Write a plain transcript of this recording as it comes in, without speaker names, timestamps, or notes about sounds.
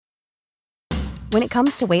When it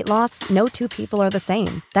comes to weight loss, no two people are the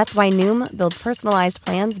same. That's why Noom builds personalized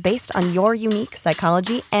plans based on your unique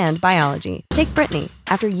psychology and biology. Take Brittany.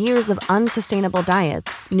 After years of unsustainable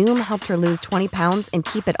diets, Noom helped her lose 20 pounds and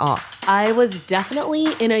keep it off. I was definitely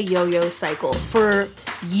in a yo-yo cycle for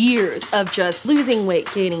years of just losing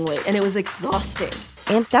weight, gaining weight, and it was exhausting.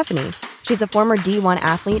 And Stephanie. She's a former D1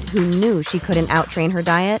 athlete who knew she couldn't outtrain her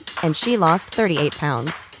diet, and she lost 38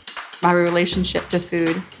 pounds. My relationship to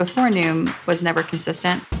food before Noom was never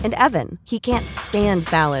consistent. And Evan, he can't stand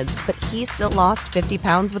salads, but he still lost 50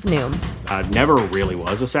 pounds with Noom. I never really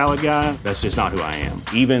was a salad guy. That's just not who I am.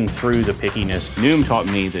 Even through the pickiness, Noom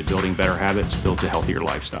taught me that building better habits builds a healthier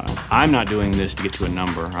lifestyle. I'm not doing this to get to a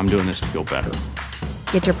number. I'm doing this to feel better.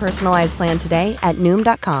 Get your personalized plan today at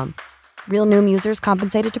Noom.com. Real Noom users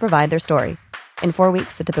compensated to provide their story. In 4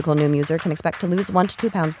 weeks, the typical Noom user can expect to lose 1 to 2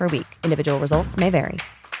 pounds per week. Individual results may vary.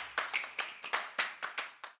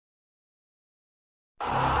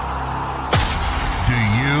 Do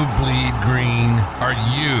you bleed green? Are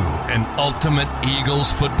you an ultimate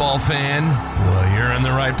Eagles football fan? Well, you're in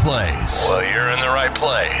the right place.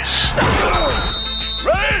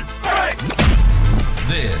 Ready?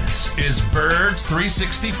 This is Birds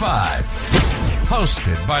 365,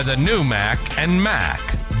 hosted by the new Mac and Mac,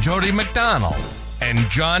 Jody McDonald and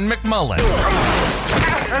John McMullen.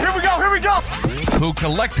 Here we go! Who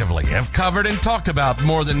collectively have covered and talked about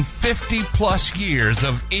more than 50 plus years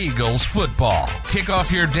of Eagles football. Kick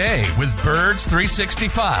off your day with Birds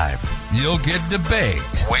 365. You'll get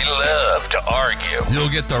debate. We love to argue. You'll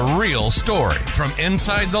get the real story from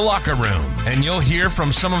inside the locker room. And you'll hear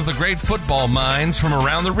from some of the great football minds from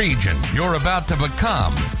around the region. You're about to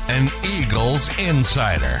become an Eagles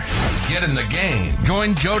insider. Get in the game.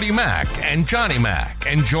 Join Jody Mack and Johnny Mack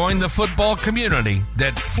and join the football community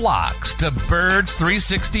that flocks to Birds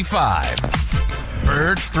 365.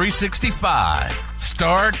 Birds 365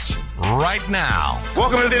 starts right now.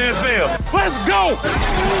 Welcome to the NFL. Let's go!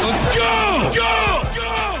 Let's go! Go!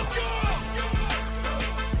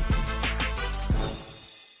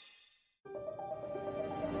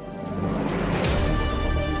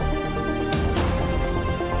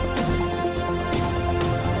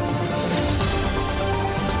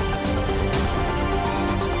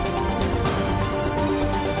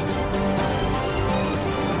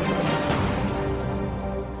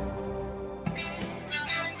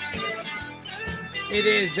 It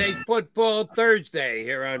is a football Thursday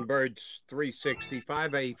here on Birds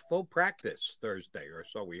 365, a full practice Thursday, or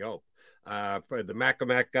so we hope. For the Mac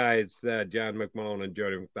guys, John McMullen and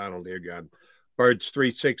Jody McDonald here, John. Birds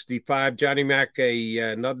 365, Johnny Mac,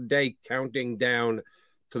 another day counting down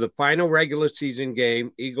to the final regular season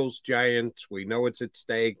game, Eagles-Giants. We know it's at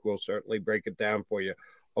stake. We'll certainly break it down for you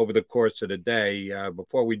over the course of the day.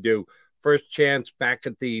 Before we do, first chance back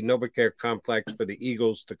at the NovaCare complex for the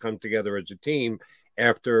Eagles to come together as a team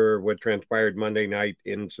after what transpired Monday night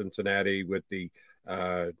in Cincinnati with the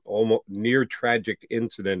almost near tragic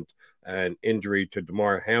incident and injury to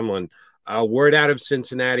Damar Hamlin. Word out of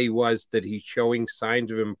Cincinnati was that he's showing signs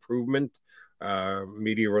of improvement.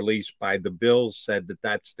 Media release by the Bills said that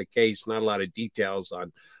that's the case. Not a lot of details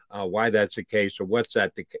on why that's the case or what's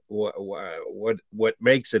that what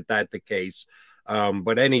makes it that the case.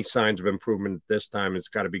 But any signs of improvement this time, it's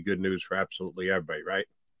got to be good news for absolutely everybody, right?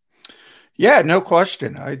 Yeah, no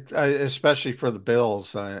question. I especially for the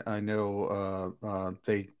Bills. I know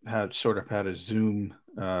they had a Zoom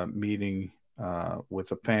meeting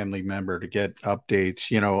with a family member to get updates.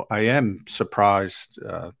 You know, I am surprised.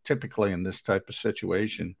 Typically in this type of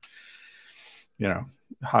situation, you know,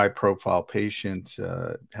 high-profile patients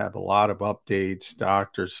have a lot of updates,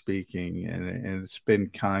 doctors speaking, and it's been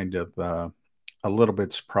kind of a little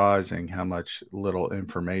bit surprising how much little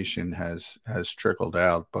information has trickled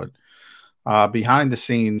out. But behind the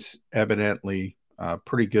scenes, evidently,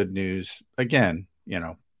 pretty good news. Again, you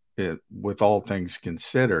know, with all things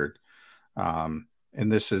considered, and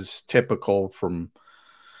this is typical from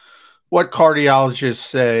what cardiologists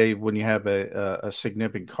say when you have a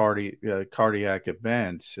significant cardiac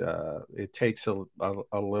event. It takes a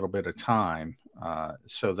little bit of time,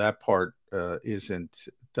 so that part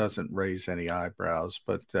doesn't raise any eyebrows.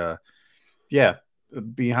 But yeah,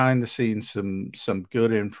 behind the scenes, some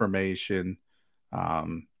good information,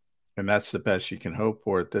 and that's the best you can hope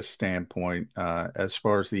for at this standpoint. As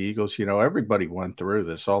far as the Eagles, you know, everybody went through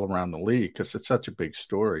this all around the league because it's such a big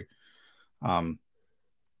story.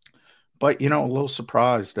 But, you know, a little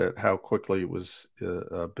surprised at how quickly it was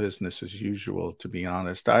business as usual, to be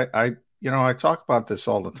honest. I talk about this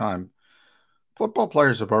all the time. Football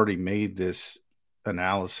players have already made this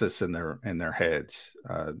analysis in their heads.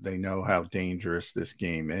 They know how dangerous this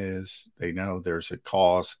game is. They know there's a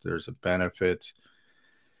cost, there's a benefit.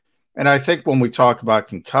 And I think when we talk about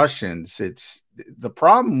concussions, it's the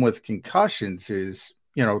problem with concussions is,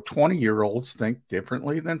 20-year-olds think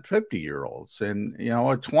differently than 50-year-olds. And,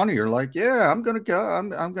 at 20, you're like, yeah, I'm going to go, I'm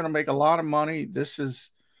going to make a lot of money. This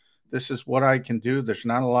is what I can do. There's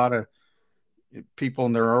not a lot of people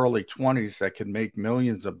in their early 20s that can make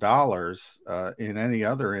millions of dollars in any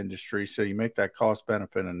other industry. So you make that cost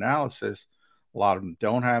benefit analysis. A lot of them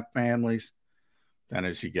don't have families. Then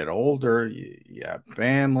as you get older, you have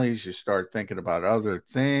families, you start thinking about other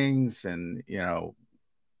things, and,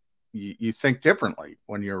 you think differently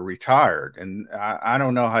when you're retired. And I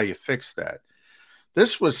don't know how you fix that.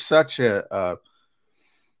 This was such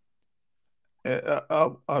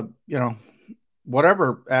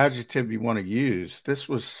whatever adjective you want to use, this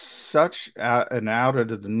was such an out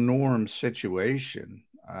of the norm situation.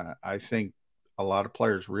 I think a lot of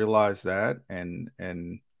players realize that, and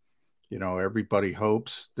everybody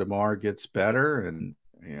hopes DeMar gets better, and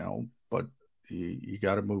but you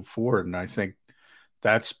got to move forward. And I think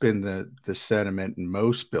that's been the sentiment in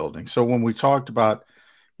most buildings. So when we talked about,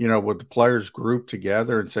 would the players group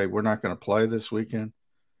together and say, we're not going to play this weekend?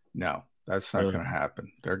 No, that's not going to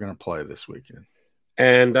happen. They're going to play this weekend.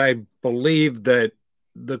 And I believe that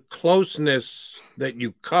the closeness that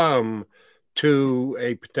you come to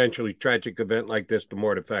a potentially tragic event like this, the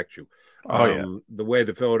more it affects you. The way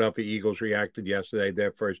the Philadelphia Eagles reacted yesterday,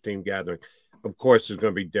 their first team gathering, of course, is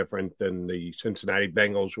going to be different than the Cincinnati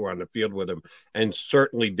Bengals who were on the field with them, and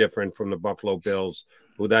certainly different from the Buffalo Bills,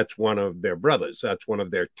 who that's one of their brothers. That's one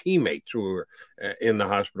of their teammates who were in the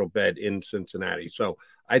hospital bed in Cincinnati. So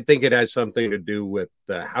I think it has something to do with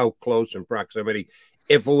how close in proximity.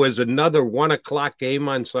 If it was another 1:00 game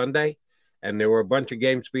on Sunday and there were a bunch of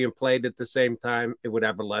games being played at the same time, it would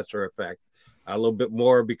have a lesser effect. A little bit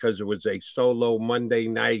more because it was a solo Monday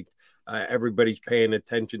night. Everybody's paying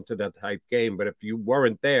attention to that type game. But if you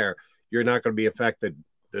weren't there, you're not going to be affected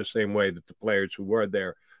the same way that the players who were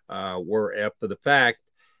there were after the fact.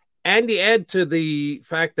 And you add to the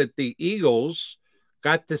fact that the Eagles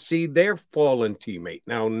got to see their fallen teammate.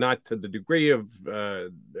 Now, not to the degree of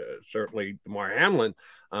certainly Damar Hamlin,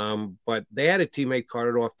 but they had a teammate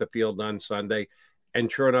carted off the field on Sunday.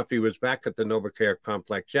 And sure enough, he was back at the NovaCare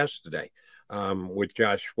complex yesterday. With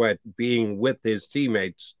Josh Sweat being with his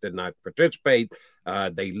teammates, did not participate.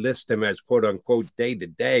 They list him as quote unquote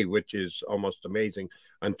day-to-day, which is almost amazing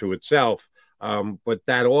unto itself. But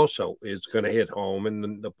that also is going to hit home,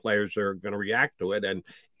 and the players are going to react to it. And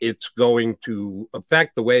it's going to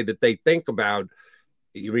affect the way that they think about,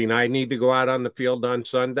 you mean I need to go out on the field on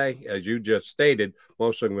Sunday? As you just stated,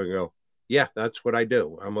 most of them will go, yeah, that's what I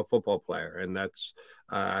do. I'm a football player, and that's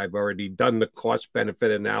I've already done the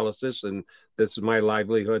cost-benefit analysis, and this is my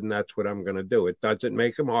livelihood, and that's what I'm going to do. It doesn't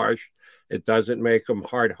make them harsh. It doesn't make them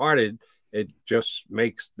hard-hearted. It just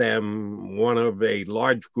makes them one of a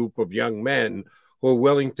large group of young men who are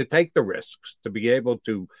willing to take the risks to be able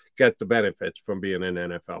to get the benefits from being an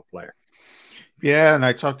NFL player. Yeah, and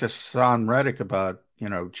I talked to Son Reddick about,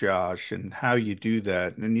 Josh, and how you do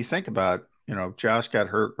that. And you think about, Josh got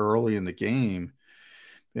hurt early in the game,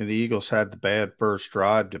 and the Eagles had the bad first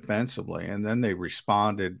drive defensively, and then they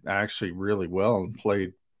responded actually really well and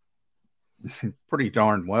played pretty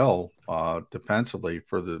darn well defensively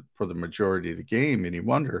for the majority of the game. And you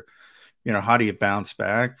wonder, how do you bounce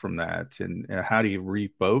back from that, and how do you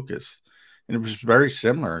refocus? And it was very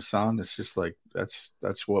similar, Son. It's just like that's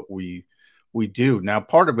what we do. Now,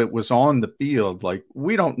 part of it was on the field. Like,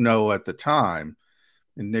 we don't know at the time.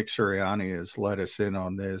 And Nick Sirianni has let us in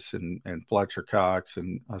on this, and Fletcher Cox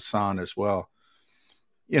and Hassan as well.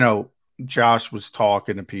 Josh was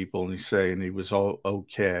talking to people, and he's saying he was all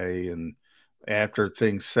okay. And after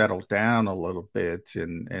things settled down a little bit,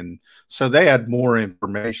 and so they had more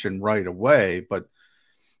information right away, but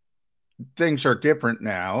things are different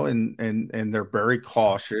now, and they're very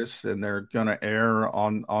cautious, and they're going to err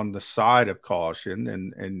on the side of caution.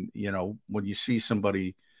 And when you see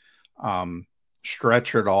somebody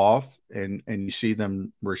stretch it off, and you see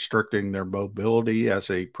them restricting their mobility as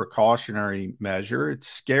a precautionary measure, it's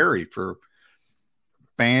scary for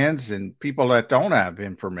fans and people that don't have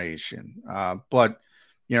information. But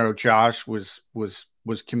Josh was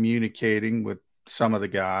communicating with some of the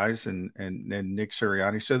guys and Nick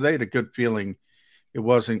Sirianni, so they had a good feeling it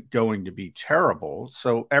wasn't going to be terrible.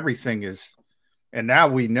 So everything is, and now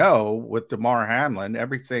we know with Damar Hamlin,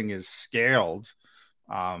 everything is scaled.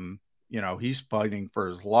 He's fighting for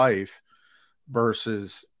his life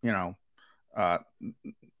versus, God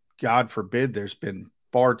forbid there's been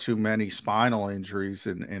far too many spinal injuries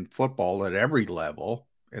in football at every level,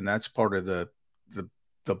 and that's part of the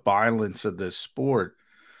violence of this sport.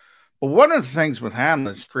 But one of the things with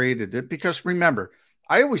Hamlin's created it, because remember,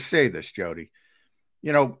 I always say this, Jody,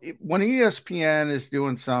 when ESPN is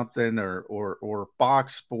doing something or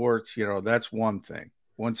Fox Sports, that's one thing.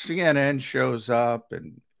 When CNN shows up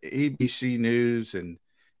and ABC News and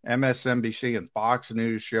MSNBC and Fox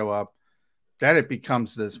News show up, then it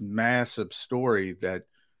becomes this massive story that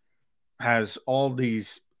has all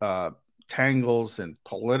these tangles and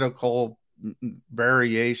political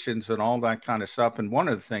variations and all that kind of stuff. And one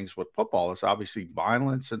of the things with football is obviously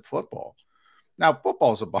violence in football. Now,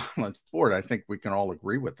 football is a violent sport. I think we can all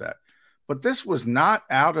agree with that. But this was not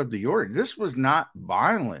out of the ordinary. This was not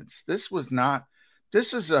violence. This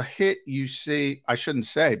is a hit you see. I shouldn't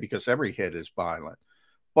say, because every hit is violent.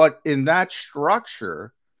 But in that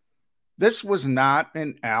structure, this was not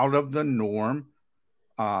an out of the norm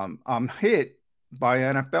hit by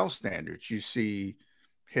NFL standards. You see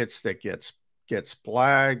hits that gets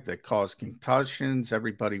flagged, that cause concussions.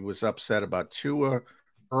 Everybody was upset about Tua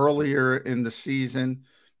earlier in the season,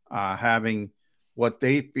 having what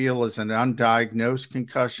they feel is an undiagnosed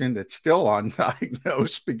concussion. It's still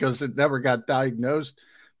undiagnosed because it never got diagnosed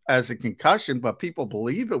as a concussion, but people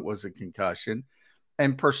believe it was a concussion,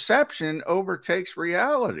 and perception overtakes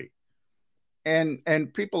reality.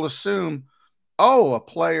 And people assume, a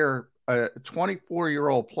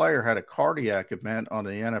 24-year-old player had a cardiac event on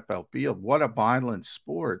the NFL field. What a violent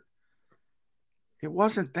sport. It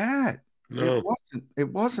wasn't that. No. It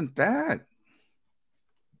wasn't that.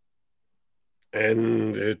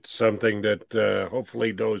 And it's something that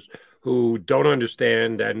hopefully those who don't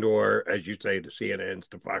understand and or, as you say, the CNNs,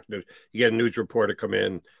 the Fox News, you get a news reporter come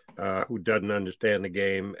in who doesn't understand the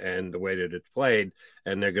game and the way that it's played,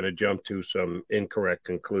 and they're going to jump to some incorrect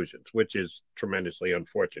conclusions, which is tremendously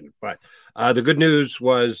unfortunate. But the good news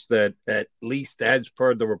was that, at least as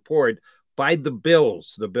per the report, by the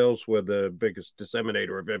Bills were the biggest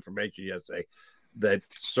disseminator of information yesterday, that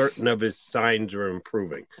certain of his signs are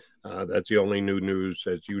improving. That's the only new news,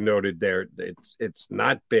 as you noted there. It's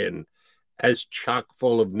not been as chock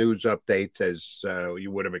full of news updates as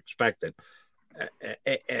you would have expected.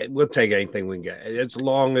 We'll take anything we can get. As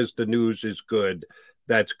long as the news is good,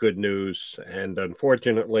 that's good news. And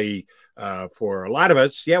unfortunately, for a lot of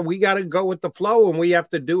us, we got to go with the flow, and we have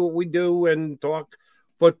to do what we do and talk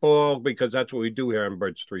football, because that's what we do here on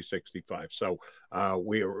Birds 365. So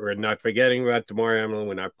we're not forgetting about Damar Hamlin.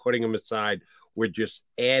 We're not putting him aside. We're just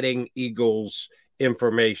adding Eagles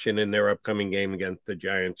information in their upcoming game against the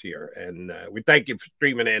Giants here. And we thank you for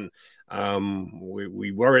streaming in.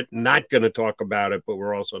 We weren't not going to talk about it, but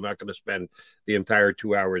we're also not going to spend the entire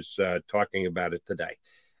 2 hours talking about it today.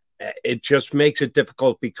 It just makes it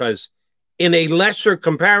difficult because in a lesser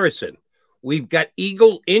comparison, we've got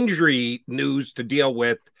Eagle injury news to deal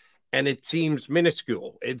with, and it seems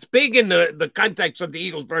minuscule. It's big in the context of the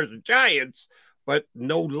Eagles versus Giants, but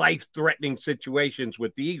no life-threatening situations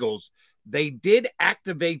with the Eagles. They did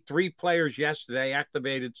activate 3 players yesterday,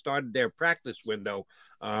 started their practice window.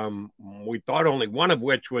 We thought only one of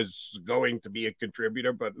which was going to be a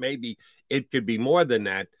contributor, but maybe it could be more than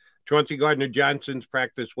that. Chauncey Gardner-Johnson's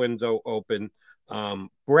practice window open.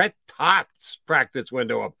 Brett Toth's practice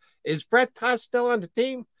window up. Is Brett Toth still on the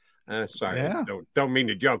team? Sorry, yeah. Don't mean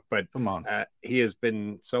to joke, but come on. He has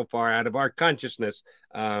been so far out of our consciousness.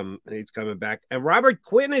 He's coming back. And Robert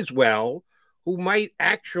Quinn as well, who might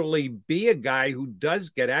actually be a guy who does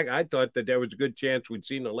get. I thought that there was a good chance we'd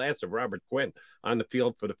seen the last of Robert Quinn on the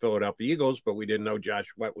field for the Philadelphia Eagles, but we didn't know Josh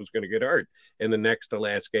Sweat was going to get hurt in the next to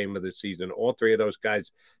last game of the season. All 3 of those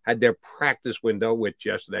guys had their practice window, which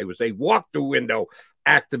yesterday was a walkthrough window,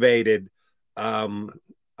 activated.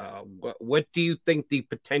 What do you think the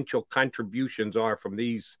potential contributions are from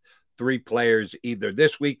these 3 players, either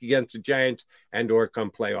this week against the Giants and or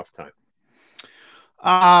come playoff time?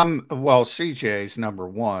 Well, CJ is number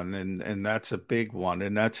 1, and that's a big one,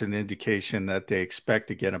 and that's an indication that they expect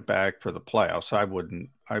to get him back for the playoffs. I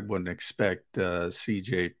wouldn't expect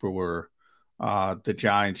CJ for the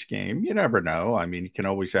Giants game. You never know. I mean, you can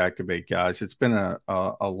always activate guys. It's been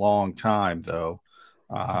a long time though.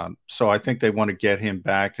 So I think they want to get him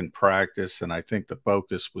back in practice, and I think the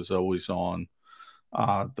focus was always on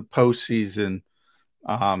the postseason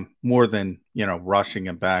more than, rushing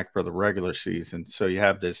him back for the regular season. So you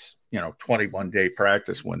have this, 21-day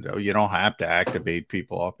practice window. You don't have to activate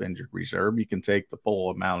people off injured reserve. You can take the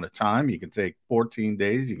full amount of time. You can take 14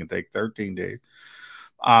 days. You can take 13 days.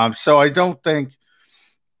 So I don't think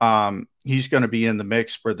he's going to be in the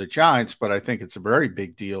mix for the Giants, but I think it's a very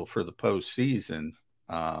big deal for the postseason.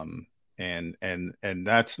 And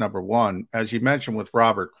that's number one. As you mentioned with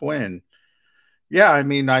Robert Quinn, yeah, I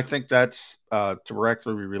mean, I think that's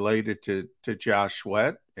directly related to Josh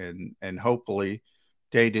Sweat, and hopefully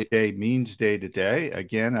day-to-day means day-to-day.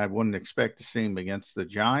 Again, I wouldn't expect to see him against the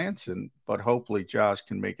Giants, but hopefully Josh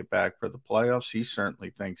can make it back for the playoffs. He certainly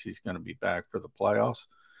thinks he's going to be back for the playoffs.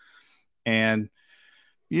 And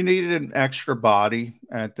you needed an extra body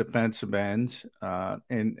at defensive end.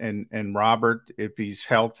 And Robert, if he's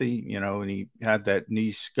healthy, and he had that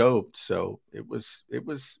knee scoped, so it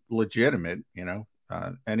was legitimate,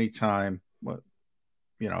 anytime,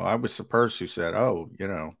 I was the person who said,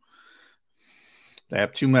 they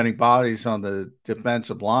have too many bodies on the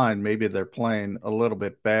defensive line. Maybe they're playing a little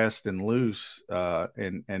bit fast and loose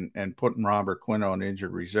and putting Robert Quinn on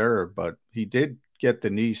injured reserve, but he did get the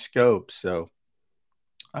knee scope. So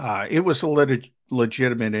it was a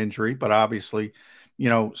legitimate injury, but obviously,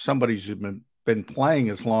 somebody who's been playing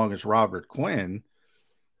as long as Robert Quinn,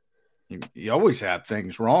 you always have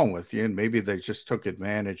things wrong with you, and maybe they just took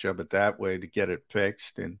advantage of it that way to get it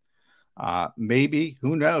fixed. And maybe,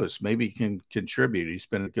 who knows, maybe he can contribute. He's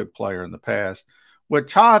been a good player in the past. With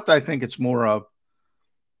Toth, I think it's more of,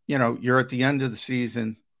 you're at the end of the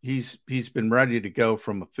season. He's been ready to go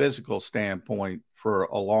from a physical standpoint for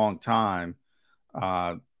a long time.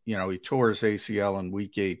 He tore his ACL in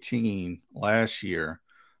week 18 last year.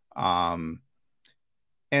 And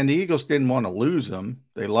the Eagles didn't want to lose him.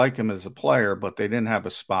 They like him as a player, but they didn't have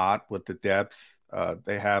a spot with the depth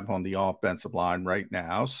they have on the offensive line right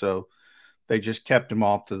now. So they just kept him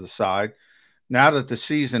off to the side. Now that the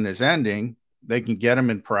season is ending, they can get him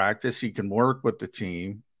in practice. He can work with the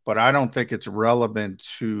team, but I don't think it's relevant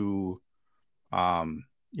to,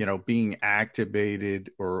 being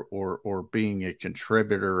activated or being a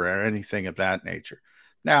contributor or anything of that nature.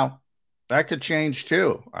 Now, that could change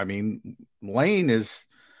too. I mean,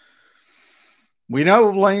 we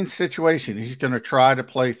know Lane's situation. He's going to try to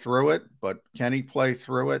play through it, but can he play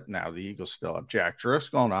through it? Now, the Eagles still have Jack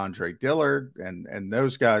Driscoll and Andre Dillard, and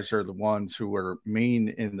those guys are the ones who are main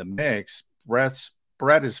in the mix.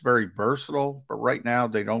 Brett is very versatile, but right now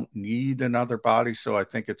they don't need another body, so I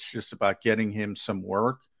think it's just about getting him some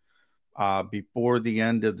work before the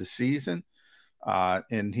end of the season,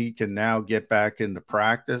 and he can now get back into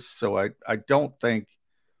practice. So I don't think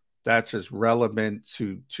that's as relevant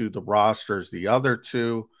to the roster as the other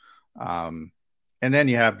two. And then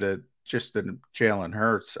you have the Jalen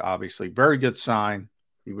Hurts, obviously very good sign.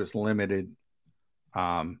 He was limited.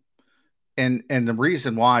 And the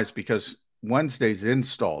reason why is because Wednesday's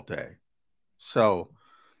install day. So,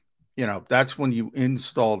 that's when you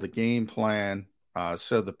install the game plan.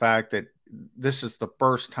 So the fact that this is the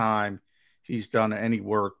first time he's done any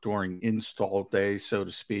work during install day, so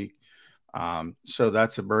to speak. So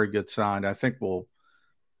that's a very good sign. I think we'll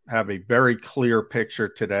have a very clear picture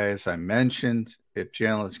today, as I mentioned, if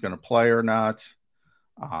Jalen's going to play or not,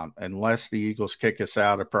 unless the Eagles kick us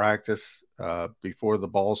out of practice before the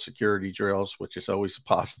ball security drills, which is always a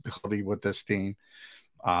possibility with this team.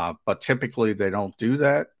 But typically they don't do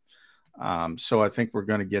that. So I think we're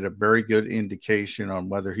going to get a very good indication on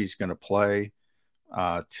whether he's going to play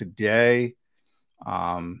today.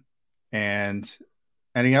 And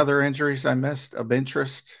any other injuries I missed of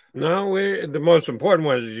interest? No, the most important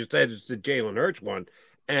one, as you said, is the Jalen Hurts one.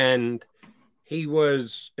 And it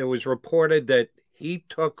was reported that he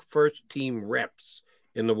took first team reps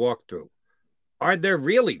in the walkthrough. Are there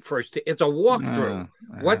really first team? It's a walkthrough.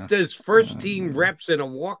 What does first team reps in a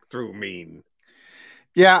walkthrough mean?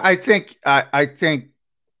 Yeah, I think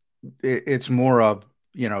it's more of,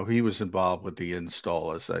 he was involved with the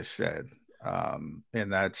install, as I said.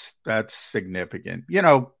 And that's significant.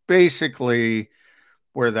 Basically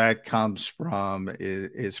where that comes from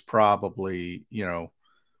is probably,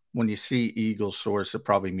 when you see Eagles source, it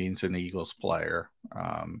probably means an Eagles player,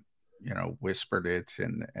 whispered it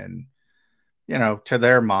and, to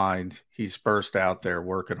their mind, he's burst out there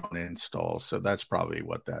working on installs. So that's probably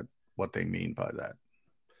what they mean by that.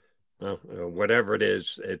 Well, whatever it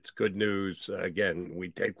is, it's good news. Again, we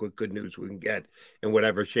take what good news we can get in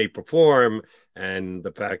whatever shape or form. And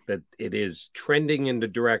the fact that it is trending in the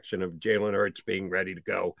direction of Jalen Hurts being ready to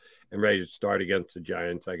go and ready to start against the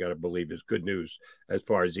Giants, I got to believe is good news as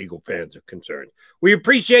far as Eagle fans are concerned. We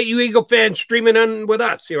appreciate you Eagle fans streaming in with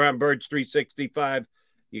us here on Birds 365.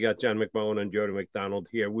 You got John McMullen and Jody McDonald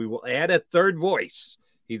here. We will add a third voice.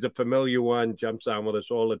 He's a familiar one, jumps on with us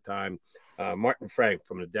all the time. Martin Frank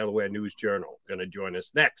from the Delaware News Journal going to join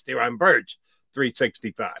us next here on Birds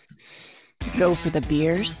 365. Go for the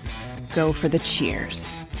beers. Go for the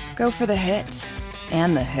cheers. Go for the hit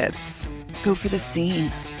and the hits. Go for the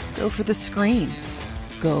scene. Go for the screens.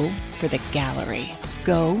 Go for the gallery.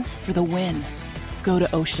 Go for the win. Go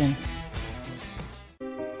to Ocean.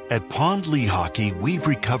 At Pond Lehocky, we've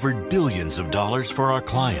recovered billions of dollars for our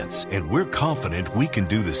clients, and we're confident we can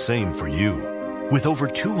do the same for you. With over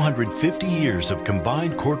 250 years of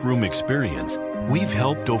combined courtroom experience, we've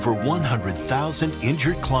helped over 100,000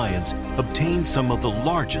 injured clients obtain some of the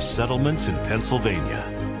largest settlements in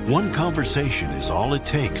Pennsylvania. One conversation is all it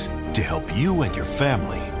takes to help you and your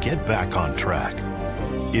family get back on track.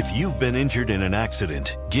 If you've been injured in an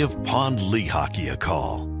accident, give Pond Lehocky a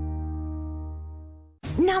call.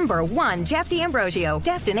 Number 1, Jeff D'Ambrosio.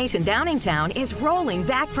 Destination Downingtown is rolling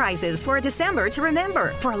back prices for a December to remember.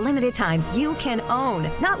 For a limited time, you can own,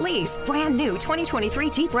 not lease, brand new 2023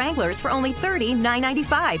 Jeep Wranglers for only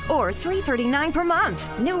 $30,995 or $339 per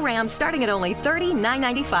month. New Rams starting at only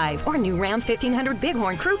 $30,995 or new Ram 1500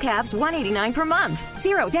 Bighorn Crew Cabs $189 per month.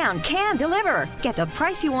 Zero down can deliver. Get the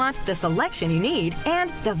price you want, the selection you need,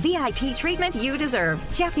 and the VIP treatment you deserve.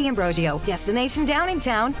 Jeff D'Ambrosio, Destination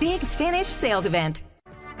Downingtown, Big Finish Sales Event.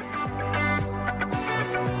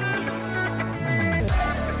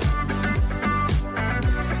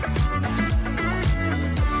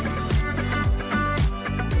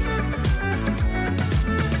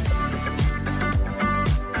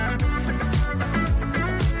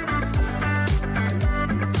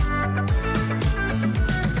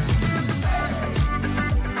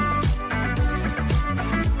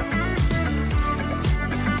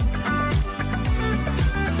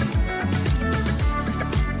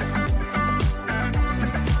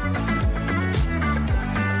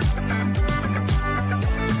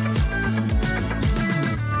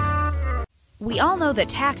 We all know that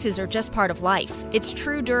taxes are just part of life. It's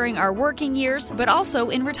true during our working years, but also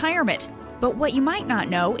in retirement. But what you might not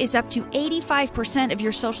know is up to 85% of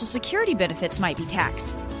your Social Security benefits might be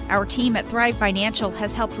taxed. Our team at Thrive Financial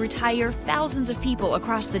has helped retire thousands of people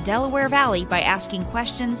across the Delaware Valley by asking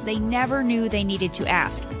questions they never knew they needed to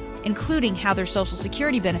ask, including how their Social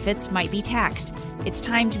Security benefits might be taxed. It's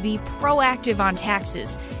time to be proactive on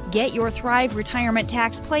taxes. Get your Thrive Retirement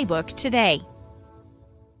Tax Playbook today.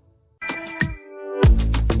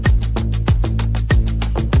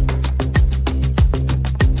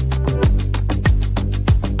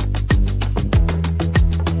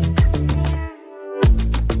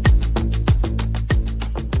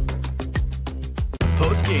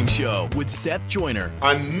 Game Show with Seth Joyner.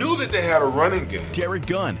 I knew that they had a running game. Derek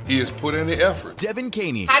Gunn. He has put in the effort. Devin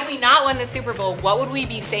Caney. Had we not won the Super Bowl, what would we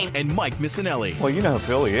be saying? And Mike Missinelli. Well, you know who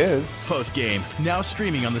Philly is. Post Game, now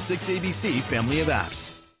streaming on the 6ABC family of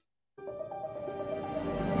apps.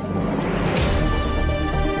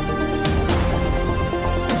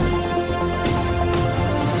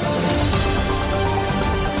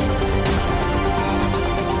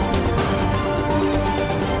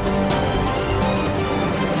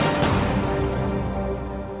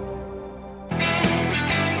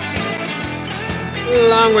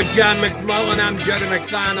 Along with John McMullen, I'm Jody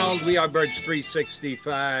McDonald. We are Birds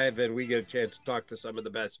 365, and we get a chance to talk to some of the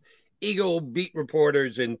best Eagle beat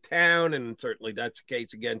reporters in town, and certainly that's the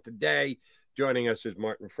case again today. Joining us is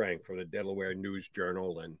Martin Frank from the Delaware News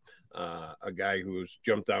Journal, and a guy who's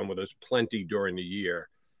jumped on with us plenty during the year.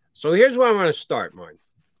 So here's where I want to start, Martin.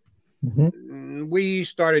 Mm-hmm. We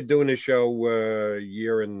started doing the show a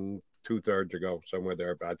year and 2/3 ago, somewhere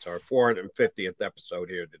thereabouts. Our 450th episode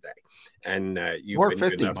here today, and you've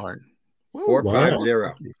 450, been Martin.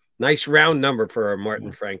 450. Nice round number for a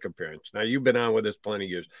Martin Frank appearance. Now you've been on with us plenty of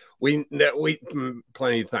years. We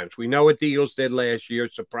plenty of times. We know what the Eagles did last year.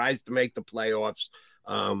 Surprised to make the playoffs.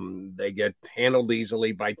 They get handled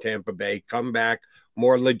easily by Tampa Bay. Come back,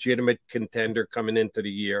 more legitimate contender coming into the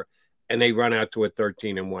year, and they run out to a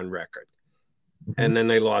 13-1 record, and then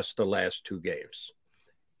they lost the last two games.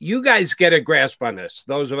 You guys get a grasp on this.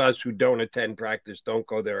 Those of us who don't attend practice, don't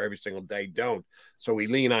go there every single day, don't. So we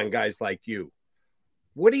lean on guys like you.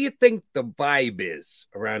 What do you think the vibe is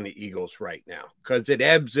around the Eagles right now? Because it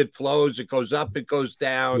ebbs, it flows, it goes up, it goes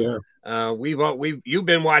down. Yeah. You've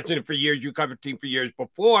been watching it for years. You covered the team for years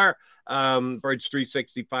before Birds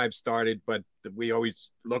 365 started, but we always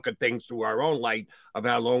look at things through our own light of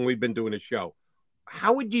how long we've been doing the show.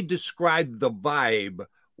 How would you describe the vibe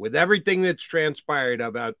with everything that's transpired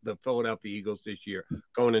about the Philadelphia Eagles this year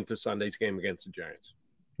going into Sunday's game against the Giants?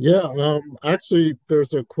 Yeah, actually,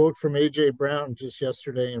 there's a quote from A.J. Brown just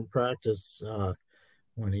yesterday in practice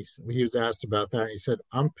when he was asked about that. He said,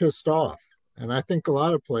 "I'm pissed off." And I think a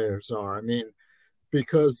lot of players are. I mean,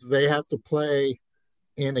 because they have to play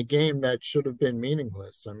in a game that should have been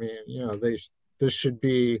meaningless. I mean, this should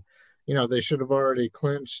be, they should have already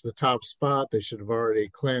clinched the top spot. They should have already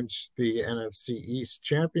clinched the NFC East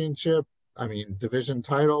championship. division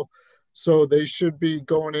title. So they should be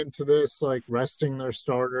going into this like resting their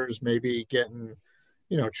starters, maybe getting,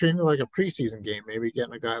 treating it like a preseason game, maybe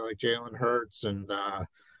getting a guy like Jalen Hurts and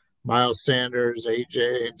Miles Sanders,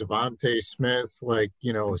 AJ, and Devontae Smith, like,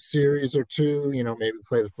 a series or two, maybe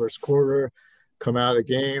play the first quarter, come out of the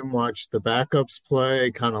game, watch the backups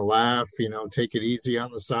play, kind of laugh, take it easy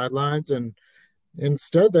on the sidelines. And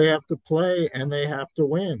instead they have to play and they have to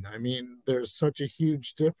win. I mean, there's such a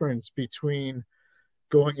huge difference between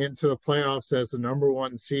going into the playoffs as the number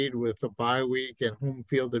one seed with a bye week and home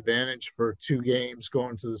field advantage for 2 games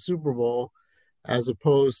going to the Super Bowl, as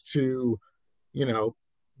opposed to,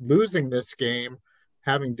 losing this game,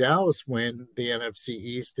 having Dallas win the NFC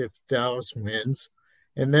East if Dallas wins,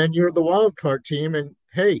 and then you're the wild card team, and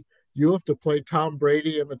hey, you have to play Tom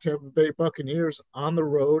Brady and the Tampa Bay Buccaneers on the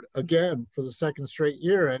road again for the second straight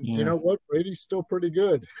year. And you know what? Brady's still pretty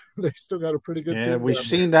good. They still got a pretty good team. Yeah, we've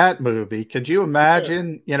seen that movie. Could you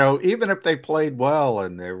imagine, even if they played well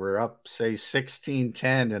and they were up, say,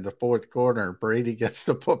 16-10 in the fourth quarter and Brady gets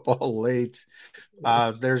the football late,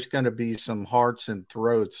 there's going to be some hearts and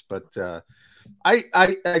throats. But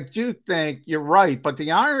I do think you're right, but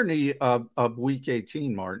the irony of Week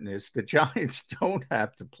 18, Martin, is the Giants don't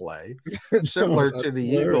have to play, similar to the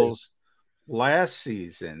Eagles last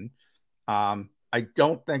season. I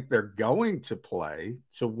don't think they're going to play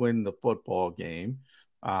to win the football game.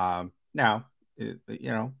 Now,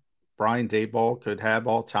 Brian Daboll could have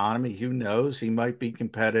autonomy. Who knows? He might be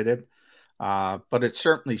competitive. But it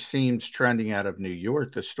certainly seems, trending out of New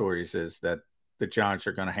York, the stories is that the Giants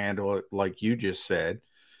are going to handle it like you just said.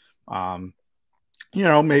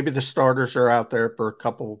 Maybe the starters are out there for a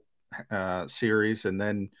couple series, and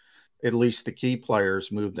then at least the key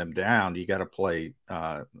players move them down. You got to play,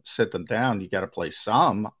 sit them down. You got to play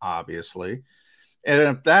some, obviously.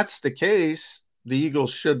 And if that's the case, the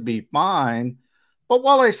Eagles should be fine. But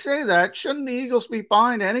while I say that, shouldn't the Eagles be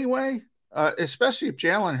fine anyway? Especially if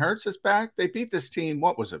Jalen Hurts is back. They beat this team,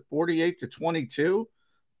 48-22?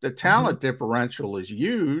 The talent differential is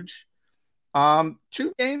huge. 2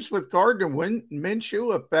 games with Gardner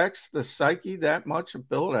Minshew affects the psyche that much of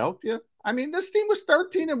Philadelphia. I mean, this team was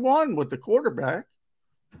 13-1 with the quarterback.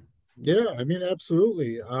 Yeah, I mean,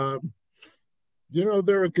 absolutely.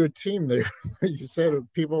 They're a good team. They, you said,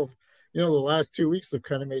 people, the last 2 weeks have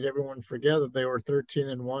kind of made everyone forget that they were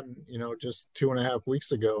 13-1, just 2.5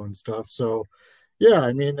 weeks ago and stuff. So, yeah,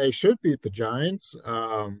 I mean, they should beat the Giants.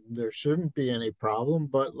 There shouldn't be any problem.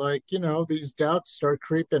 But, these doubts start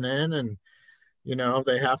creeping in, and,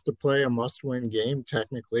 they have to play a must-win game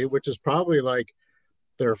technically, which is probably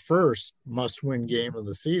their first must-win game of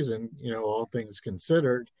the season, all things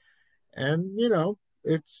considered. And,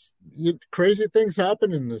 crazy things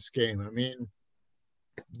happen in this game. I mean,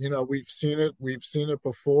 we've seen it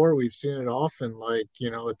before. We've seen it often,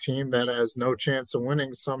 a team that has no chance of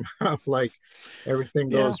winning somehow, everything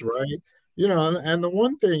goes right, and the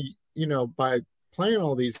one thing, by playing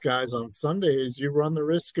all these guys on Sunday is you run the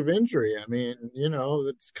risk of injury. I mean,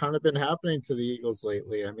 it's kind of been happening to the Eagles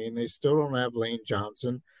lately. I mean, they still don't have Lane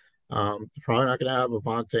Johnson. Probably not going to have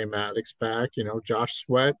Avonte Maddox back. Josh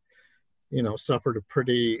Sweat, suffered a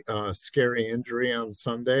pretty scary injury on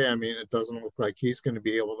Sunday. I mean, it doesn't look like he's going to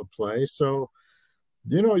be able to play. So,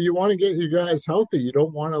 you want to get your guys healthy. You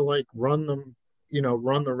don't want to run them,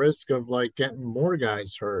 run the risk of getting more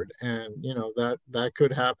guys hurt. And, that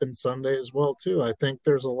could happen Sunday as well, too. I think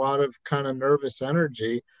there's a lot of kind of nervous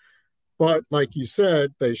energy, but like you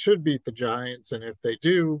said, they should beat the Giants. And if they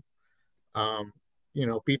do,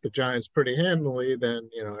 beat the Giants pretty handily, then,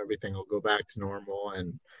 everything will go back to normal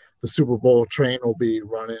and the Super Bowl train will be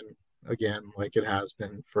running again like it has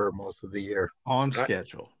been for most of the year. On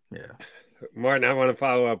schedule, yeah. Martin, I want to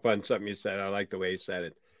follow up on something you said. I like the way you said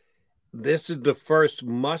it. This is the first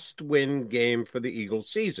must-win game for the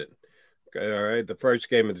Eagles season. Okay, all right, the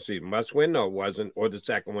first game of the season. Must win? No, it wasn't. Or the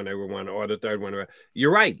second one they were won, or the third one.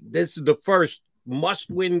 You're right. This is the first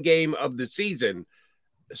must-win game of the season.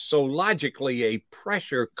 So logically, a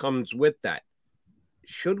pressure comes with that.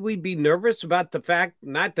 Should we be nervous about the fact,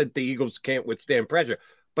 not that the Eagles can't withstand pressure,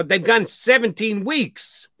 but they've gone 17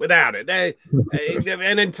 weeks without it.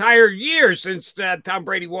 An entire year since Tom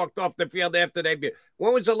Brady walked off the field after they.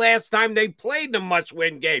 When was the last time they played the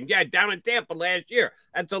must-win game? Yeah, down in Tampa last year.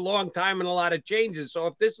 That's a long time and a lot of changes. So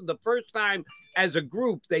if this is the first time as a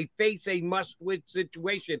group they face a must-win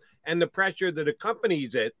situation and the pressure that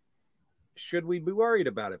accompanies it, should we be worried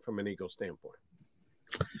about it from an Eagles standpoint?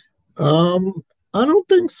 I don't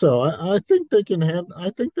think so. I think they can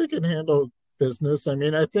handle business. I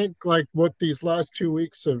mean, I think what these last 2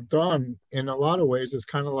 weeks have done in a lot of ways is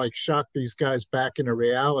kind of shock these guys back into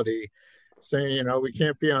reality saying, we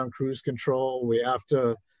can't be on cruise control. We have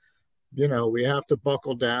to, we have to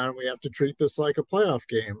buckle down. We have to treat this like a playoff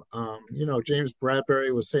game. James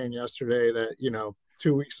Bradbury was saying yesterday that,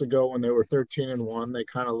 2 weeks ago when they were 13-1, they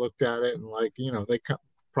kind of looked at it and they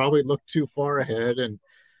probably looked too far ahead. And,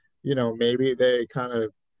 maybe they kind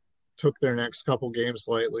of took their next couple games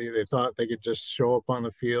lightly. They thought they could just show up on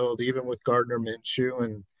the field, even with Gardner Minshew,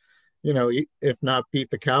 and, if not beat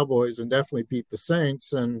the Cowboys and definitely beat the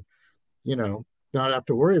Saints and, not have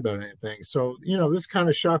to worry about anything. So, this kind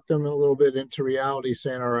of shocked them a little bit into reality,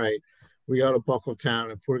 saying, all right, we got to buckle down.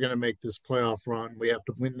 If we're going to make this playoff run, we have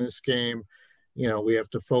to win this game. We have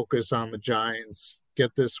to focus on the Giants,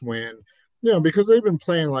 get this win, because they've been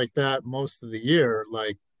playing like that most of the year,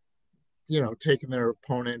 taking their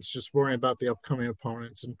opponents, just worrying about the upcoming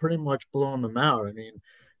opponents and pretty much blowing them out. I mean,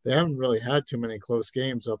 they haven't really had too many close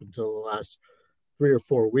games up until the last 3 or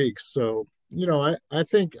 4 weeks. So, I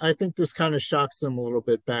think this kind of shocks them a little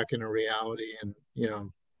bit back into reality, and,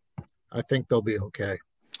 I think they'll be okay.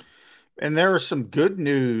 And there was some good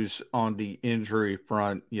news on the injury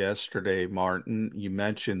front yesterday, Martin. You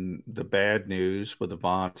mentioned the bad news with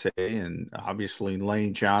Avonte, and obviously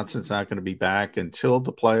Lane Johnson's not going to be back until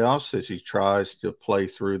the playoffs as he tries to play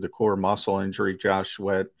through the core muscle injury. Josh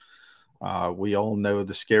Sweat, we all know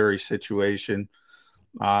the scary situation.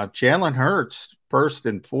 Jalen Hurts, first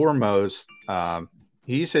and foremost,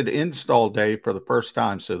 he's at install day for the first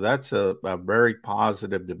time, so that's a very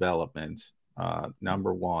positive development,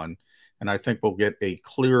 number one. And I think we'll get a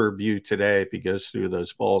clearer view today if he goes through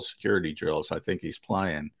those ball security drills. I think he's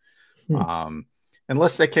playing.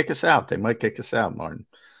 Unless they kick us out. They might kick us out, Martin.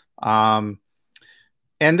 And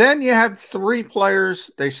then you have 3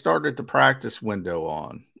 players they started the practice window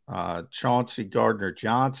on. Chauncey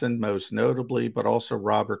Gardner-Johnson, most notably, but also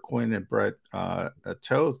Robert Quinn and Brett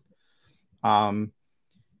Toth. You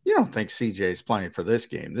don't think CJ is playing for this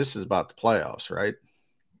game. This is about the playoffs, right?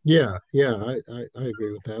 Yeah, I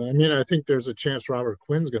agree with that. I mean, I think there's a chance Robert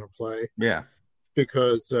Quinn's going to play. Yeah.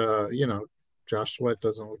 Because, Josh Sweat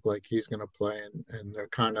doesn't look like he's going to play, and they're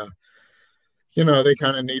kind of, they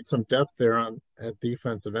kind of need some depth there at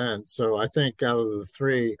defensive end. So I think out of the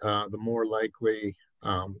 3, the more likely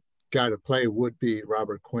guy to play would be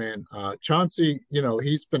Robert Quinn. Chauncey,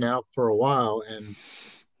 he's been out for a while, and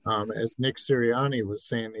as Nick Sirianni was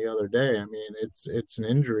saying the other day, I mean, it's an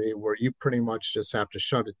injury where you pretty much just have to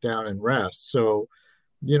shut it down and rest. So,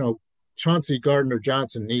 Chauncey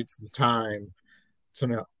Gardner-Johnson needs the time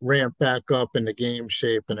to ramp back up into game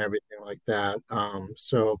shape and everything like that.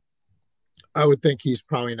 So I would think he's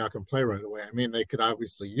probably not going to play right away. I mean, they could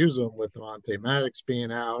obviously use him with Devontae Maddox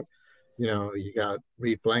being out. You got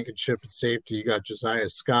Reed Blankenship at safety. You got Josiah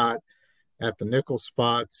Scott at the nickel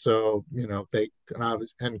spot. So, they can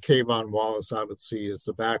obviously, and Kayvon Wallace obviously is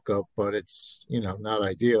the backup, but it's, not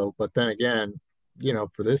ideal. But then again,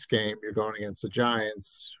 for this game, you're going against the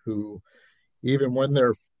Giants, who, even when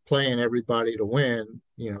they're playing everybody to win,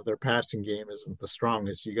 their passing game isn't the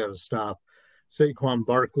strongest. You got to stop Saquon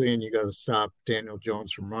Barkley and you got to stop Daniel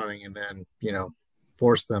Jones from running, and then,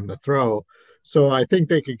 force them to throw. So I think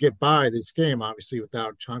they could get by this game, obviously,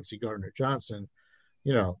 without Chauncey Gardner-Johnson,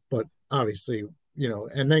 but obviously,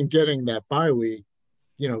 and then getting that bye week,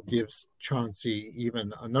 gives Chauncey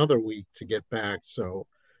even another week to get back. So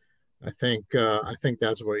I think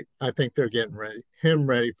that's where I think they're getting him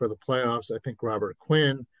ready for the playoffs. I think Robert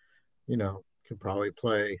Quinn, can probably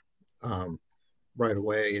play right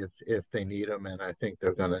away if they need him, and I think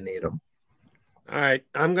they're going to need him. All right,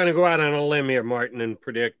 I'm going to go out on a limb here, Martin, and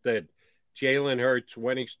predict that Jalen Hurts,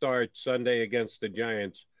 when he starts Sunday against the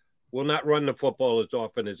Giants, will not run the football as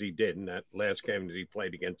often as he did in that last game that he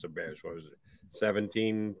played against the Bears. What was it?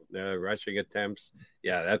 17 rushing attempts.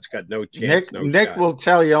 Yeah, that's got no chance. Nick will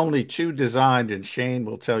tell you only 2 designed, and Shane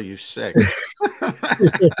will tell you 6.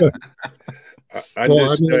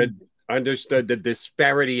 Understood the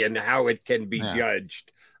disparity and how it can be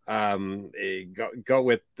judged. Go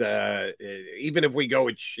with even if we go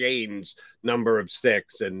with Shane's number of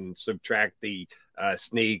 6 and subtract the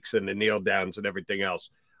sneaks and the kneel downs and everything else,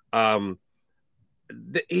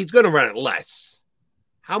 he's going to run it less.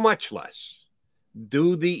 How much less?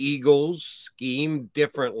 Do the Eagles scheme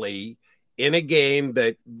differently in a game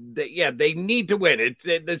that they need to win?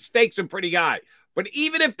 The stakes are pretty high. But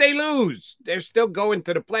even if they lose, they're still going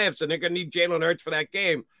to the playoffs, and they're going to need Jalen Hurts for that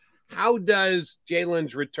game. How does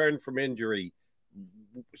Jalen's return from injury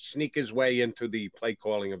sneak his way into the play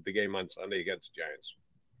calling of the game on Sunday against the Giants?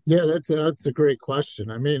 Yeah, that's a great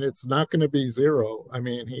question. I mean, it's not going to be 0. I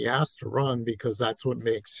mean, he has to run because that's what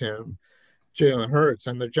makes him Jalen Hurts,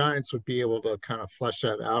 and the Giants would be able to kind of flesh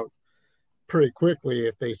that out pretty quickly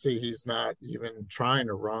if they see he's not even trying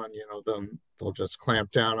to run, then they'll just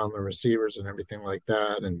clamp down on the receivers and everything like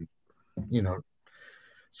that. And,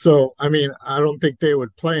 so, I mean, I don't think they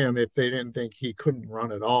would play him if they didn't think he couldn't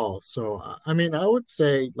run at all. So, I mean, I would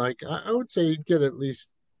say you'd get at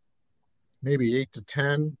least maybe 8 to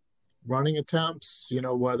 10 running attempts,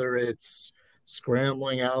 whether it's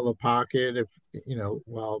scrambling out of the pocket, if,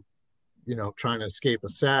 while, trying to escape a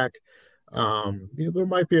sack. There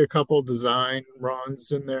might be a couple design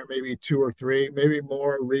runs in there, maybe 2 or 3, maybe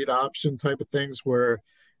more read option type of things where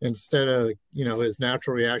instead of, his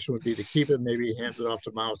natural reaction would be to keep it, maybe he hands it off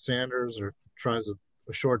to Miles Sanders or tries a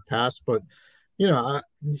short pass. But,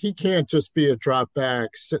 he can't just be a drop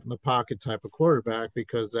back, sit in the pocket type of quarterback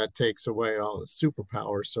because that takes away all the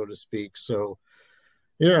superpower, so to speak. So,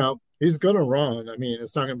 he's going to run. I mean,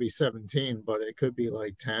 it's not going to be 17, but it could be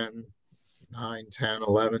like 10, 9, 10,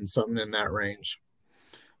 11, something in that range.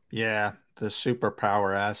 Yeah, the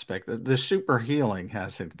superpower aspect, the super healing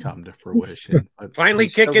hasn't come to fruition. Finally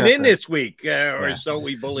kicking in this week, or so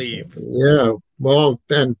we believe. Yeah, well,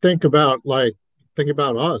 then think about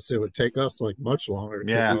us. It would take us like much longer.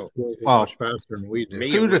 Yeah, much faster than we do.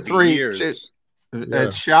 2 to 3 years.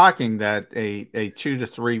 It's shocking that a 2 to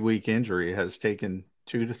 3 week injury has taken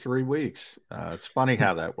 2 to 3 weeks. It's funny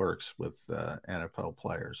how that works with NFL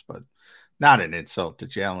players, but not an insult to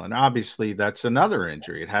Jalen. Obviously, that's another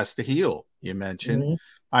injury. It has to heal. You mentioned. Mm-hmm.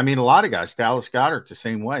 I mean, a lot of guys, Dallas Goedert the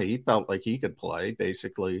same way. He felt like he could play,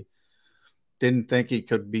 basically. Didn't think he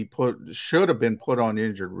could be should have been put on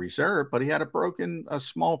injured reserve, but he had a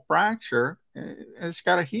small fracture, and it's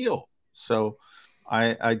got to heal. So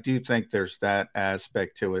I do think there's that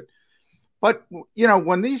aspect to it. But,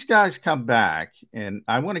 when these guys come back, and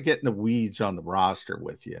I want to get in the weeds on the roster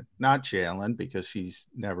with you, not Jalen, because he's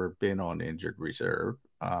never been on injured reserve,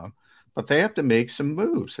 but they have to make some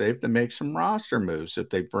moves. They have to make some roster moves if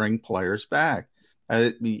they bring players back.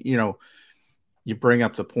 You bring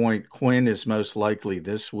up the point, Quinn is most likely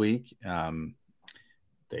this week.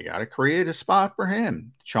 They got to create a spot for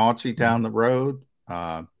him. Chauncey down the road.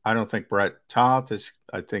 I don't think Brett Toth is.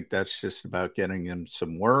 I think that's just about getting him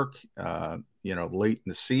some work, late in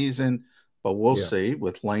the season. But we'll see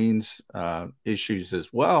with Lane's issues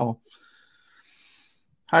as well.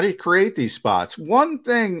 How do you create these spots? One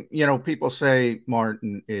thing, people say,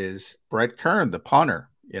 Martin, is Brett Kern, the punter.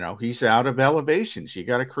 He's out of elevations. You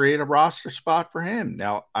got to create a roster spot for him.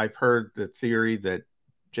 Now, I've heard the theory that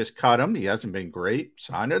just cut him. He hasn't been great.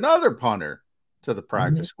 Sign another punter to the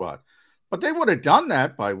practice squad. But they would have done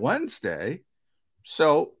that by Wednesday.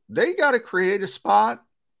 So they got to create a spot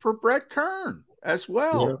for Brett Kern as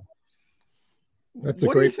well. Yeah. That's a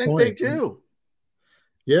great point. What do you think they do?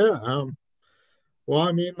 Yeah. Well,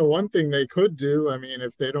 I mean, the one thing they could do,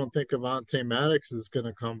 if they don't think Avonte Maddox is going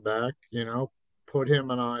to come back, put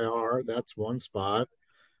him on IR. That's one spot.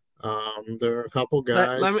 There are a couple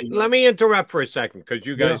guys. Let me interrupt for a second because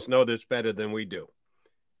you guys know this better than we do.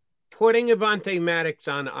 Putting Avonte Maddox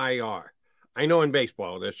on IR. I know in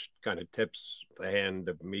baseball, this kind of tips the hand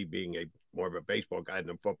of me being more of a baseball guy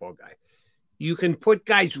than a football guy. You can put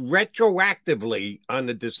guys retroactively on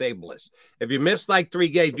the disabled list. If you miss like 3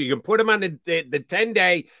 games, you can put them on the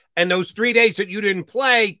 10-day, and those 3 days that you didn't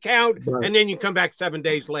play count, and then you come back 7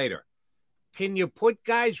 days later. Can you put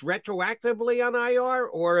guys retroactively on IR?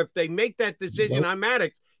 Or if they make that decision on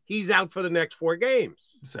Maddox, he's out for the next 4 games.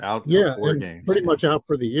 He's out for 4 games. Pretty much out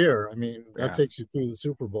for the year. That takes you through the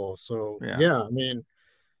Super Bowl. So,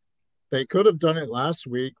 they could have done it last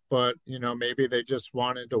week, but, maybe they just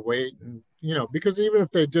wanted to wait. And, because even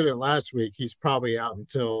if they did it last week, he's probably out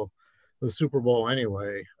until the Super Bowl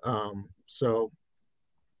anyway. That's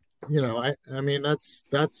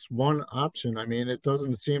one option. It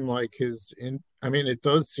doesn't seem like it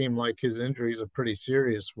does seem like his injury is a pretty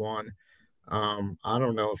serious one. I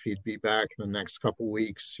don't know if he'd be back in the next couple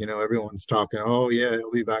weeks. Everyone's talking, oh yeah,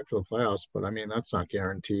 he'll be back for the playoffs, but that's not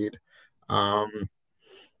guaranteed.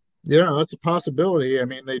 That's a possibility.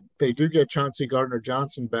 They do get Chauncey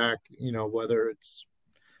Gardner-Johnson back, whether it's,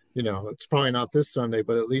 it's probably not this Sunday,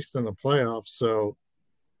 but at least in the playoffs. So,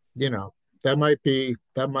 that might be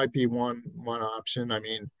one option.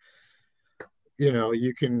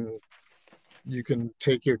 You can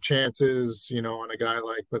take your chances, on a guy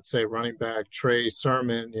like, let's say, running back Trey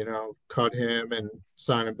Sermon, cut him and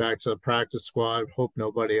sign him back to the practice squad. Hope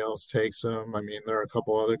nobody else takes him. There are a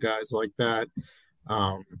couple other guys like that.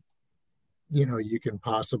 You can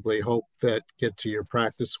possibly hope that get to your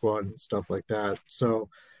practice squad and stuff like that. So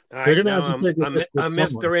they're going to have to take a risk with someone.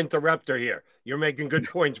 Mr. Interrupter here. You're making good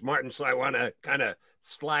points, Martin, so I want to kind of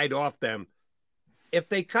slide off them. if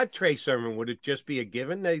they cut Trey Sermon, would it just be a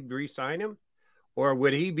given they'd re-sign him? Or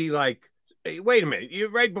would he be like, hey, wait a minute, you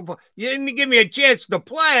right before you didn't give me a chance to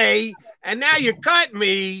play, and now you cut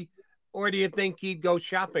me? Or do you think he'd go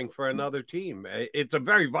shopping for another team? It's a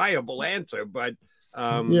very viable answer, but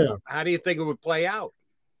how do you think it would play out?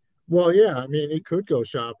 Well, yeah, I mean, he could go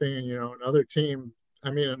shopping, and another team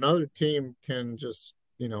can just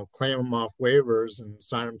claim him off waivers and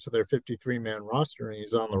sign him to their 53-man roster, and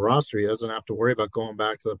he's on the roster. He doesn't have to worry about going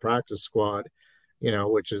back to the practice squad,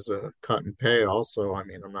 which is a cut and pay also. I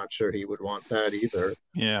mean, I'm not sure he would want that either.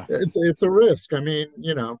 Yeah. It's a risk. I mean,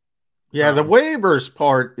 Yeah, the waivers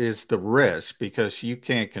part is the risk because you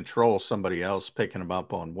can't control somebody else picking him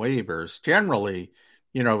up on waivers. Generally,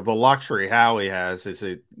 the luxury Howie has is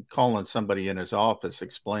calling somebody in his office,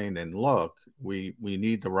 explaining, look, we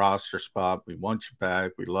need the roster spot. We want you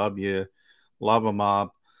back. We love you. Love them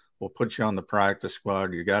up. We'll put you on the practice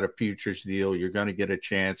squad. You got a futures deal. You're going to get a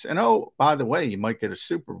chance. And, oh, by the way, you might get a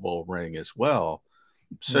Super Bowl ring as well.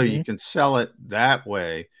 So you can sell it that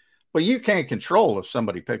way. But you can't control if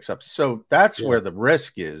somebody picks up. So that's where the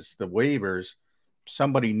risk is. The waivers,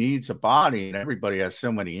 somebody needs a body, and everybody has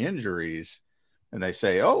so many injuries. And they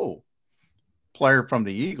say, oh, player from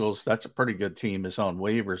the Eagles, that's a pretty good team, is on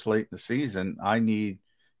waivers late in the season.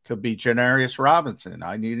 Could be Janarius Robinson.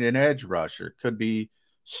 I need an edge rusher. Could be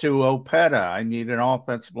Sue Opeta. I need an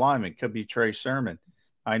offensive lineman. Could be Trey Sermon.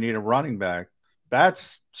 I need a running back.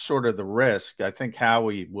 That's sort of the risk. I think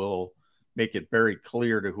Howie will make it very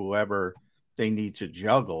clear to whoever they need to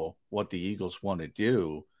juggle what the Eagles want to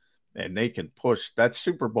do, and they can push. That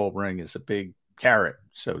Super Bowl ring is a big carrot,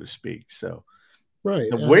 so to speak. So right.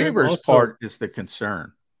 The waivers part is the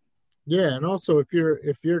concern. Yeah, and also if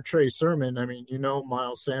you're Trey Sermon, I mean,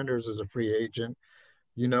 Miles Sanders is a free agent.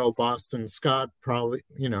 Boston Scott probably,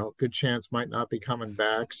 good chance might not be coming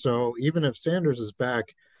back. So even if Sanders is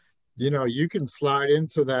back, you can slide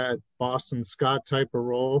into that Boston Scott type of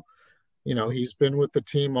role. He's been with the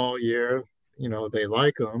team all year. They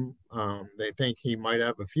like him. They think he might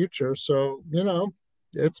have a future. So,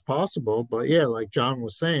 it's possible. But yeah, like John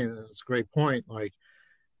was saying, and it's a great point. Like,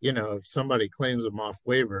 if somebody claims him off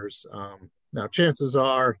waivers, now chances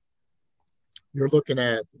are you're looking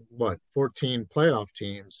at 14 playoff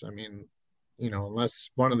teams. I mean,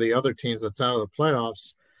 unless one of the other teams that's out of the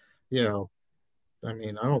playoffs, I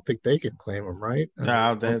mean, I don't think they can claim them, right?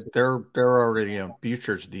 No, they're already on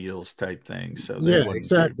futures deals type thing. So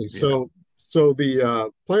exactly. So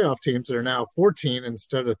the playoff teams are now 14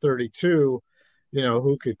 instead of 32.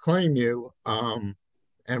 Who could claim you?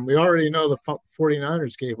 And we already know the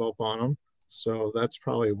 49ers gave up on them, so that's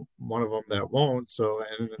probably one of them that won't. So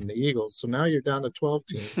and the Eagles. So now you're down to 12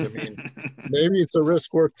 teams. I mean, maybe it's a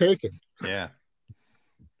risk worth taking. Yeah,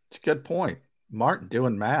 it's a good point. Martin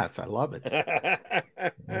doing math. I love it.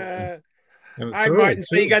 All right, Martin.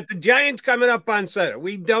 So you got the Giants coming up on Sunday.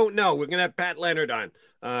 We don't know. We're going to have Pat Leonard on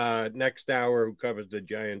next hour, who covers the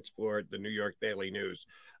Giants for the New York Daily News.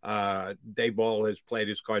 Daboll has played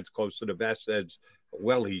his cards close to the vest, as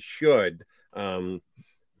well he should. Do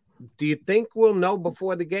you think we'll know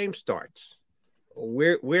before the game starts?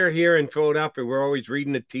 We're here in Philadelphia. We're always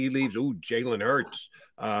reading the tea leaves. Ooh, Jalen Hurts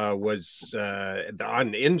was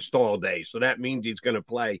on install day, so that means he's going to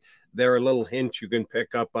play. There are little hints you can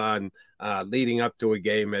pick up on leading up to a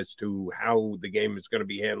game as to how the game is going to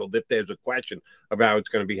be handled. If there's a question about how it's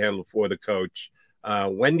going to be handled for the coach,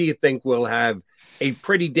 when do you think we'll have a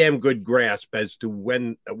pretty damn good grasp as to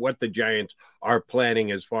what the Giants are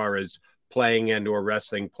planning as far as playing and or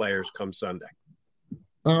resting players come Sunday?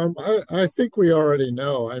 I think we already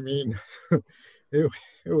know. I mean, it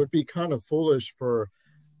would be kind of foolish for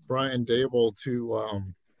Brian Daboll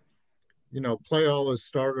to, play all his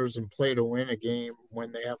starters and play to win a game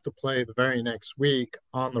when they have to play the very next week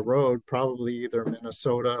on the road, probably either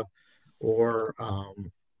Minnesota or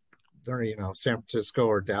San Francisco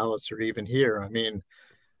or Dallas or even here. I mean,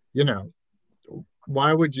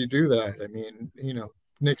 why would you do that? I mean,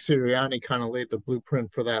 Nick Sirianni kind of laid the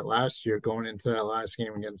blueprint for that last year going into that last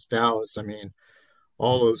game against Dallas. I mean,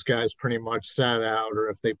 all those guys pretty much sat out, or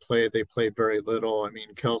if they played very little. I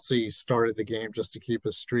mean, Kelsey started the game just to keep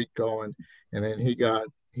his streak going, and then he got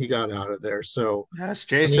out of there. So yes,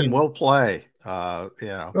 Jason will play. Oh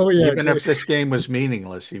yeah, even if this game was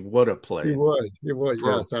meaningless, he would have played. He would.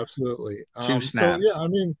 Yes, absolutely. So yeah, I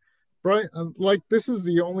mean, Brian, this is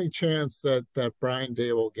the only chance that Brian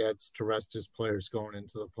Daboll gets to rest his players going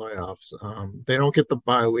into the playoffs. They don't get the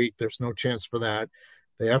bye week. There's no chance for that.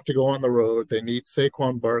 They have to go on the road. They need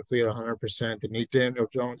Saquon Barkley at 100%. They need Daniel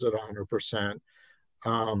Jones at 100%.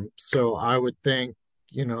 So I would think,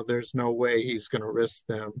 there's no way he's going to risk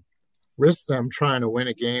them risk them trying to win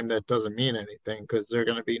a game that doesn't mean anything, because they're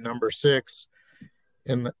going to be number 6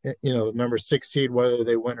 in the, the number 6 seed, whether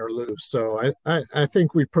they win or lose. So I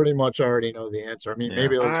think we pretty much already know the answer. I mean,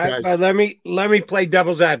 maybe those guys. But let me play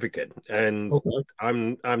devil's advocate, and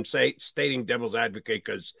okay. I'm stating devil's advocate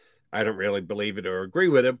because I don't really believe it or agree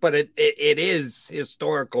with it, but it is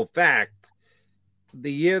historical fact.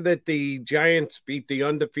 The year that the Giants beat the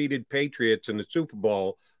undefeated Patriots in the Super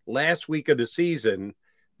Bowl, last week of the season,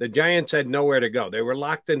 the Giants had nowhere to go. They were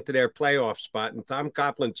locked into their playoff spot, and Tom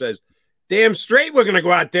Coughlin says, damn straight we're going to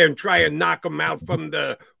go out there and try and knock them out from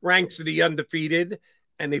the ranks of the undefeated.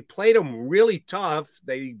 And they played them really tough.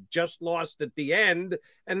 They just lost at the end,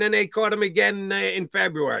 and then they caught them again in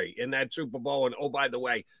February in that Super Bowl. And, oh, by the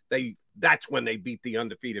way, that's when they beat the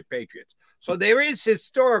undefeated Patriots. So there is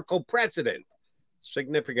historical precedent,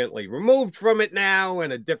 significantly removed from it now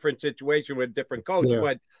in a different situation with a different coach. Yeah.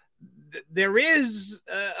 But there is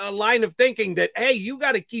a line of thinking that, hey, you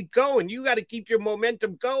got to keep going. You got to keep your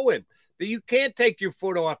momentum going. That you can't take your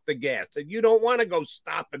foot off the gas. That you don't want to go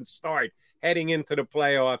stop and start heading into the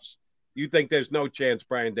playoffs. You think there's no chance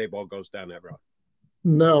Brian Daboll goes down that road?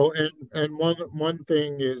 No, and one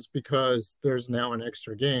thing is because there's now an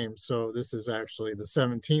extra game, so this is actually the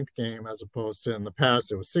 17th game as opposed to in the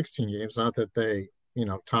past it was 16 games. Not that they,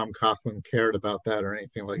 Tom Coughlin cared about that or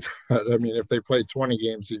anything like that. I mean, if they played 20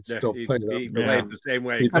 games, he'd still play them. He played the same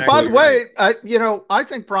way. Exactly. And by the way, I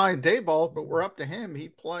think Brian Daboll, but we're up to him,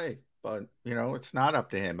 he'd play. But, it's not up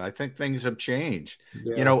to him. I think things have changed.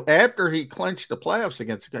 Yeah. After he clinched the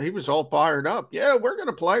playoffs he was all fired up. Yeah, we're going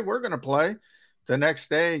to play. We're going to play. The next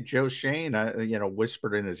day, Joe Shane,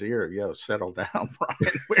 whispered in his ear, settle down,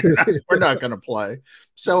 Brian. We're not going to play.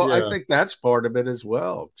 So yeah. I think that's part of it as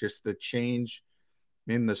well. Just the change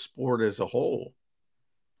in the sport as a whole.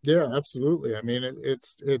 Yeah, absolutely. I mean,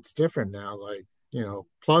 it's different now. Like,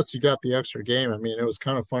 plus you got the extra game. I mean, it was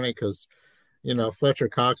kind of funny because, Fletcher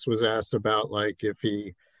Cox was asked about like if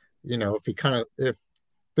the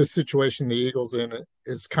situation the Eagles in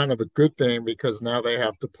is kind of a good thing because now they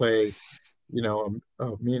have to play, a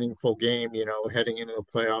meaningful game, heading into the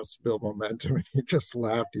playoffs to build momentum. And he just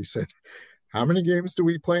laughed. He said, how many games do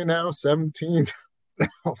we play now? 17.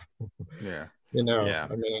 Yeah. Yeah.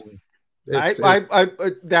 I mean,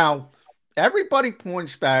 now everybody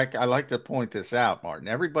points back. I like to point this out, Martin.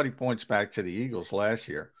 Everybody points back to the Eagles last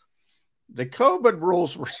year. The COVID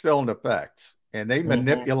rules were still in effect, and they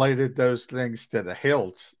manipulated those things to the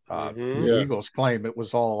hilt. The Eagles claim it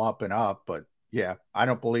was all up and up, but yeah, I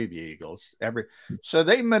don't believe the Eagles. So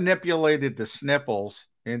they manipulated the sniffles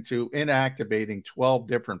into inactivating 12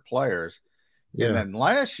 different players. Yeah. And then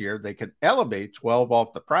last year they could elevate 12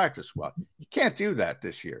 off the practice squad. You can't do that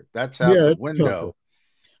this year. That's out the window.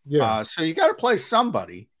 Yeah. So you got to play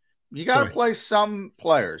somebody. You got to play some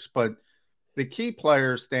players, but the key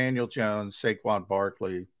players, Daniel Jones, Saquon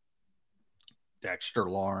Barkley, Dexter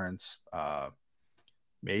Lawrence,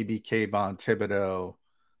 maybe Kayvon Thibodeau,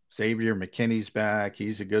 Xavier McKinney's back.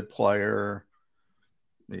 He's a good player.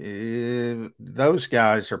 Those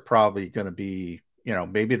guys are probably going to be,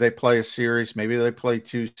 maybe they play a series, maybe they play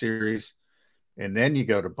 2 series, and then you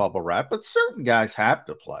go to bubble wrap. But certain guys have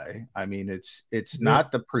to play. I mean, it's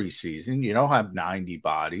not the preseason. You don't have 90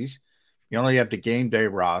 bodies. You only have the game day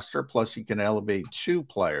roster, plus you can elevate 2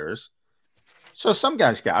 players. So some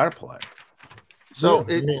guys got to play. So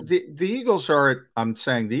the Eagles I'm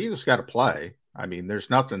saying the Eagles got to play. I mean, there's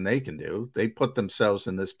nothing they can do. They put themselves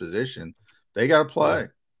in this position. They got to play.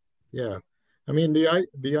 Yeah. I mean,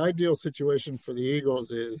 the ideal situation for the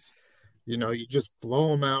Eagles is, you just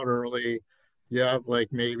blow them out early. You have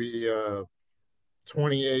like maybe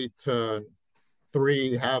 28-3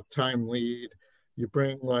 halftime lead. You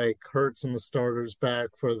bring like Hurts and the starters back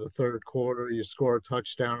for the third quarter. You score a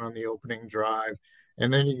touchdown on the opening drive,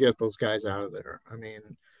 and then you get those guys out of there. I mean,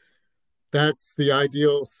 that's the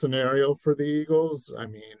ideal scenario for the Eagles. I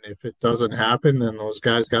mean, if it doesn't happen, then those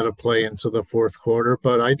guys got to play into the fourth quarter.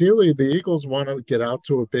 But ideally, the Eagles want to get out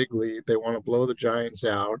to a big lead. They want to blow the Giants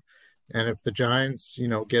out. And if the Giants,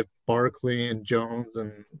 get Barkley and Jones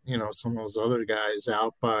and, some of those other guys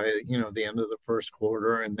out by, the end of the first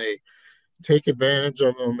quarter, and they take advantage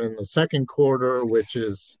of them in the second quarter, which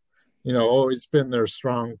is, always been their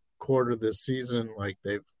strong quarter this season. Like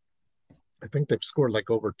I think they've scored like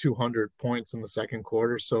over 200 points in the second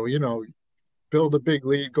quarter. So, build a big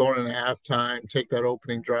lead going into halftime, take that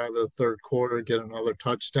opening drive of the third quarter, get another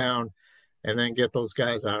touchdown, and then get those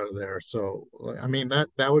guys out of there. So, I mean, that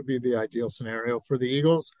would be the ideal scenario for the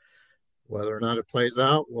Eagles. Whether or not it plays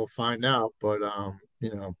out, we'll find out. But,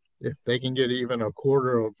 if they can get even a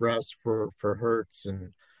quarter of rest for Hurts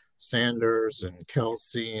and Sanders and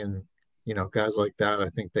Kelsey and guys like that, I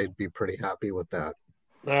think they'd be pretty happy with that.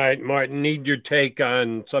 All right, Martin, need your take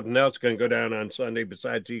on something else going to go down on Sunday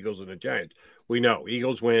besides Eagles and the Giants. We know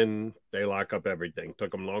Eagles win. They lock up everything.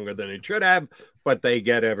 Took them longer than it should have, but they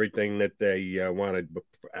get everything that they wanted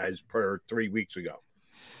as per 3 weeks ago.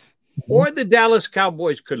 Or the Dallas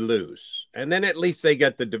Cowboys could lose, and then at least they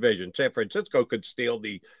get the division. San Francisco could steal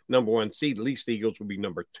the number 1 seed. At least the Eagles would be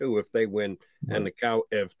number 2 if they win, and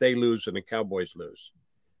if they lose and the Cowboys lose.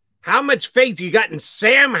 How much faith you got in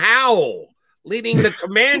Sam Howell leading the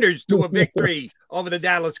Commanders to a victory over the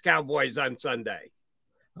Dallas Cowboys on Sunday?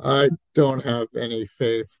 I don't have any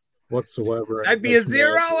faith whatsoever. That'd be a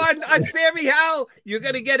 0 on Sammy Howell. You're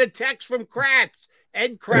going to get a text from Kratz.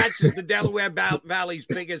 Ed Kratz is the Delaware Valley's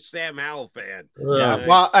biggest Sam Howell fan. Yeah,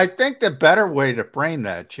 well, I think the better way to frame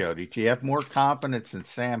that, Jody, do you have more confidence in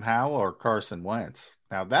Sam Howell or Carson Wentz?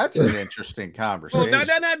 Now, that's an interesting conversation. Well,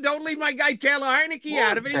 no. Don't leave my guy Taylor Heineke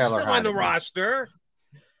out of it. He's still on the roster.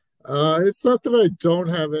 It's not that I don't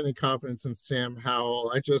have any confidence in Sam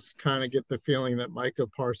Howell. I just kind of get the feeling that Micah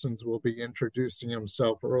Parsons will be introducing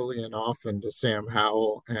himself early and often to Sam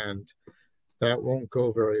Howell, and that won't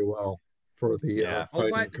go very well for the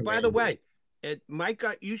Fighting Commanders. By the way,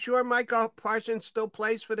 Micah, you sure Micah Parsons still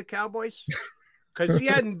plays for the Cowboys? Because he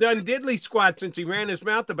hadn't done diddly squat since he ran his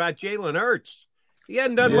mouth about Jalen Hurts. He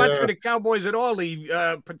hadn't done much for the Cowboys at all.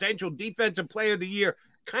 The potential defensive player of the year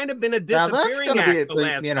kind of been a disappearing act the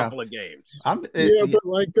last couple of games. But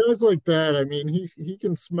like guys like that, I mean, he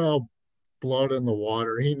can smell blood in the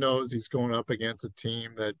water. He knows he's going up against a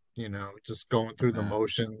team that, just going through the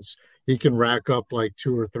motions. He can rack up like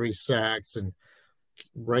 2 or 3 sacks and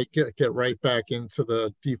get right back into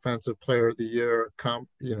the defensive player of the year.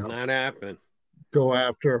 Not happening. Go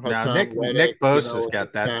after Hassan. Nick Bosa's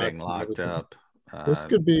got that thing locked up. This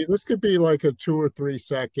could be like a 2 or 3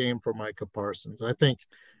 sack game for Micah Parsons. I think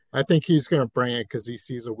he's going to bring it because he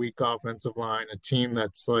sees a weak offensive line, a team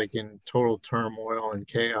that's like in total turmoil and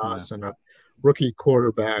chaos, and a rookie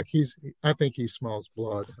quarterback. I think he smells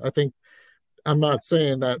blood. I'm not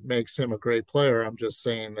saying that makes him a great player. I'm just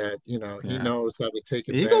saying that, he knows how to take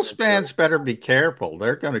advantage. Eagles fans better be careful.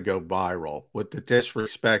 They're going to go viral with the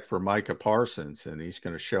disrespect for Micah Parsons, and he's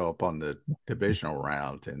going to show up on the divisional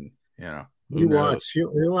round. And, you watch.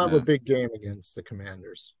 He'll have a big game against the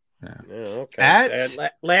Commanders. Okay.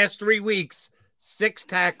 Last 3 weeks, 6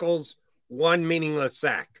 tackles, 1 meaningless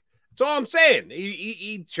sack. That's all I'm saying.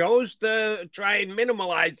 He chose to try and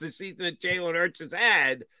minimize the season that Jalen Hurts has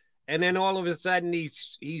had. And then all of a sudden,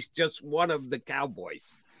 he's just one of the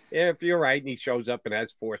Cowboys. If you're right, and he shows up and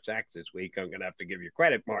has 4 sacks this week, I'm going to have to give you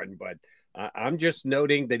credit, Martin. But I'm just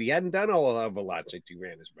noting that he hadn't done a lot since he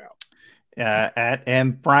ran his mouth. At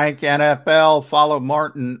MFrank NFL, follow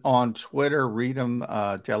Martin on Twitter. Read him,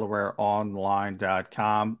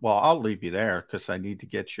 DelawareOnline.com. Well, I'll leave you there because I need to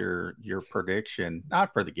get your prediction,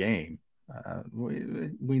 not for the game.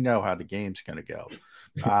 We know how the game's going to go.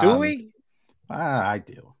 Do we? I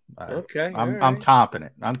do. Okay. I'm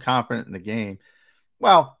confident. I'm confident in the game.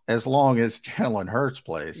 Well, as long as Jalen Hurts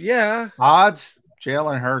plays. Yeah. Odds,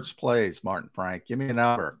 Jalen Hurts plays, Martin Frank. Give me a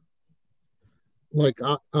number. Like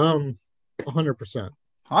 100%. 100%.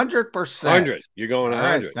 100. You're going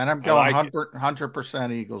 100. Right, then I'm going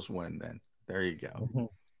 100% Eagles win then. There you go. Mm-hmm.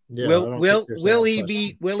 Yeah,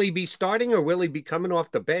 will he be starting or will he be coming off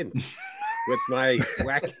the bench? With my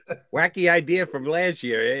wacky idea from last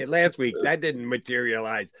week, that didn't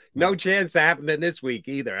materialize. No chance of happening this week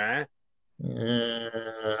either, huh?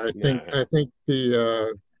 I think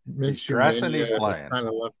the Minshew has kind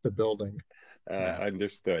of left the building.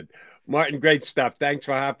 Understood. Martin, great stuff. Thanks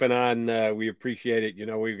for hopping on. We appreciate it.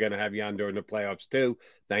 We're going to have you on during the playoffs too.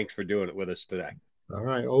 Thanks for doing it with us today. All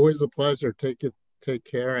right, always a pleasure. Take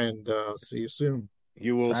care, and see you soon.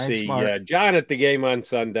 You will see John at the game on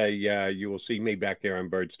Sunday. You will see me back there on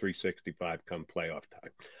Birds 365 come playoff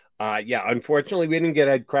time. Unfortunately, we didn't get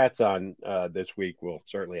Ed Kratz on this week. We'll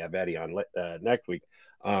certainly have Eddie on next week.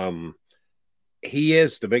 He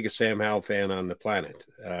is the biggest Sam Howell fan on the planet.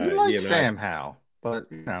 You like Sam Howell, but,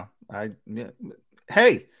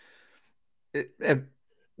 hey,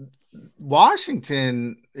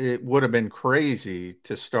 Washington, it would have been crazy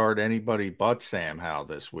to start anybody but Sam Howell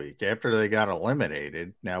this week after they got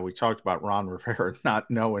eliminated. Now, we talked about Ron Rivera not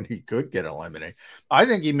knowing he could get eliminated. I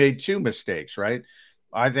think he made 2 mistakes, right?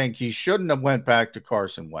 I think he shouldn't have went back to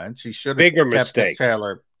Carson Wentz. He should have kept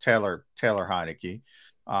Taylor Heineke.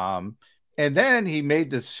 And then he made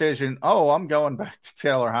the decision, I'm going back to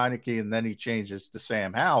Taylor Heineke, and then he changes to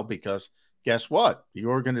Sam Howell because guess what? The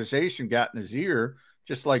organization got in his ear,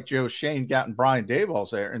 just like Joe Shane got in Brian Daboll's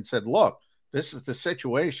there and said, look, this is the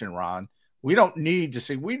situation, Ron. We don't need to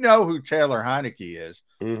see. We know who Taylor Heineke is,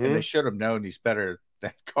 Mm-hmm. and they should have known he's better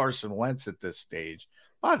than Carson Wentz at this stage.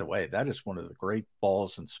 By the way, that is one of the great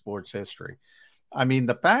balls in sports history. I mean,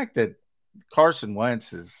 the fact that Carson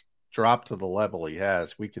Wentz has dropped to the level he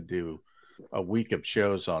has, we could do a week of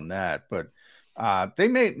shows on that. But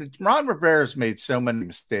Ron Rivera's made so many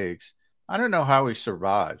mistakes. I don't know how he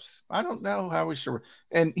survives. I don't know how he survives.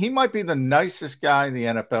 And he might be the nicest guy in the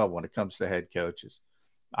NFL when it comes to head coaches.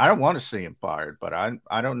 I don't want to see him fired, but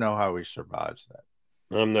I don't know how he survives that.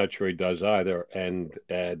 I'm not sure he does either. And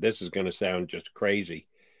this is going to sound just crazy.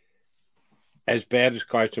 As bad as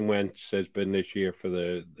Carson Wentz has been this year for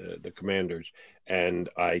the Commanders, and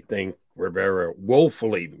I think Rivera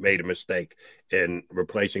woefully made a mistake in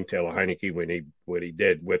replacing Taylor Heineke when he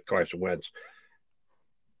did with Carson Wentz.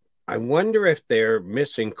 I wonder if they're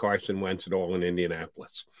missing Carson Wentz at all in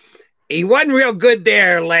Indianapolis. He wasn't real good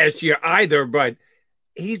there last year either, but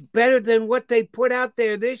he's better than what they put out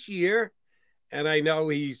there this year. And I know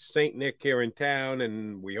he's St. Nick here in town,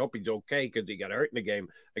 and we hope he's okay because he got hurt in the game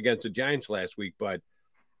against the Giants last week. But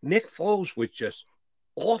Nick Foles was just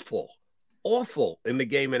awful in the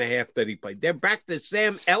game and a half that he played. They're back to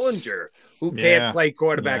Sam Ehlinger, who can't play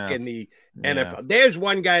quarterback in the NFL. There's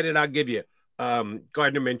one guy that I'll give you.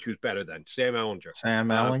 Gardner Minshew's better than Sam Ehlinger. Sam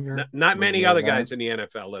Ehlinger? Not many other guys in the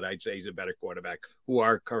NFL that I'd say is a better quarterback who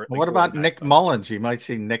are currently. What about Nick Mullins? You might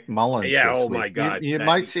see Nick Mullins. Yeah, oh my God. You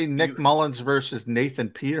might see Nick Mullins versus Nathan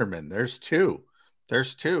Peterman. There's two.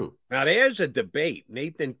 Now, there's a debate.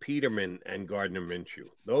 Nathan Peterman and Gardner Minshew.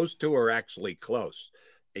 Those two are actually close.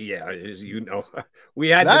 Yeah, as you know, we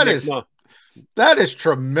had that is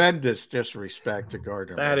tremendous disrespect to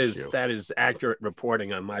Gardner Minshew. That is accurate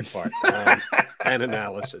reporting on my part and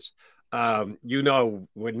analysis. When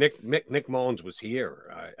Nick Mullins was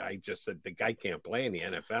here, I just said the guy can't play in the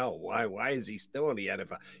NFL. Why is he still in the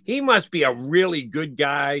NFL? He must be a really good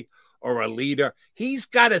guy or a leader. He's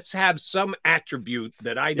got to have some attribute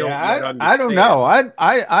that I don't understand. I don't know.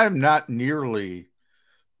 I'm not nearly.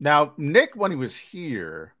 Now, Nick, when he was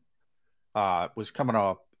here, was coming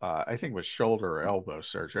off, I think it was shoulder or elbow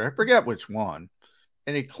surgery. I forget which one.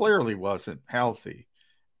 And he clearly wasn't healthy.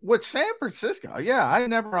 With San Francisco, I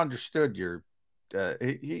never understood your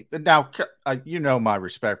now, you know my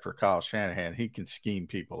respect for Kyle Shanahan. He can scheme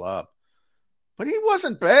people up. But he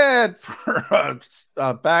wasn't bad for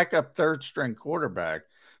a backup third-string quarterback.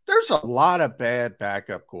 There's a lot of bad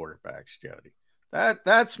backup quarterbacks, Jody.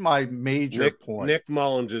 That's my major point. Nick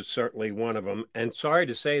Mullins is certainly one of them. And sorry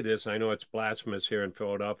to say this, I know it's blasphemous here in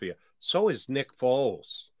Philadelphia. So is Nick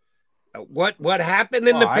Foles. What happened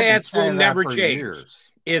in the past will never change.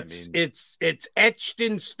 It's etched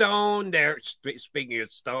in stone. Speaking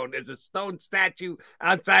of stone, there's a stone statue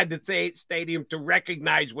outside the stadium to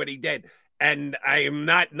recognize what he did. And I am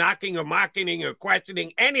not knocking or mocking or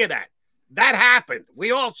questioning any of that. That happened.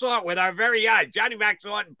 We all saw it with our very eyes. Johnny Mac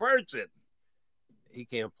saw it in person. He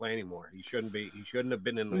can't play anymore. He shouldn't be. He shouldn't have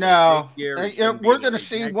been in the league this year. We're going to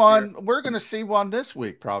see one. We're going to see one this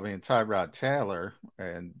week, probably in Tyrod Taylor.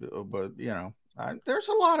 But there's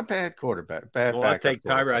a lot of bad quarterback. I'll take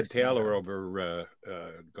Tyrod Taylor over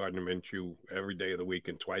Gardner Minshew every day of the week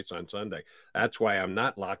and twice on Sunday. That's why I'm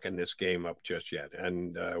not locking this game up just yet.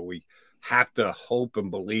 And we have to hope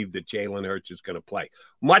and believe that Jalen Hurts is going to play.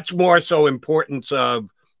 Much more so importance of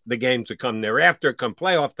the games to come thereafter, come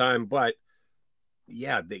playoff time, but.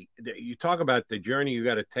 Yeah, you talk about the journey you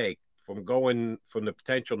got to take from going from the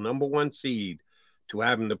potential number one seed to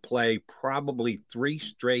having to play probably 3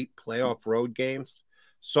 straight playoff road games.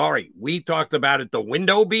 Sorry, we talked about it, the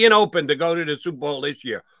window being open to go to the Super Bowl this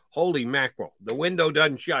year. Holy mackerel. The window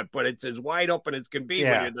doesn't shut, but it's as wide open as can be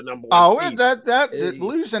when you're the number one seed.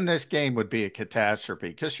 Losing this game would be a catastrophe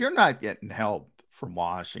because you're not getting help from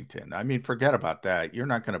Washington. I mean, forget about that. You're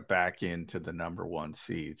not going to back into the number one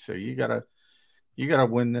seed. So you got to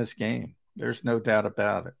win this game. There's no doubt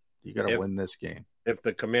about it. You got to win this game. If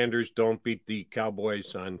the Commanders don't beat the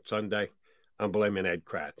Cowboys on Sunday, I'm blaming Ed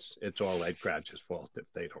Kratz. It's all Ed Kratz's fault if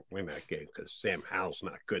they don't win that game because Sam Howell's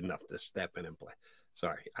not good enough to step in and play.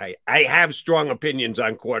 Sorry. I have strong opinions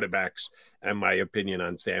on quarterbacks, and my opinion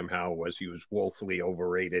on Sam Howell was he was woefully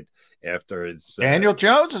overrated after his... Daniel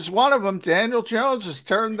Jones is one of them. Daniel Jones has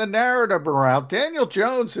turned the narrative around. Daniel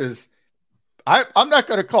Jones is... I'm not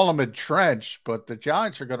going to call him entrenched, but the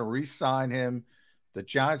Giants are going to re-sign him. The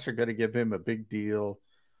Giants are going to give him a big deal.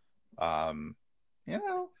 That,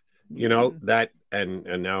 and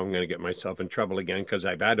now I'm going to get myself in trouble again because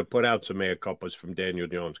I've had to put out some mea culpas from Daniel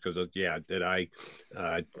Jones because, did I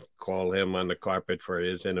call him on the carpet for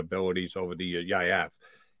his inabilities over the year? Yeah,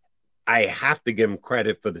 I have to give him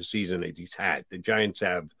credit for the season that he's had. The Giants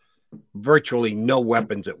have virtually no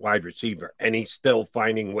weapons at wide receiver, and he's still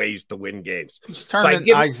finding ways to win games. He's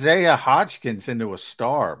turning Isaiah Hodgkins into a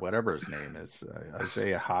star, whatever his name is.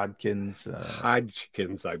 Isaiah Hodgkins.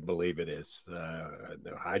 Hodgkins, I believe it is.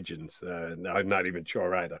 No, Hodgins. No, I'm not even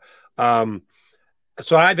sure either.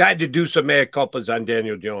 So I've had to do some mea culpas on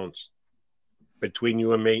Daniel Jones between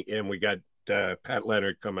you and me, and we got Pat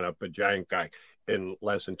Leonard coming up, a Giant guy, in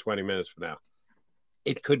less than 20 minutes from now.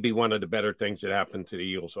 It could be one of the better things that happened to the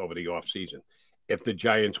Eagles over the offseason if the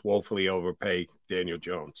Giants woefully overpay Daniel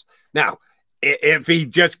Jones. Now, if he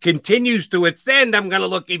just continues to ascend, I'm going to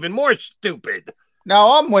look even more stupid.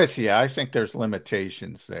 No, I'm with you. I think there's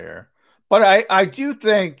limitations there. But I do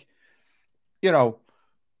think, you know,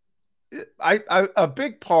 a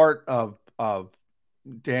big part of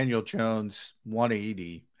Daniel Jones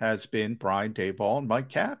 180 has been Brian Daboll and Mike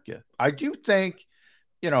Kapka. I do think,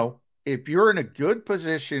 you know, if you're in a good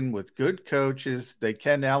position with good coaches, they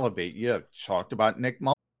can elevate you. I've talked about Nick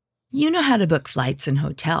Mullins. You know how to book flights and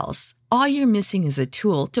hotels. All you're missing is a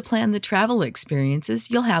tool to plan the travel experiences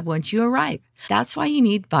you'll have once you arrive. That's why you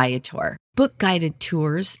need Viator. Book guided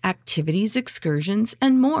tours, activities, excursions,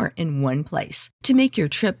 and more in one place to make your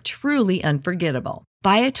trip truly unforgettable.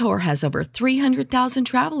 Viator has over 300,000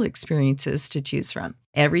 travel experiences to choose from.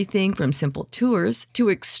 Everything from simple tours to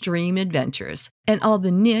extreme adventures and all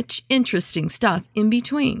the niche, interesting stuff in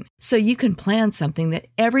between. So you can plan something that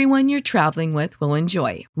everyone you're traveling with will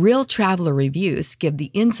enjoy. Real traveler reviews give the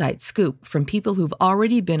inside scoop from people who've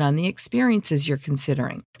already been on the experiences you're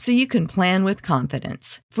considering. So you can plan with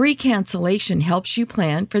confidence. Free cancellation helps you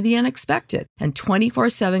plan for the unexpected. And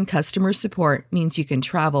 24/7 customer support means you can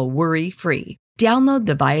travel worry-free. Download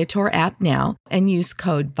the Viator app now and use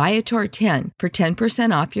code Viator10 for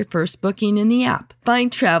 10% off your first booking in the app.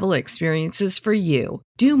 Find travel experiences for you.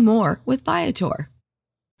 Do more with Viator.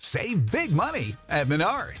 Save big money at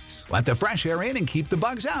Menards. Let the fresh air in and keep the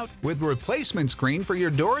bugs out with replacement screen for your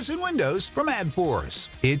doors and windows from AdForce.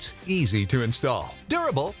 It's easy to install,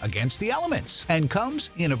 durable against the elements, and comes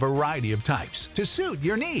in a variety of types to suit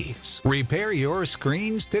your needs. Repair your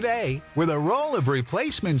screens today with a roll of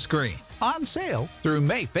replacement screen. On sale through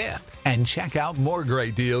May 5th. And check out more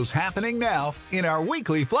great deals happening now in our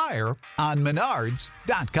weekly flyer on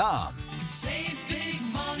Menards.com. Save big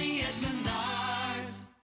money at Menards.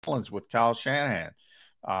 With Kyle Shanahan.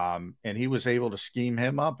 And he was able to scheme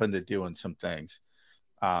him up into doing some things.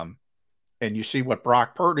 And you see what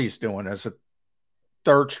Brock Purdy's doing as a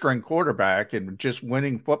third string quarterback and just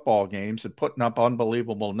winning football games and putting up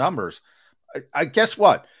unbelievable numbers. I guess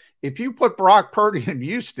what? If you put Brock Purdy in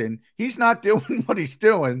Houston, he's not doing what he's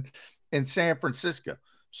doing in San Francisco.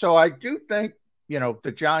 So I do think, you know,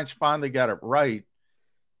 the Giants finally got it right.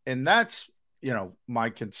 And that's, you know,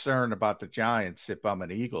 my concern about the Giants. If I'm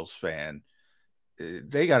an Eagles fan,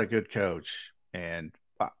 they got a good coach. And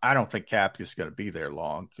I don't think Kapka's going to be there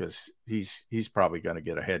long because he's probably going to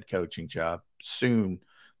get a head coaching job soon.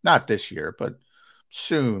 Not this year, but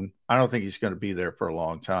soon. I don't think he's going to be there for a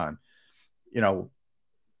long time. You know,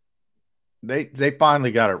 they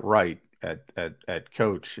finally got it right at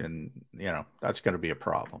coach, and you know that's going to be a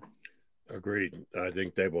problem. Agreed. I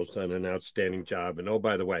think Daboll's done an outstanding job. And oh,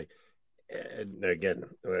 by the way, and again,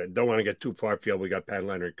 don't want to get too far afield. We got Pat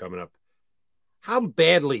Leonard coming up. How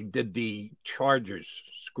badly did the Chargers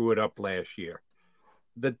screw it up last year?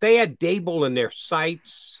 That they had Daboll in their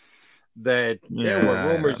sights. That there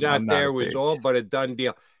were rumors out there was all but a done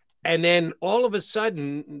deal, and then all of a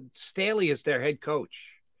sudden, Staley is their head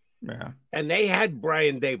coach. Yeah. And they had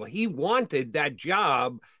Brian Daboll. He wanted that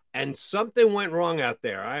job, and something went wrong out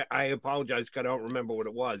there. I apologize because I don't remember what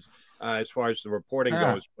it was as far as the reporting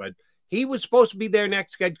goes, but he was supposed to be their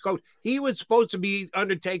next head coach. He was supposed to be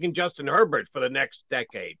undertaking Justin Herbert for the next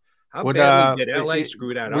decade. How badly did L.A.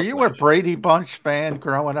 screw that up? Were you a Brady Bunch fan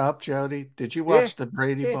growing up, Jody? Did you watch the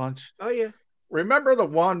Brady Bunch? Oh, yeah. Remember the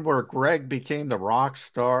one where Greg became the rock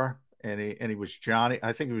star and he was Johnny,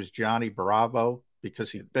 I think it was Johnny Bravo,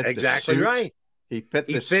 because he fit exactly the suits. Right. He fit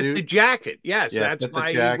the jacket. Yes, that's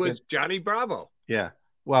why he was Johnny Bravo. Yeah.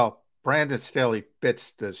 Well, Brandon Staley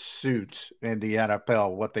fits the suits in the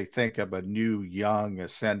NFL, what they think of a new, young,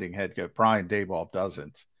 ascending head coach. Brian Daboll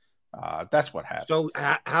doesn't. That's what happened. So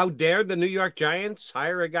how dare the New York Giants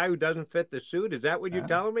hire a guy who doesn't fit the suit? Is that what you're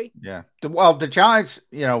telling me? Yeah. Well, the Giants,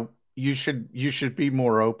 you know, you should be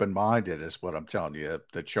more open-minded is what I'm telling you,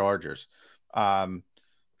 the Chargers. The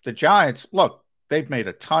Giants, look, they've made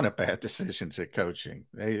a ton of bad decisions at coaching.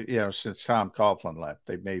 They, you know, since Tom Coughlin left,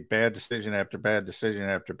 they've made bad decision after bad decision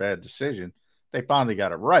after bad decision. They finally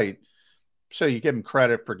got it right. So you give them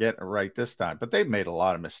credit for getting it right this time, but they've made a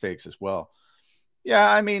lot of mistakes as well.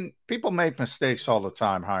 Yeah, I mean, people make mistakes all the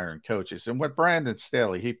time hiring coaches. And with Brandon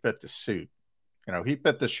Staley, he fit the suit. He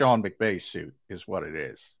fit the Sean McVay suit is what it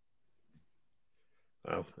is.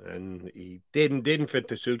 Well, and he didn't fit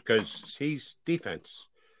the suit because he's defense.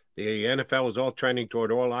 The NFL is all trending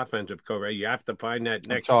toward all offensive coach. You have to find that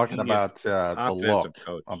next. I'm talking about the look.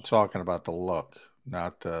 Coach. I'm talking about the look,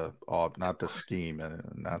 not the scheme and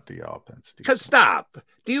not the offense. Because stop.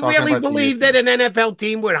 Do you really believe that an NFL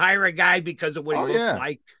team would hire a guy because of what he looks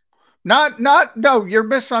like? No, you're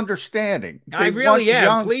misunderstanding. I really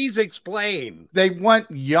am. Please explain. They want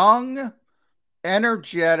young,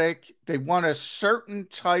 energetic. They want a certain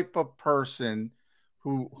type of person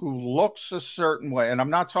who looks a certain way. And I'm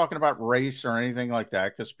not talking about race or anything like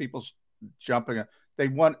that because people's jumping. They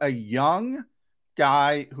want a young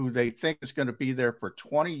guy who they think is going to be there for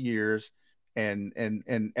 20 years. And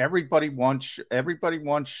everybody wants Sean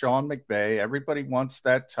McVay. Everybody wants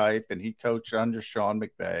that type. And he coached under Sean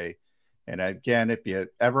McVay. And again, if you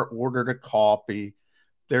ever ordered a coffee,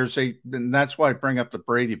 and that's why I bring up the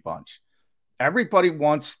Brady Bunch. Everybody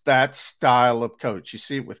wants that style of coach. You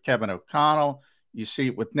see it with Kevin O'Connell. You see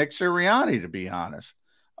it with Nick Sirianni, to be honest.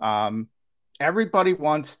 Everybody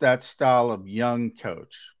wants that style of young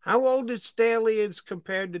coach. How old is Staley as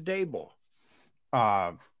compared to Daboll?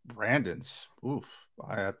 Brandon's,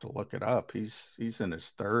 I have to look it up. He's in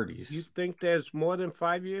his 30s. You think there's more than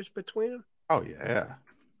 5 years between them? Oh, yeah.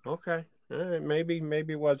 Okay. Maybe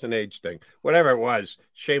it was an age thing. Whatever it was,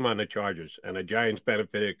 shame on the Chargers. And the Giants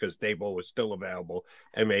benefited because Daboll was still available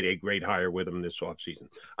and made a great hire with him this offseason.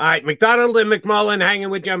 All right, McDonald and McMullen hanging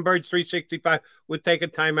with you on Birds 365. We'll take a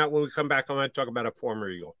timeout. When we come back, I want to talk about a former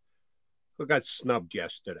Eagle who got snubbed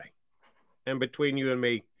yesterday. And between you and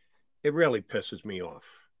me, it really pisses me off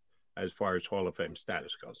as far as Hall of Fame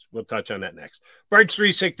status goes. We'll touch on that next. Birds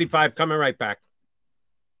 365 coming right back.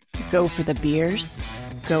 Go for the beers,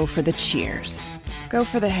 go for the cheers, go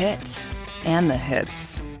for the hit and the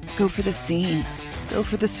hits, go for the scene, go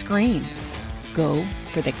for the screens, go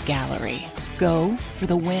for the gallery, go for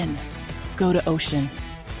the win, go to Ocean.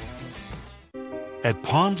 At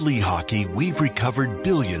Pond Lehocky, we've recovered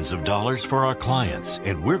billions of dollars for our clients,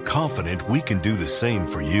 and we're confident we can do the same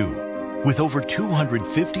for you. With over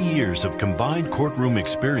 250 years of combined courtroom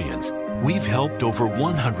experience, we've helped over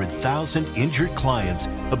 100,000 injured clients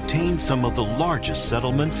obtain some of the largest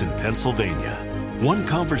settlements in Pennsylvania. One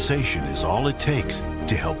conversation is all it takes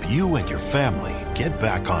to help you and your family get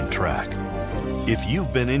back on track. If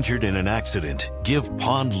you've been injured in an accident, give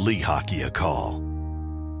Pond Lehocky a call.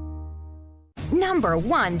 Number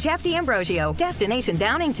 1, Jeff D'Ambrosio. Destination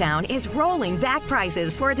Downingtown is rolling back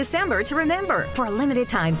prices for a December to remember. For a limited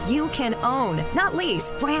time, you can own, not lease,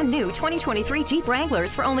 brand new 2023 Jeep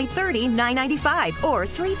Wranglers for only $30,995 or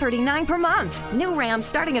 $339 per month. New Ram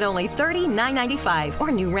starting at only $30,995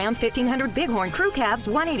 or new Ram 1500 Bighorn Crew Cabs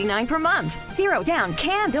 $189 per month. Zero down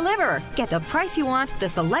can deliver. Get the price you want, the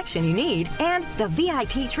selection you need, and the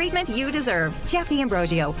VIP treatment you deserve. Jeff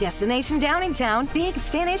D'Ambrosio, Destination Downingtown, Big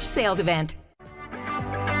Finish Sales Event.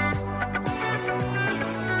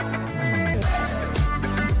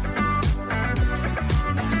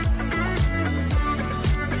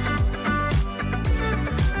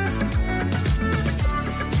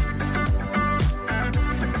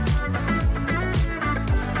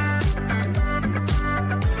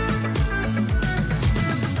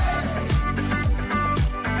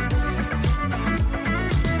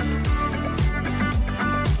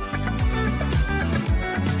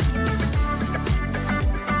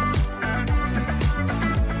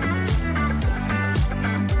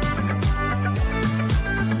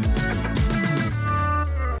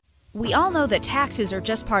 We all know that taxes are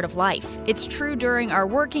just part of life. It's true during our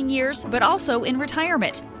working years, but also in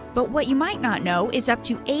retirement. But what you might not know is up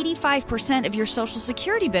to 85% of your Social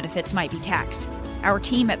Security benefits might be taxed. Our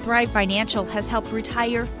team at Thrive Financial has helped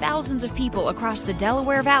retire thousands of people across the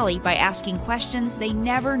Delaware Valley by asking questions they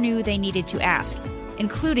never knew they needed to ask,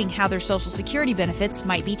 including how their Social Security benefits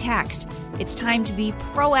might be taxed. It's time to be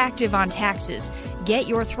proactive on taxes. Get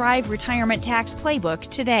your Thrive Retirement Tax Playbook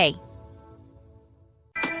today.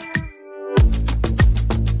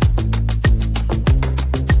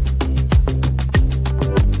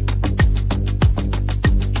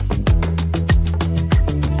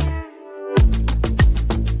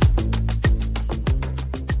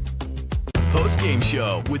 Post-game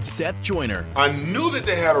show with Seth Joyner. I knew that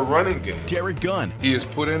they had a running game. Derek Gunn. He has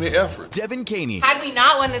put in the effort. Devin Caney. Had we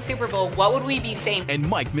not won the Super Bowl, what would we be saying? And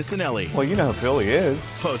Mike Missinelli. Well, you know who Philly is.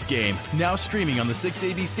 Post-game, now streaming on the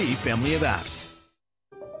 6ABC family of apps.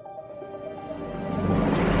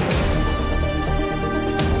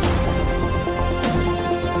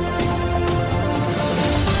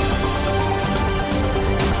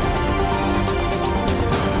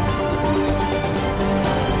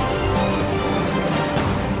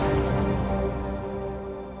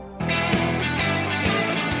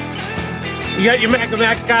 You got your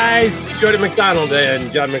Mac guys, Jody McDonald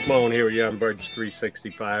and John McMullen here with you on Birds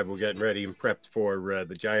 365. We're getting ready and prepped for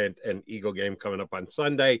the Giant and Eagle game coming up on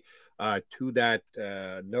Sunday. To that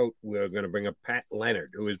note, we're going to bring up Pat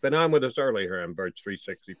Leonard, who has been on with us earlier on Birds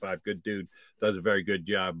 365. Good dude, does a very good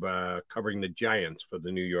job covering the Giants for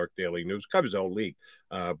the New York Daily News. Covers the whole league,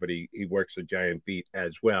 but he works the Giant beat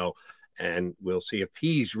as well. And we'll see if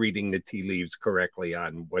he's reading the tea leaves correctly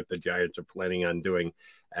on what the Giants are planning on doing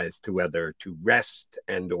as to whether to rest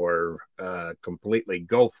and or completely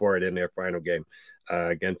go for it in their final game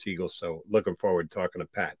against Eagles. So looking forward to talking to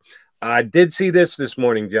Pat. I did see this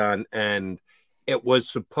morning, John, and it was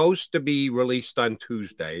supposed to be released on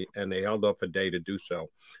Tuesday, and they held off a day to do so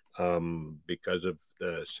because of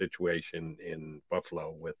the situation in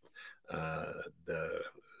Buffalo with the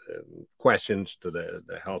questions to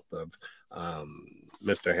the health of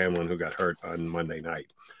Mr. Hamlin, who got hurt on Monday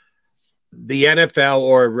night. The NFL,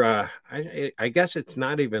 or I guess it's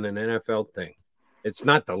not even an NFL thing. It's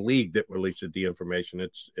not the league that releases the information.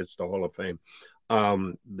 It's the Hall of Fame.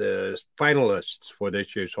 The finalists for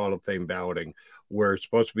this year's Hall of Fame balloting were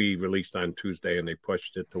supposed to be released on Tuesday, and they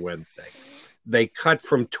pushed it to Wednesday. They cut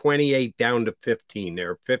from 28 down to 15.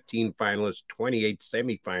 There are 15 finalists, 28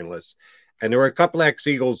 semifinalists. And there were a couple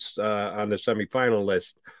ex-Eagles on the semifinal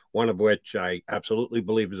list, one of which I absolutely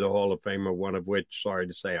believe is a Hall of Famer, one of which, sorry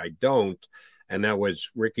to say, I don't. And that was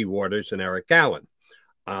Ricky Watters and Eric Allen.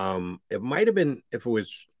 It might have been, if it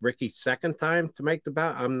was Ricky's second time to make the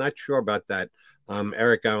ballot, I'm not sure about that.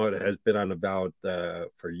 Eric Allen has been on the ballot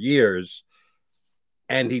for years,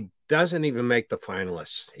 and he doesn't even make the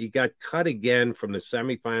finalists. He got cut again from the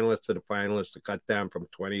semifinalists to the finalists, to cut down from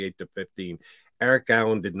 28 to 15. Eric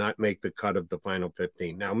Allen did not make the cut of the final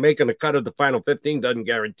 15. Now, making the cut of the final 15 doesn't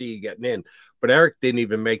guarantee you getting in, but Eric didn't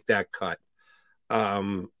even make that cut.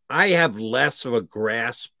 I have less of a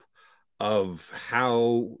grasp of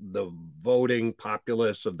how the voting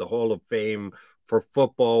populace of the Hall of Fame for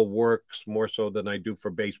football works more so than I do for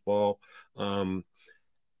baseball.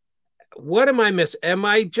 What am I missing? Am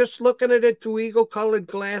I just looking at it through eagle-colored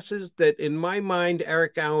glasses? That in my mind,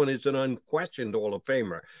 Eric Allen is an unquestioned Hall of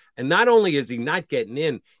Famer. And not only is he not getting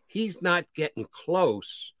in, he's not getting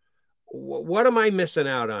close. What am I missing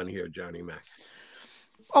out on here, Johnny Mac?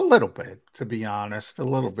 A little bit, to be honest, a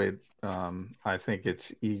little bit. I think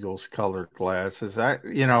it's Eagles colored glasses. I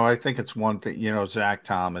think it's one thing, Zach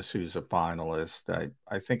Thomas, who's a finalist.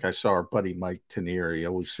 I think I saw our buddy Mike Tanier. He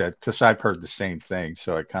always said, because I've heard the same thing,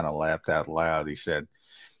 so I kind of laughed out loud. He said,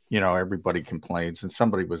 everybody complains, and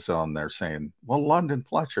somebody was on there saying, well, London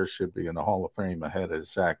Fletcher should be in the Hall of Fame ahead of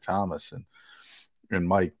Zach Thomas, and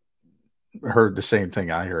Mike heard the same thing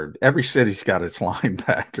I heard. Every city's got its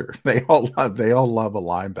linebacker. They all love a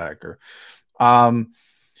linebacker.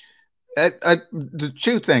 The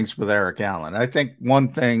two things with Eric Allen. I think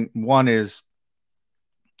one is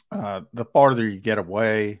the farther you get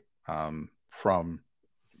away from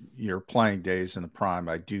your playing days in the prime,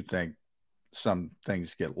 I do think some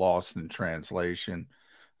things get lost in translation.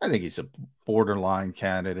 I think he's a borderline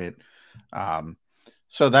candidate.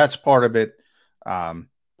 So that's part of it.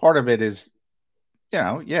 Part of it is,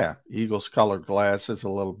 Eagles colored glasses a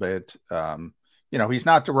little bit. He's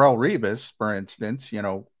not Darrelle Revis, for instance.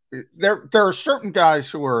 There are certain guys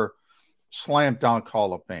who are slam dunk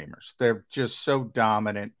Hall of Famers. They're just so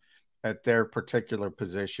dominant at their particular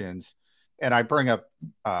positions. And I bring up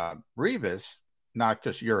Revis, not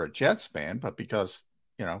because you're a Jets fan, but because,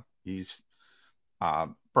 he's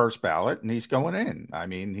first ballot and he's going in. I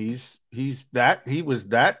mean, he was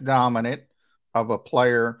that dominant of a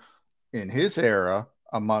player in his era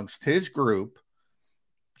amongst his group.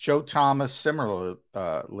 Joe Thomas, similarly,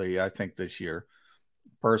 I think this year,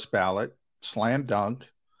 first ballot, slam dunk.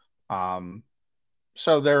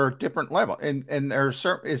 So there are different levels, and there's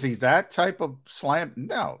certain. Is he that type of slam?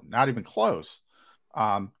 No, not even close.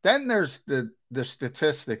 Then there's the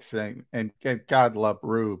statistics thing, and God love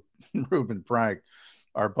Reuben Frank,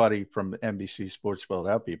 our buddy from NBC Sports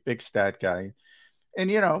Philadelphia, big stat guy. And,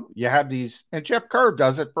 you have these, and Jeff Kerr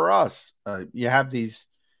does it for us. You have these,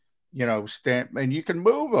 and you can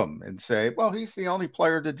move them and say, well, he's the only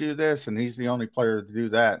player to do this, and he's the only player to do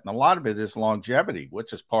that. And a lot of it is longevity,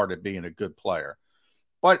 which is part of being a good player.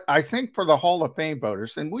 But I think for the Hall of Fame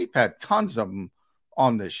voters, and we've had tons of them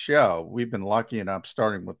on this show, we've been lucky enough,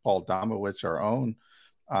 starting with Paul Domowitz, our own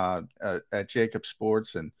at Jacob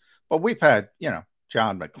Sports. But we've had,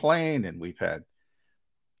 John McClain, and we've had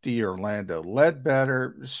D. Orlando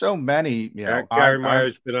Ledbetter, so many, Gary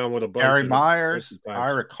Myers been on with a bunch. Gary Myers,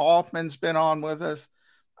 Ira Kaufman's been on with us.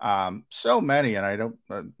 So many, and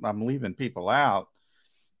I'm leaving people out.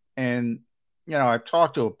 And I've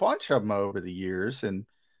talked to a bunch of them over the years, and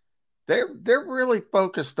they're really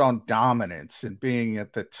focused on dominance and being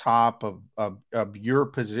at the top of your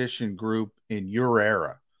position group in your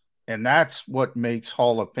era. And that's what makes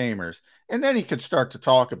Hall of Famers. And then you could start to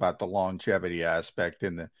talk about the longevity aspect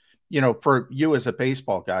in for you as a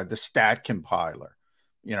baseball guy, the stat compiler.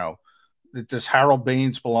 Does Harold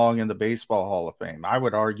Baines belong in the Baseball Hall of Fame? I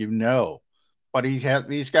would argue no. But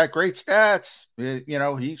he's got great stats.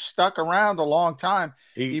 He's stuck around a long time.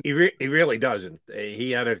 He really doesn't.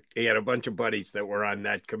 He had a bunch of buddies that were on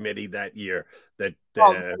that committee that year that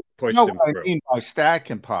pushed him through. I mean by stat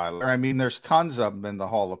compiler. I mean, there's tons of them in the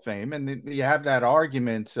Hall of Fame, and you have that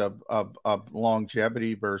argument of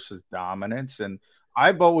longevity versus dominance. And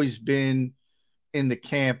I've always been in the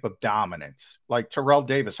camp of dominance, like Terrell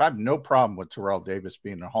Davis. I have no problem with Terrell Davis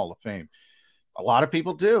being in the Hall of Fame. A lot of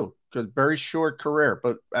people do, because very short career,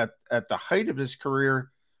 but at the height of his career,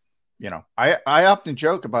 I often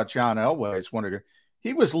joke about John Elway.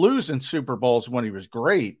 He was losing Super Bowls when he was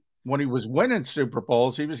great. When he was winning Super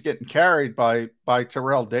Bowls, he was getting carried by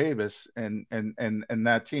Terrell Davis and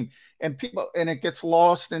that team. And it gets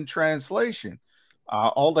lost in translation.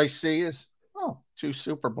 All they see is 2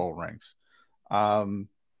 Super Bowl rings.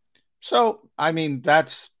 So I mean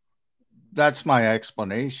that's my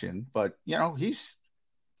explanation, but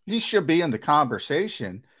he should be in the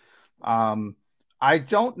conversation. I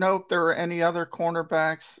don't know if there are any other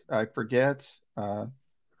cornerbacks. I forget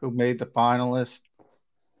who made the finalist.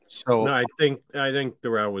 So no, I think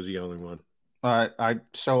Darrell was the only one.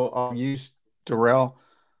 So I'll use Darrell.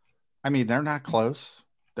 I mean, they're not close.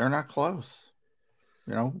 One's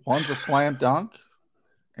a slam dunk,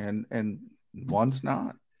 and one's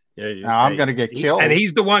not. Yeah, now I'm going to get killed. And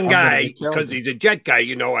he's the one guy, because he's a Jet guy,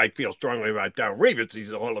 I feel strongly about Darrelle Revis.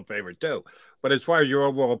 He's a Hall of Famer too. But as far as your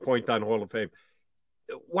overall point on Hall of Fame,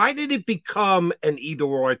 why did it become an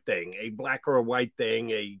either-or thing, a black or a white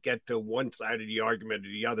thing, a get to one side of the argument or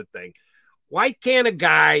the other thing? Why can't a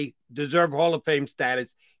guy deserve Hall of Fame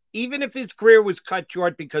status, even if his career was cut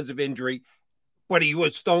short because of injury, but he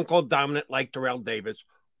was stone cold dominant like Terrell Davis?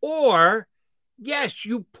 Or yes,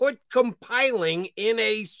 you put compiling in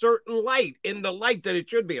a certain light, in the light that it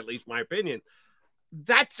should be, at least my opinion.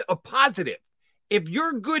 That's a positive. If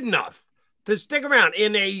you're good enough to stick around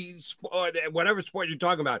in a whatever sport you're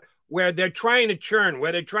talking about, where they're trying to churn,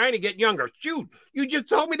 where they're trying to get younger. Shoot, you just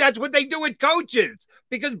told me that's what they do with coaches,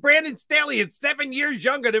 because Brandon Staley is 7 years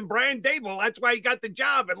younger than Brian Daboll. That's why he got the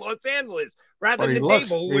job in Los Angeles rather than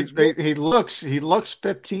Daboll. He looks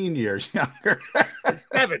 15 years younger.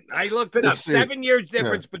 7. I looked it up. 7 years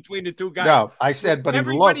difference between the two guys. No, I said, but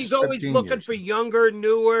everybody's always looking for younger,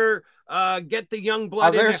 newer. Get the young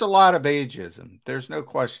blood. There's a lot of ageism. There's no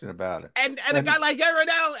question about it. And a guy like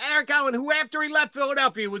Eric Allen, who after he left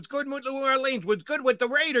Philadelphia was good with New Orleans, was good with the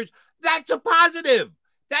Raiders. That's a positive.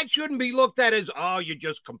 That shouldn't be looked at as, you're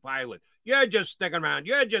just compiling. You're just sticking around.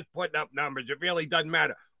 You're just putting up numbers. It really doesn't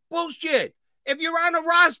matter. Bullshit. If you're on a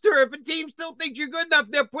roster, if a team still thinks you're good enough,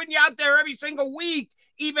 they're putting you out there every single week,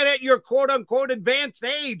 even at your quote-unquote advanced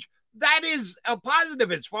age. That is a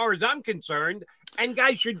positive as far as I'm concerned. And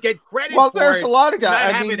guys should get credit for there's a lot of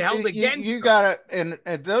guys. I mean, held against you got to,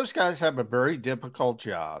 and those guys have a very difficult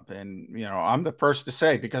job. And, I'm the first to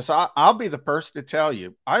say, because I'll be the first to tell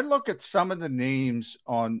you, I look at some of the names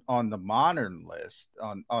on the modern list,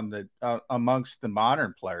 on the amongst the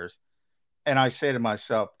modern players, and I say to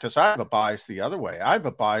myself, because I have a bias the other way, I have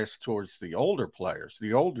a bias towards the older players,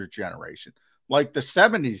 the older generation. Like the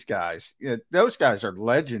 70s guys, those guys are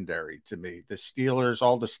legendary to me. The Steelers,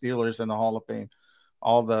 all the Steelers in the Hall of Fame,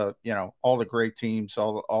 all the great teams,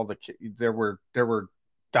 there were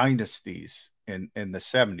dynasties in the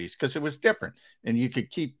 70s because it was different, and you could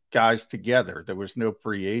keep guys together. There was no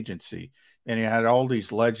free agency, and you had all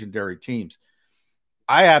these legendary teams.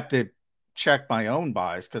 I have to check my own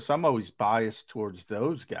bias because I'm always biased towards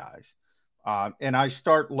those guys, and I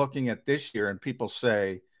start looking at this year, and people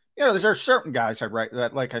say, there are certain guys I write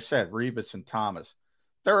that, like I said, Revis and Thomas.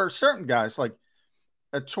 There are certain guys like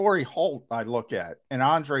Torrey Holt I look at, and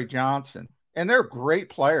Andre Johnson, and they're great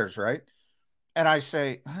players, right? And I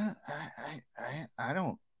say, I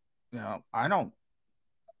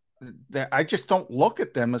just don't look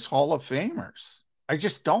at them as Hall of Famers. I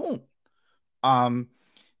just don't. And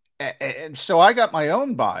so I got my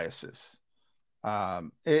own biases,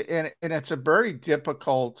 and it's a very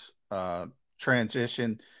difficult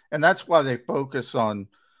transition. And that's why they focus on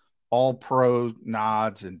all pro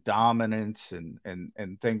nods and dominance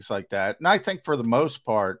and things like that. And I think for the most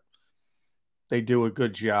part, they do a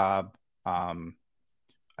good job. I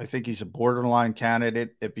think he's a borderline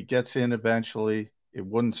candidate. If he gets in eventually, it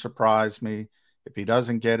wouldn't surprise me. If he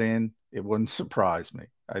doesn't get in, it wouldn't surprise me.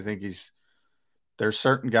 I think there's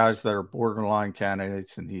certain guys that are borderline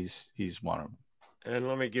candidates, and he's one of them. And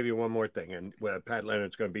let me give you one more thing. And Pat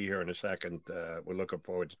Leonard's going to be here in a second. We're looking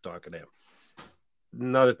forward to talking to him.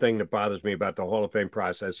 Another thing that bothers me about the Hall of Fame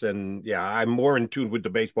process, and yeah, I'm more in tune with the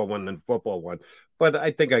baseball one than the football one, but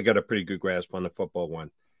I think I got a pretty good grasp on the football one.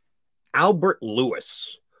 Albert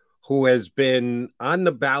Lewis, who has been on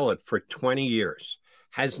the ballot for 20 years,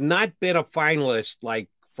 has not been a finalist like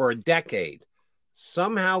for a decade,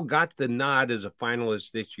 somehow got the nod as a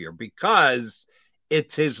finalist this year because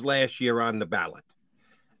it's his last year on the ballot.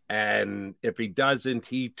 And if he doesn't,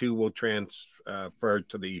 he too will transfer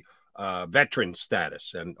to the veteran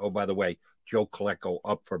status. And oh, by the way, Joe Klecko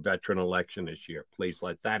up for veteran election this year. Please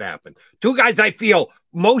let that happen. Two guys I feel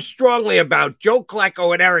most strongly about, Joe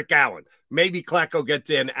Klecko and Eric Allen. Maybe Klecko gets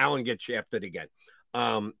in, Allen gets shafted again.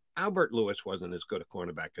 Albert Lewis wasn't as good a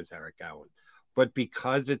cornerback as Eric Allen. But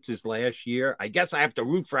because it's his last year, I guess I have to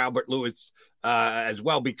root for Albert Lewis as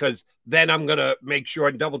well, because then I'm going to make sure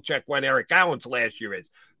and double check when Eric Allen's last year is.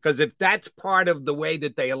 Because if that's part of the way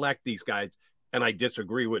that they elect these guys, and I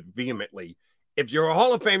disagree with vehemently, if you're a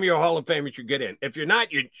Hall of Famer, you're a Hall of Famer, you should get in. If you're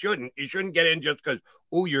not, you shouldn't. You shouldn't get in just because,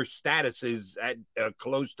 your status is at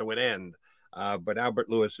close to an end. But Albert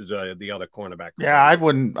Lewis is the other cornerback. Yeah, I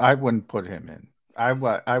wouldn't put him in. I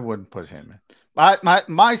wouldn't put him in.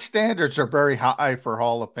 My standards are very high for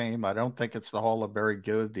Hall of Fame. I don't think it's the Hall of Very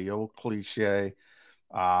Good, the old cliche.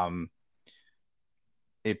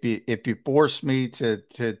 If you force me to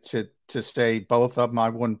say both of them, I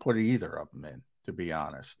wouldn't put either of them in, to be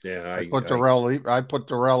honest. Yeah, I put Darrelle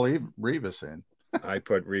Revis in. I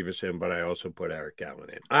put Revis in, but I also put Eric Allen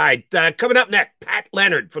in. All right, coming up next, Pat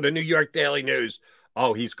Leonard for the New York Daily News.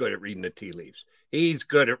 Oh, he's good at reading the tea leaves. He's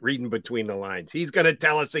good at reading between the lines. He's going to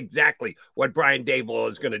tell us exactly what Brian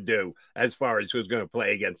Daboll is going to do as far as who's going to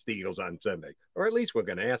play against the Eagles on Sunday. Or at least we're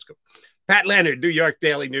going to ask him. Pat Leonard, New York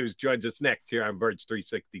Daily News, joins us next here on Birds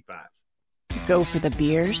 365. Go for the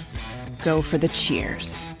beers. Go for the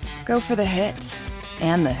cheers. Go for the hit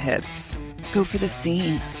and the hits. Go for the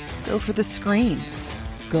scene. Go for the screens.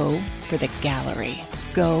 Go for the gallery.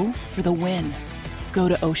 Go for the win. Go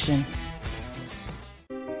to Ocean.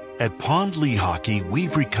 At Pond Lehocky,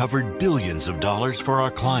 we've recovered billions of dollars for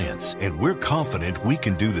our clients, and we're confident we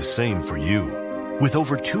can do the same for you. With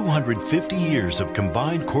over 250 years of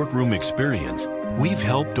combined courtroom experience, we've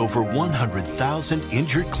helped over 100,000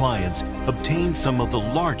 injured clients obtain some of the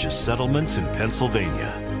largest settlements in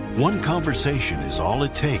Pennsylvania. One conversation is all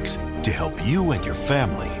it takes to help you and your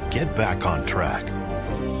family get back on track.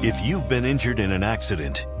 If you've been injured in an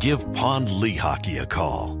accident, give Pond Lehocky a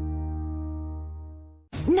call.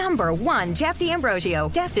 Number 1, Jeff D'Ambrosio.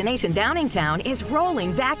 Destination Downingtown is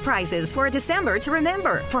rolling back prices for a December to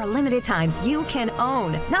remember. For a limited time, you can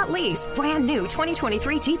own, not lease, brand new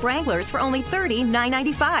 2023 Jeep Wranglers for only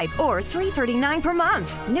 $30,995 or $339 per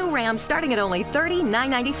month. New Ram starting at only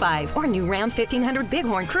 $30,995 or new Ram 1500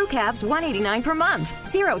 Bighorn Crew Cabs $189 per month.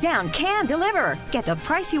 Zero down can deliver. Get the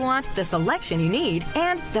price you want, the selection you need,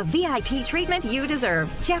 and the VIP treatment you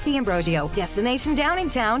deserve. Jeff D'Ambrosio, Destination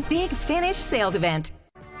Downingtown, Big Finish Sales Event.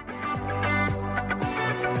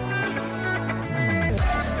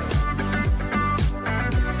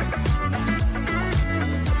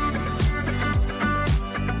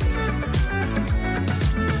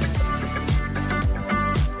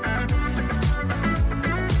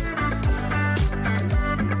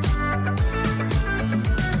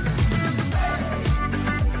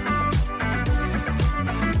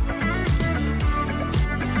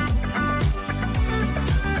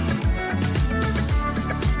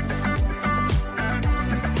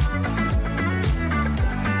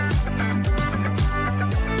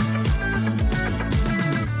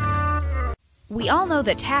 We all know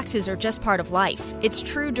that taxes are just part of life. It's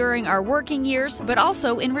true during our working years, but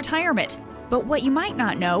also in retirement. But what you might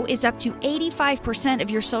not know is up to 85% of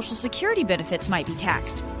your Social Security benefits might be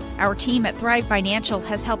taxed. Our team at Thrive Financial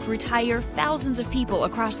has helped retire thousands of people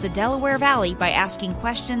across the Delaware Valley by asking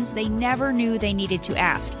questions they never knew they needed to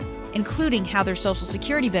ask, including how their Social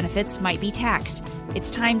Security benefits might be taxed. It's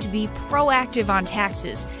time to be proactive on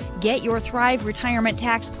taxes. Get your Thrive Retirement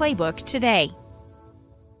Tax Playbook today.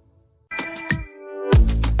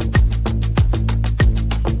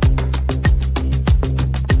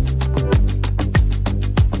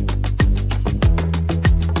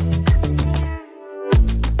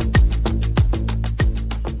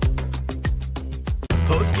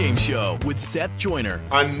 Show with Seth Joyner.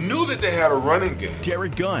 I knew that they had a running game.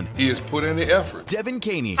 Derek Gunn. He has put in the effort. Devin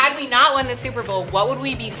Caney. Had we not won the Super Bowl, what would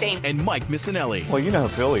we be saying? And Mike Missinelli. Well, you know who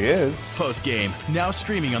Philly is. Post game, now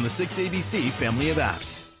streaming on the 6ABC family of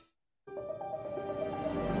apps.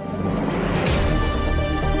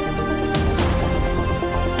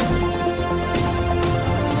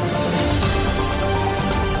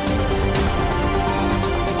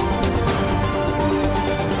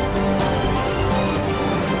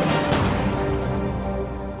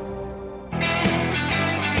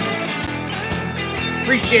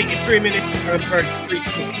 Appreciate you streaming it on Bird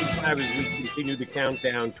 365 as we continue the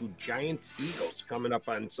countdown to Giants-Eagles coming up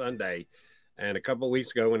on Sunday. And a couple of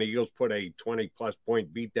weeks ago when the Eagles put a 20-plus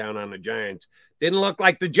point beat down on the Giants, didn't look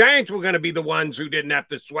like the Giants were going to be the ones who didn't have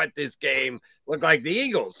to sweat this game. Looked like the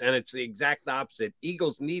Eagles, and it's the exact opposite.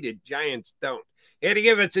 Eagles needed, Giants don't. Here to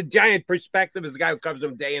give us a Giant perspective is the guy who covers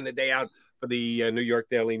them day in and day out for the New York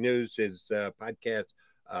Daily News, his podcast,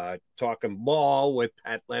 Talking Ball with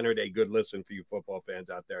Pat Leonard, a good listen for you football fans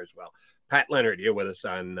out there as well. Pat Leonard here with us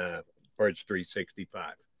on Birds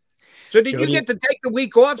 365. So did you get to take the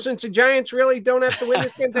week off since the Giants really don't have to win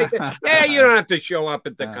this game? Yeah, you don't have to show up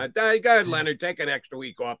at the Go ahead, Leonard. Take an extra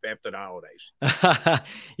week off after the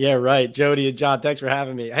holidays. Yeah, right. Jody and John, thanks for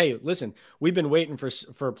having me. Hey, listen, we've been waiting for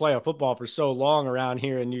playoff football for so long around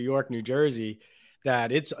here in New York, New Jersey,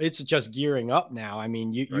 that it's just gearing up now. I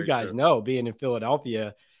mean, you guys know, being in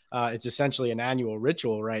Philadelphia, it's essentially an annual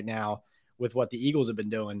ritual right now with what the Eagles have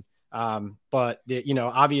been doing. But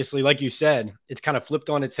obviously, like you said, it's kind of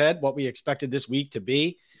flipped on its head what we expected this week to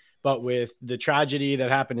be. But with the tragedy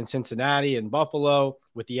that happened in Cincinnati and Buffalo,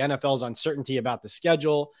 with the NFL's uncertainty about the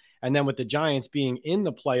schedule, and then with the Giants being in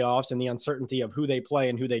the playoffs and the uncertainty of who they play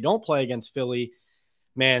and who they don't play against Philly,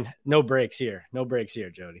 man, no breaks here. No breaks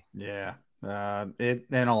here, Jody. Yeah. In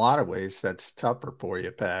a lot of ways, that's tougher for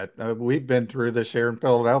you, Pat. We've been through this here in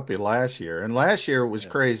Philadelphia last year. And last year it was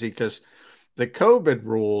crazy because the COVID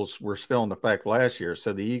rules were still in effect last year.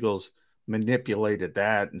 So the Eagles manipulated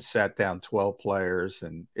that and sat down 12 players.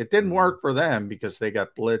 And it didn't work for them because they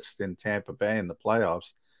got blitzed in Tampa Bay in the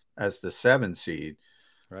playoffs as the 7 seed.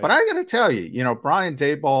 Right. But I got to tell you, Brian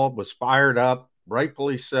Daboll was fired up,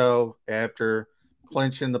 rightfully so, after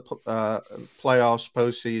clinching the playoffs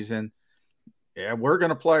postseason. Yeah, we're going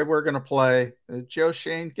to play. Joe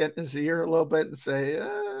Shane getting his ear a little bit and say,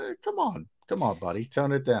 come on, buddy,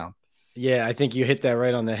 tone it down. Yeah, I think you hit that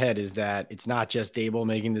right on the head, is that it's not just Daboll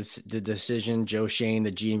making the decision. Joe Shane,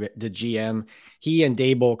 the GM, he and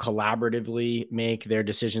Daboll collaboratively make their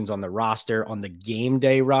decisions on the roster, on the game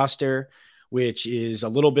day roster, which is a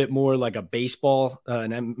little bit more like a baseball, a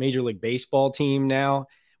Major League Baseball team now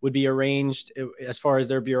would be arranged as far as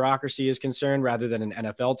their bureaucracy is concerned, rather than an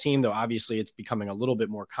NFL team, though obviously it's becoming a little bit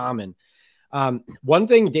more common. One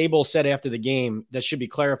thing Daboll said after the game that should be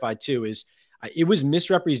clarified too is it was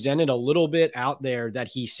misrepresented a little bit out there that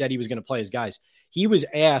he said he was going to play his guys. He was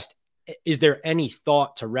asked, is there any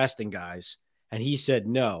thought to resting guys? And he said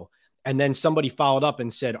no. And then somebody followed up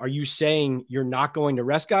and said, are you saying you're not going to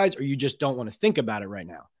rest guys, or you just don't want to think about it right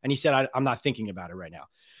now? And he said, I'm not thinking about it right now.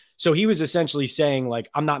 So he was essentially saying, like,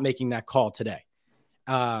 I'm not making that call today.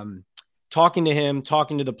 Talking to him,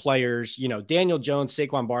 talking to the players, Daniel Jones,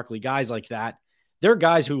 Saquon Barkley, guys like that, they're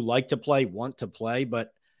guys who like to play, want to play.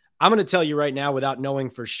 But I'm going to tell you right now, without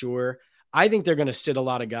knowing for sure, I think they're going to sit a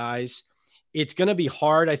lot of guys. It's going to be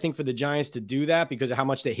hard, I think, for the Giants to do that because of how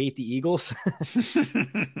much they hate the Eagles.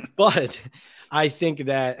 But I think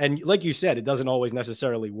that, and like you said, it doesn't always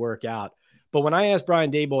necessarily work out. But when I asked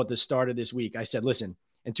Brian Daboll at the start of this week, I said, listen,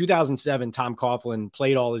 in 2007, Tom Coughlin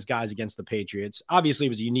played all his guys against the Patriots. Obviously, it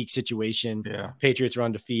was a unique situation. Yeah. Patriots were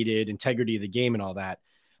undefeated, integrity of the game and all that.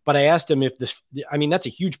 But I asked him if that's a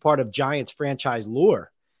huge part of Giants franchise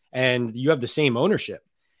lore, and you have the same ownership.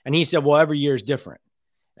 And he said, well, every year is different.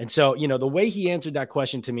 And so, the way he answered that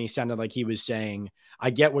question to me sounded like he was saying,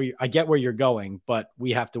 I get where you're going, but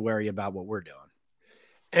we have to worry about what we're doing.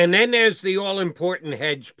 And then there's the all-important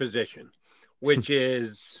hedge position, which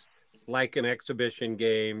is like an exhibition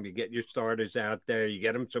game. You get your starters out there, you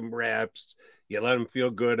get them some reps, you let them feel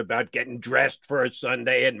good about getting dressed for a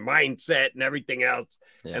Sunday and mindset and everything else.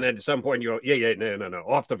 Yeah. And then at some point you go, no,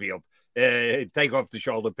 off the field. Take off the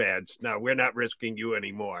shoulder pads. No, we're not risking you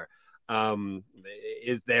anymore.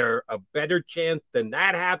 Is there a better chance than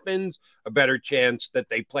that happens? A better chance that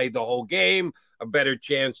they play the whole game? A better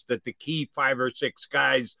chance that the key 5 or 6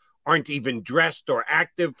 guys aren't even dressed or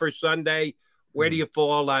active for Sunday? Where do you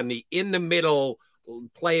fall on the in the middle,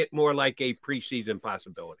 play it more like a preseason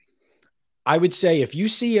possibility? I would say if you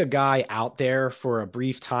see a guy out there for a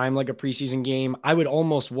brief time, like a preseason game, I would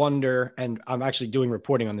almost wonder, and I'm actually doing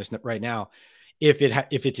reporting on this right now, if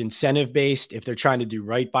it's incentive based, if they're trying to do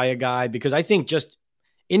right by a guy, because I think just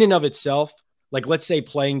in and of itself, like let's say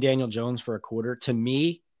playing Daniel Jones for a quarter, to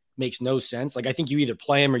me makes no sense. Like I think you either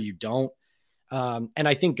play him or you don't. And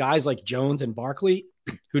I think guys like Jones and Barkley,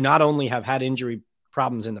 who not only have had injury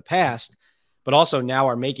problems in the past, but also now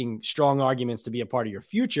are making strong arguments to be a part of your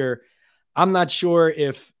future. I'm not sure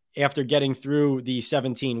if after getting through the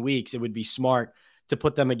 17 weeks, it would be smart to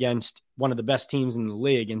put them against one of the best teams in the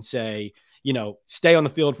league and say, you know, stay on the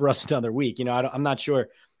field for us another week. You know, I'm not sure.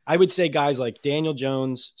 I would say guys like Daniel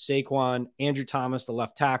Jones, Saquon, Andrew Thomas, the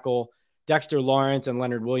left tackle, Dexter Lawrence, and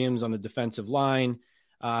Leonard Williams on the defensive line.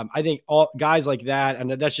 I think all guys like that, and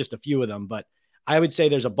that's just a few of them, but I would say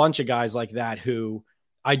there's a bunch of guys like that who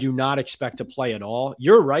I do not expect to play at all.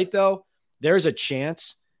 You're right, though. There's a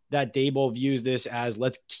chance that Daboll views this as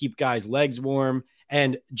let's keep guys' legs warm.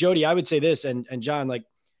 And Jody, I would say this, and John, like,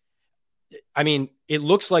 I mean, it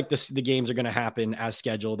looks like the games are going to happen as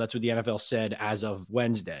scheduled. That's what the NFL said as of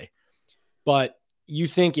Wednesday. But you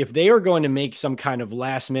think if they are going to make some kind of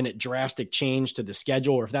last-minute drastic change to the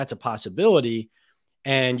schedule, or if that's a possibility,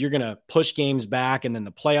 and you're going to push games back and then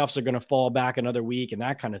the playoffs are going to fall back another week and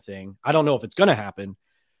that kind of thing. I don't know if it's going to happen,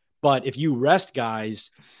 but if you rest guys,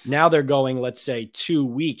 now they're going, let's say 2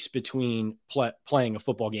 weeks between playing a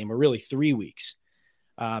football game, or really 3 weeks.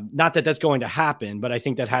 Not that that's going to happen, but I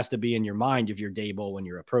think that has to be in your mind if you're Daboll when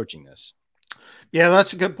you're approaching this. Yeah,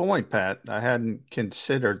 that's a good point, Pat. I hadn't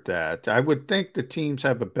considered that. I would think the teams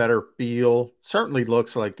have a better feel. Certainly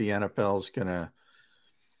looks like the NFL is going to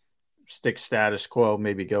stick status quo,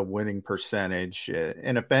 maybe go winning percentage.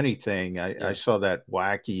 And if anything, I saw that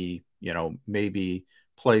wacky, you know, maybe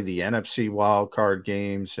play the NFC wild card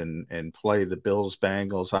games and play the Bills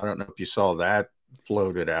Bengals. I don't know if you saw that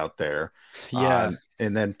floated out there. Yeah.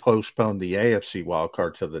 And then postpone the AFC wild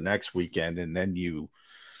card to the next weekend. And then you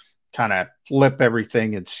kind of flip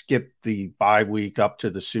everything and skip the bye week up to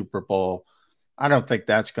the Super Bowl. I don't think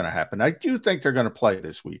that's going to happen. I do think they're going to play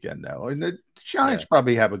this weekend, though. And the Giants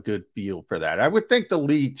probably have a good feel for that. I would think the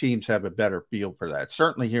league teams have a better feel for that.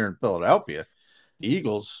 Certainly here in Philadelphia, the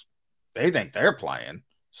Eagles, they think they're playing.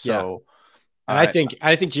 So, and I think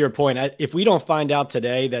to your point, if we don't find out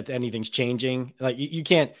today that anything's changing, like you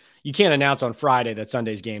can't announce on Friday that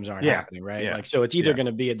Sunday's games aren't happening, right? Yeah. Like, so it's either going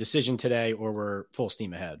to be a decision today or we're full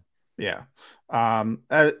steam ahead. Yeah.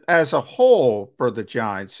 As a whole for the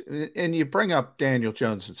Giants, and you bring up Daniel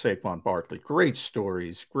Jones and Saquon Barkley, great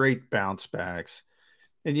stories, great bounce backs.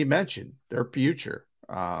 And you mentioned their future,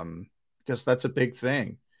 because that's a big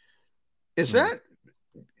thing. Is that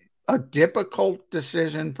a difficult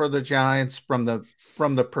decision for the Giants from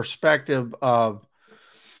the perspective of,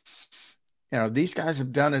 you know, these guys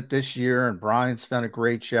have done it this year and Brian's done a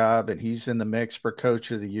great job and he's in the mix for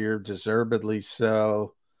coach of the year, deservedly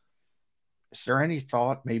so. Is there any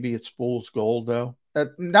thought maybe it's fool's gold, though?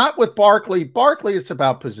 Not with Barkley. Barkley, it's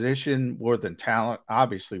about position more than talent.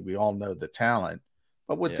 Obviously, we all know the talent.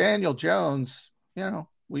 But with Daniel Jones, you know,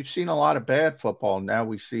 we've seen a lot of bad football. Now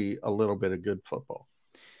we see a little bit of good football.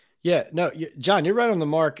 Yeah, no, John, you're right on the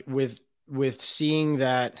mark with seeing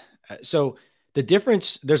that. So the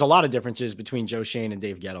difference, there's a lot of differences between Joe Schoen and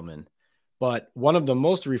Dave Gettleman. But one of the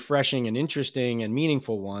most refreshing and interesting and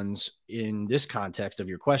meaningful ones in this context of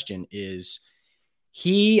your question is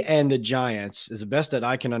he and the Giants, is the best that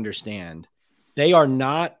I can understand, they are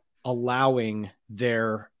not allowing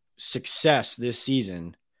their success this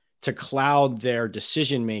season to cloud their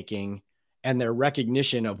decision-making and their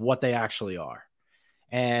recognition of what they actually are.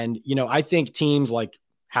 And, you know, I think teams like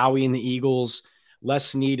Howie and the Eagles, Les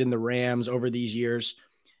Snead and the Rams over these years,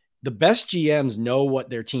 the best GMs know what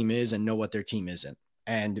their team is and know what their team isn't.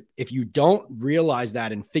 And if you don't realize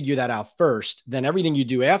that and figure that out first, then everything you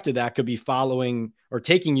do after that could be following or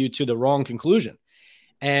taking you to the wrong conclusion.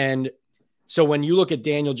 And so when you look at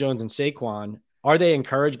Daniel Jones and Saquon, are they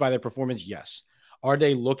encouraged by their performance? Yes. Are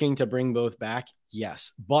they looking to bring both back?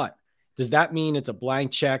 Yes. But does that mean it's a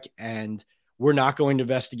blank check and we're not going to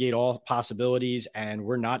investigate all possibilities and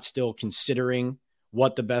we're not still considering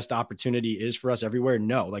what the best opportunity is for us everywhere?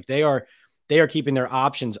 No, like they are keeping their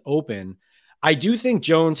options open. I do think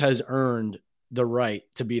Jones has earned the right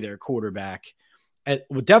to be their quarterback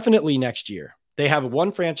definitely next year. They have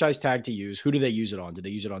one franchise tag to use. Who do they use it on? Do they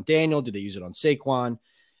use it on Daniel? Do they use it on Saquon?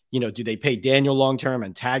 You know, do they pay Daniel long-term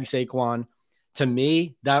and tag Saquon? To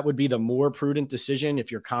me, that would be the more prudent decision if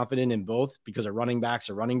you're confident in both, because a running back's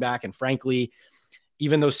a running back. And frankly,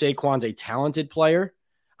 even though Saquon's a talented player,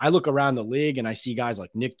 I look around the league and I see guys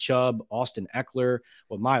like Nick Chubb, Austin Eckler,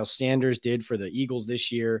 what Miles Sanders did for the Eagles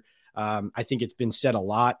this year. I think it's been said a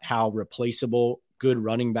lot how replaceable good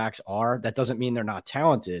running backs are. That doesn't mean they're not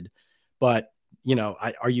talented, but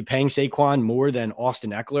are you paying Saquon more than Austin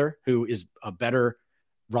Eckler, who is a better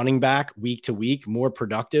running back week to week, more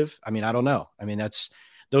productive? I mean, I don't know. I mean,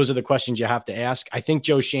 those are the questions you have to ask. I think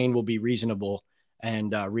Joe Schoen will be reasonable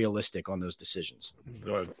and realistic on those decisions.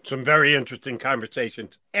 Some very interesting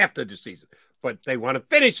conversations after the season, but they want to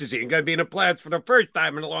finish the season. Going to be in the playoffs for the first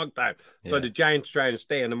time in a long time. So the Giants trying to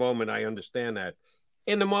stay in the moment. I understand that.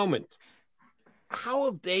 In the moment, how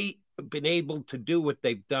have they been able to do what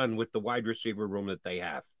they've done with the wide receiver room that they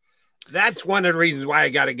have? That's one of the reasons why I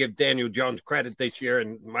got to give Daniel Jones credit this year.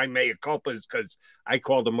 And my mea culpa is because I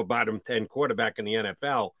called him a bottom 10 quarterback in the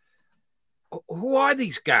NFL. Who are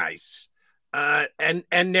these guys? And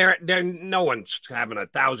they're no one's having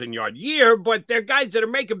 1,000-yard year, but they're guys that are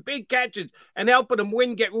making big catches and helping them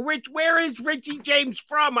win. Where is Richie James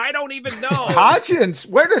from? I don't even know. Hodgins.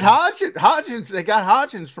 Where did Hodgins? They got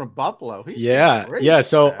Hodgins from Buffalo. Yeah.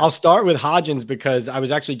 So I'll start with Hodgins because I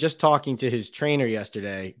was actually just talking to his trainer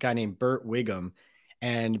yesterday, a guy named Burt Wiggum,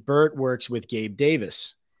 and Burt works with Gabe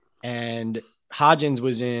Davis, and Hodgins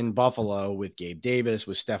was in Buffalo with Gabe Davis,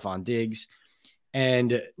 with Stephon Diggs.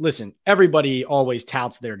 And listen, everybody always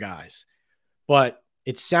touts their guys, but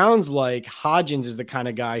it sounds like Hodgins is the kind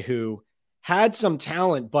of guy who had some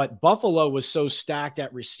talent, but Buffalo was so stacked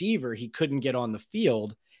at receiver, he couldn't get on the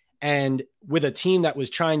field. And with a team that was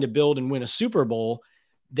trying to build and win a Super Bowl,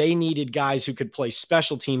 they needed guys who could play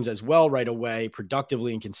special teams as well right away,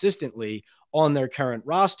 productively and consistently on their current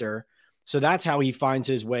roster. So that's how he finds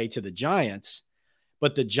his way to the Giants.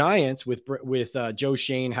 But the Giants, with Joe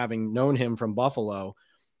Schoen having known him from Buffalo,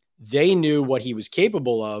 they knew what he was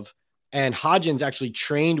capable of. And Hodgins actually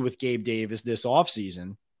trained with Gabe Davis this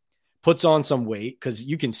offseason, puts on some weight because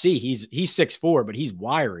you can see he's 6'4", but he's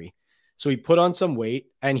wiry. So he put on some weight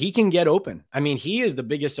and he can get open. I mean, he is the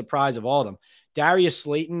biggest surprise of all of them. Darius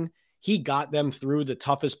Slayton, he got them through the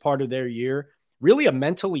toughest part of their year. Really a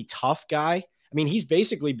mentally tough guy. I mean, he's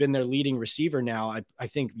basically been their leading receiver now, I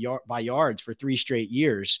think, by yards for 3 straight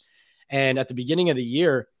years. And at the beginning of the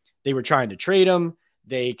year, they were trying to trade him.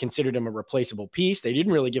 They considered him a replaceable piece. They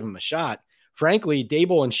didn't really give him a shot. Frankly,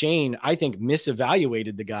 Dable and Shane, I think,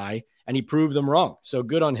 misevaluated the guy, and he proved them wrong. So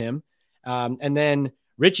good on him. And then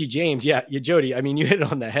Richie James, Jody, I mean, you hit it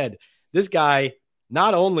on the head. This guy,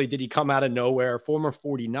 not only did he come out of nowhere, former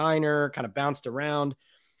 49er, kind of bounced around,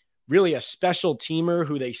 really a special teamer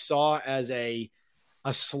who they saw as a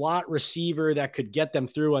slot receiver that could get them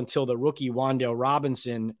through until the rookie Wan'Dale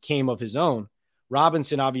Robinson came of his own.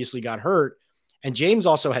 Robinson obviously got hurt, and James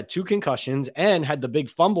also had 2 concussions and had the big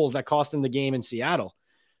fumbles that cost him the game in Seattle.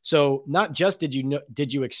 So not just did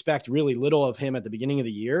you expect really little of him at the beginning of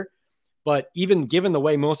the year, but even given the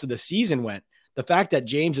way most of the season went, the fact that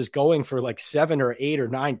James is going for like 7 or 8 or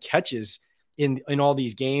 9 catches in all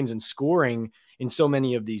these games and scoring in so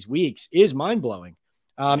many of these weeks is mind-blowing.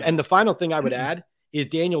 And the final thing I would add is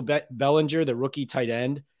Daniel Bellinger, the rookie tight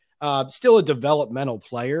end, still a developmental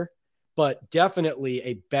player, but definitely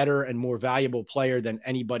a better and more valuable player than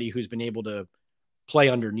anybody who's been able to play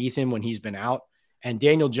underneath him when he's been out. And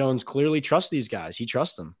Daniel Jones clearly trusts these guys. He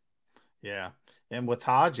trusts them. Yeah. And with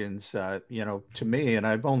Hodgins, to me, and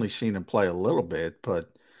I've only seen him play a little bit,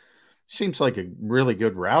 but seems like a really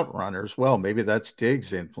good route runner as well. Maybe that's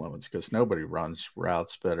Diggs' influence because nobody runs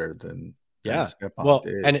routes better than Well,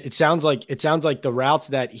 Diggs. And it sounds like the routes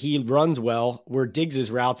that he runs well were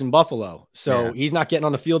Diggs' routes in Buffalo. So he's not getting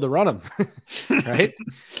on the field to run them, right?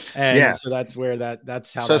 And so that's where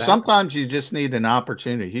that's how. So sometimes you just need an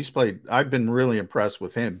opportunity. I've been really impressed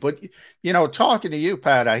with him. But talking to you,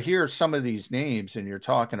 Pat, I hear some of these names, and you're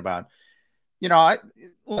talking about.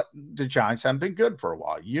 The Giants haven't been good for a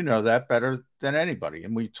while. You know that better than anybody.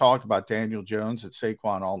 And we talk about Daniel Jones and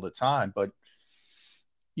Saquon all the time. But,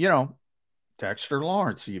 Dexter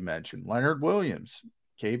Lawrence, you mentioned, Leonard Williams,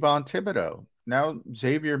 Kayvon Thibodeau. Now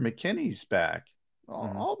Xavier McKinney's back.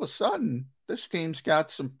 All of a sudden, this team's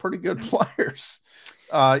got some pretty good players.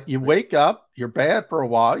 You wake up, you're bad for a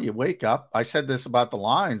while. You wake up. I said this about the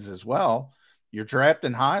Lions as well. You're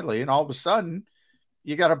drafting highly, and all of a sudden,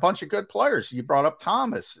 you got a bunch of good players. You brought up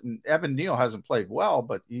Thomas, and Evan Neal hasn't played well,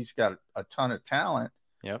 but he's got a ton of talent.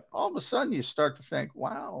 Yep. All of a sudden you start to think,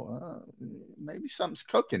 wow, maybe something's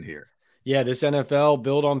cooking here. Yeah. This NFL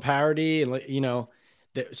build on parity. And,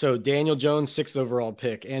 so Daniel Jones, 6th overall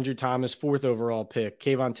pick, Andrew Thomas, 4th overall pick,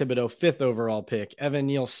 Kayvon Thibodeau, 5th overall pick, Evan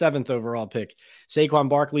Neal, 7th overall pick, Saquon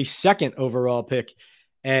Barkley, 2nd overall pick.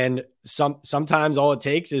 And sometimes all it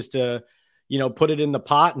takes is to, put it in the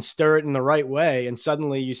pot and stir it in the right way. And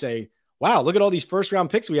suddenly you say, wow, look at all these first round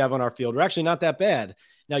picks we have on our field. We're actually not that bad.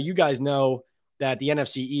 Now, you guys know that the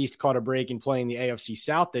NFC East caught a break in playing the AFC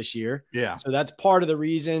South this year. Yeah. So that's part of the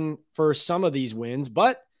reason for some of these wins.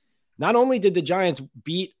 But not only did the Giants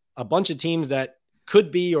beat a bunch of teams that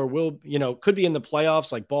could be or will, could be in the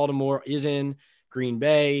playoffs, like Baltimore is in, Green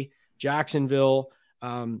Bay, Jacksonville.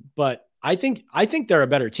 But I think they're a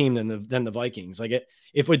better team than the Vikings. Like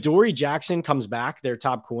if Adoree Jackson comes back, their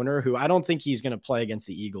top corner, who I don't think he's going to play against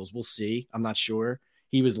the Eagles. We'll see. I'm not sure.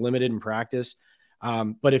 He was limited in practice.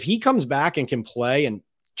 But if he comes back and can play and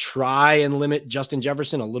try and limit Justin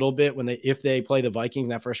Jefferson a little bit if they play the Vikings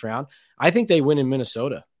in that first round, I think they win in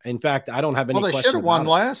Minnesota. In fact, I don't have any question. Well, they should have won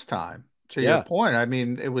last time. To your point, I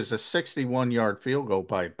mean, it was a 61-yard field goal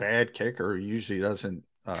by a bad kicker who usually doesn't,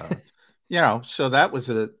 so that was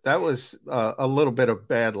a little bit of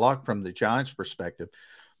bad luck from the Giants' perspective.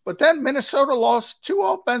 But then Minnesota lost 2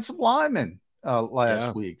 offensive linemen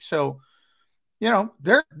last week. So,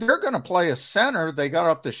 they're going to play a center. They got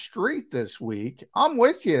up the street this week. I'm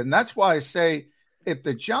with you. And that's why I say if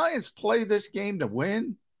the Giants play this game to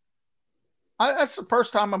win, that's the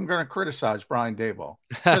first time I'm going to criticize Brian Daboll.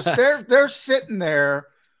 Because they're sitting there.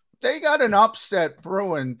 They got an upset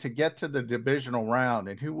brewing to get to the divisional round.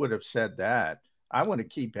 And who would have said that? I want to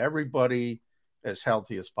keep everybody as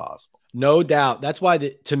healthy as possible. No doubt. That's why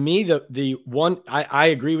to me, the one I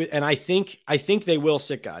agree with, and I think they will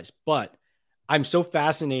sit guys, but I'm so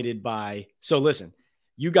fascinated by, so listen,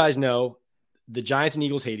 you guys know the Giants and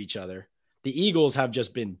Eagles hate each other. The Eagles have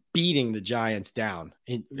just been beating the Giants down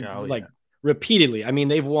repeatedly. I mean,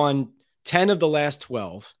 they've won 10 of the last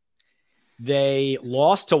 12. They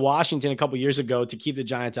lost to Washington a couple years ago to keep the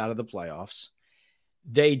Giants out of the playoffs.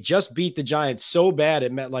 They just beat the Giants so bad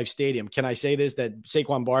at MetLife Stadium. Can I say this? That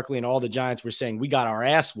Saquon Barkley and all the Giants were saying, we got our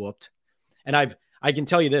ass whooped. And I can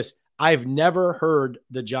tell you this. I've never heard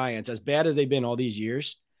the Giants, as bad as they've been all these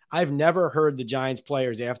years, I've never heard the Giants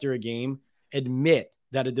players after a game admit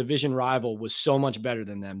that a division rival was so much better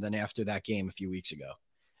than them than after that game a few weeks ago.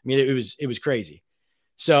 I mean, it was crazy.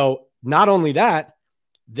 So not only that,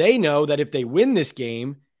 they know that if they win this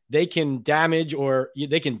game, they can damage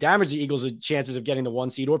the Eagles' chances of getting the 1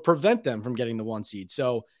 seed or prevent them from getting the 1 seed.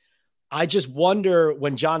 So I just wonder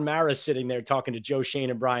when John Mara's sitting there talking to Joe Schoen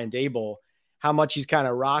and Brian Daboll, how much he's kind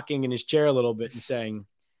of rocking in his chair a little bit and saying,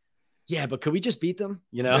 yeah, but could we just beat them?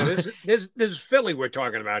 This is Philly we're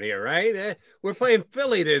talking about here, right? We're playing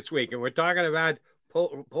Philly this week, and we're talking about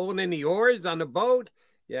pulling in the oars on the boat.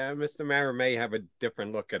 Yeah, Mr. Mara may have a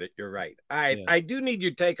different look at it. You're right. I do need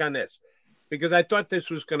your take on this because I thought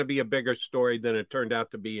this was going to be a bigger story than it turned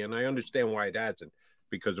out to be, and I understand why it hasn't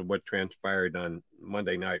because of what transpired on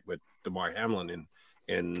Monday night with DeMar Hamlin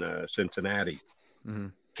in Cincinnati. Mm-hmm.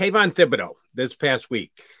 Kayvon Thibodeau this past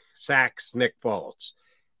week sacks Nick Foles,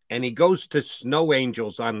 and he goes to snow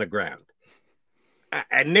angels on the ground.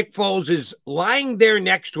 And Nick Foles is lying there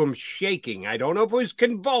next to him, shaking. I don't know if it was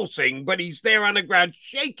convulsing, but he's there on the ground,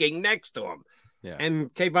 shaking next to him. Yeah.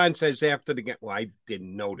 And Kayvon says after the game, well, I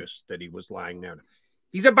didn't notice that he was lying there.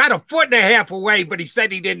 He's about 1.5 feet away, but he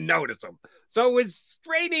said he didn't notice him. So it's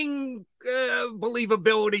straining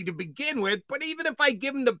believability to begin with. But even if I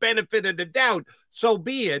give him the benefit of the doubt, so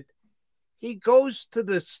be it. He goes to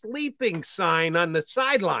the sleeping sign on the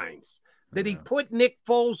sidelines that he put Nick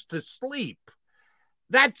Foles to sleep.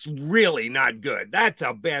 That's really not good. That's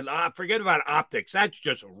a bad, forget about optics. That's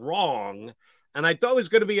just wrong. And I thought it was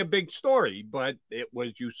going to be a big story, but it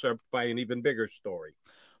was usurped by an even bigger story.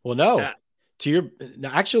 Well, no.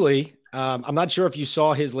 I'm not sure if you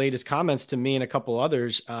saw his latest comments to me and a couple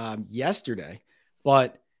others yesterday,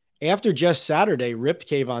 but after just Saturday ripped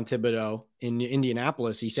Kayvon Thibodeau in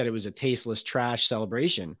Indianapolis, he said it was a tasteless trash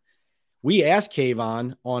celebration. We asked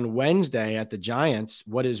Kayvon on Wednesday at the Giants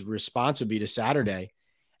what his response would be to Saturday.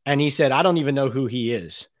 And he said, I don't even know who he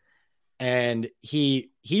is. And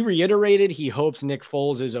he reiterated he hopes Nick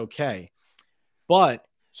Foles is okay. But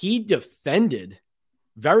he defended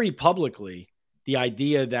very publicly the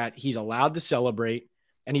idea that he's allowed to celebrate.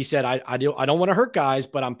 And he said, I don't want to hurt guys,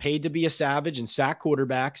 but I'm paid to be a savage and sack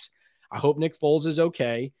quarterbacks. I hope Nick Foles is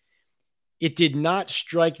okay. It did not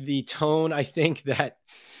strike the tone, I think, that,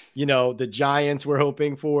 the Giants were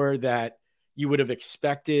hoping for, that you would have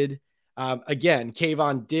expected. Again,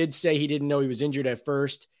 Kayvon did say he didn't know he was injured at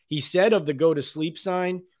first. He said of the go to sleep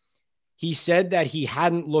sign, he said that he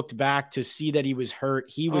hadn't looked back to see that he was hurt.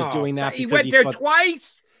 He was doing that. He went there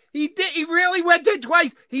twice. He did. He really went there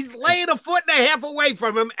twice. He's laying 1.5 feet away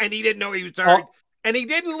from him, and he didn't know he was hurt. and he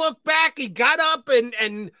didn't look back. He got up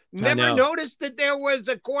and never noticed that there was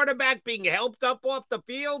a quarterback being helped up off the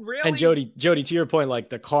field. Really? And Jody, to your point, like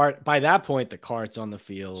the cart, by that point, the cart's on the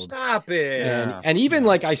field. Stop it. And even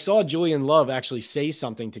like I saw Julian Love actually say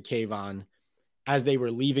something to Kayvon as they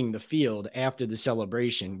were leaving the field after the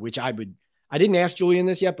celebration, which I didn't ask Julian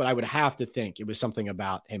this yet, but I would have to think it was something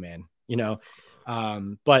about, hey man,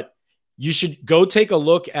 but you should go take a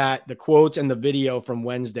look at the quotes and the video from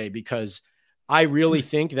Wednesday, because I really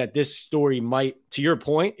think that this story might, to your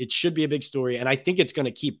point, it should be a big story. And I think it's going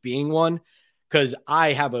to keep being one, because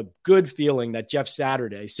I have a good feeling that Jeff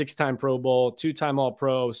Saturday, 6-time Pro Bowl, 2-time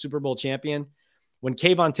All-Pro, Super Bowl champion, when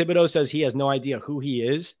Kayvon Thibodeau says he has no idea who he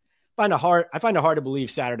is, I find it hard to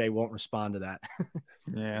believe Saturday won't respond to that.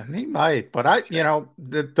 Yeah, he might. But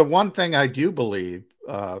the one thing I do believe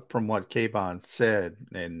from what Kayvon said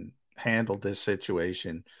and handled this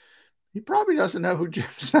situation, he probably doesn't know who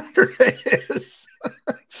Jeff Saturday is.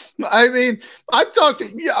 I mean,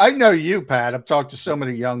 I know you, Pat. I've talked to so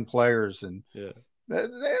many young players, and they,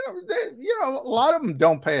 a lot of them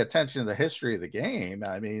don't pay attention to the history of the game.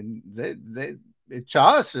 I mean, to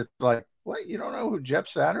us, it's like, what, you don't know who Jeff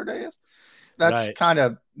Saturday is? That's kind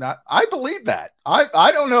of not. I believe that.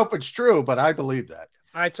 I don't know if it's true, but I believe that.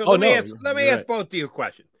 All right, so let me ask both of you a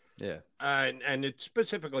question. Yeah. And it's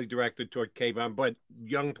specifically directed toward Kayvon, but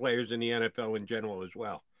young players in the NFL in general as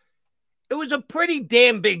well. It was a pretty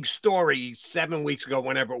damn big story 7 weeks ago,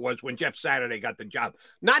 whenever it was, when Jeff Saturday got the job.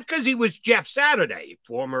 Not because he was Jeff Saturday,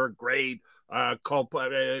 former great,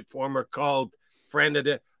 former cult friend of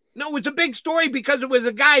the. No, it was a big story because it was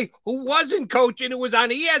a guy who wasn't coaching, who was on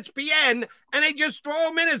ESPN, and they just throw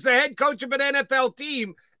him in as the head coach of an NFL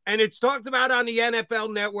team. And it's talked about on the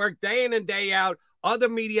NFL Network day in and day out. Other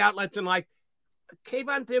media outlets and like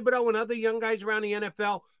Kayvon Thibodeau and other young guys around the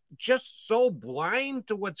NFL just so blind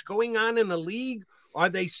to what's going on in the league? Are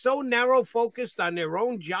they so narrow focused on their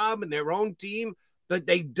own job and their own team that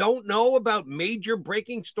they don't know about major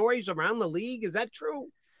breaking stories around the league? Is that true?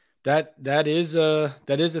 That is a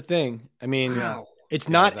thing. I mean, it's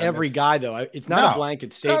not every guy though. It's not a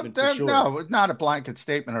blanket statement for sure. No, it's not a blanket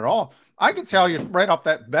statement at all. I can tell you right off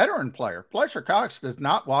that veteran player, Fletcher Cox, does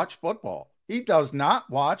not watch football. He does not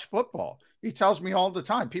watch football. He tells me all the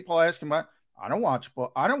time. People ask him, I don't watch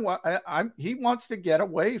football. He wants to get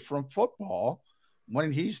away from football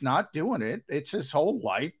when he's not doing it. It's his whole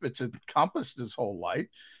life. It's encompassed his whole life.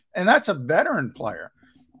 And that's a veteran player.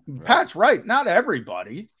 Right. Pat's right. Not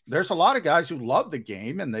everybody. There's a lot of guys who love the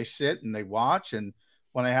game and they sit and they watch and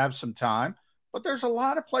when they have some time. But there's a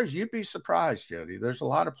lot of players. You'd be surprised, Jody. There's a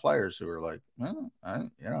lot of players who are like,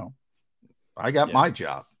 I got my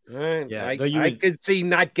job. I could see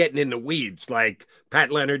not getting in the weeds like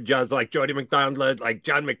Pat Leonard does, like Jody McDonald, like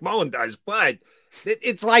John McMullen does. But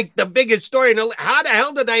it's like the biggest story. How the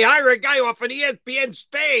hell did they hire a guy off an ESPN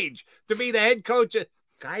stage to be the head coach?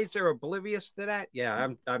 Guys are oblivious to that. Yeah,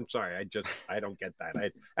 I'm sorry. I don't get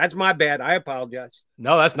that. That's my bad. I apologize.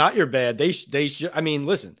 No, that's not your bad. They should. I mean,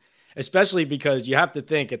 listen, especially because you have to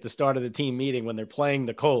think at the start of the team meeting when they're playing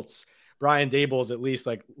the Colts, Brian Daboll is at least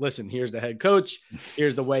like, listen, here's the head coach.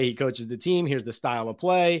 Here's the way he coaches the team. Here's the style of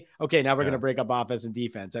play. Okay, now we're going to break up offense and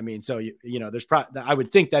defense. I mean, so, there's I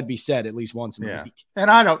would think that'd be said at least once in a week.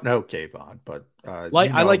 And I don't know Kayvon, but I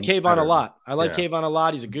like Kayvon a lot. Kayvon a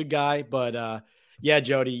lot. He's a good guy, but yeah,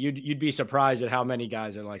 Jody, you'd be surprised at how many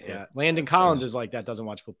guys are like that. Landon Collins is like that, doesn't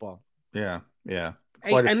watch football. Yeah. Hey,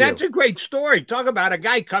 and that's a great story. Talk about a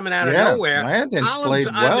guy coming out of nowhere. Landon played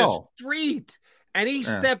on well. The street. And he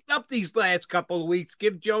stepped up these last couple of weeks.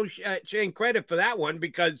 Give Joe Shane credit for that one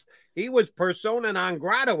because he was persona non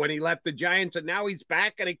grata when he left the Giants, and now he's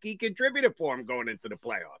back and a key contributor for him going into the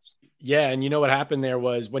playoffs. Yeah, and you know what happened there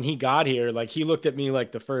was when he got here, like he looked at me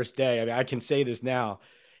like the first day. I mean, I can say this now.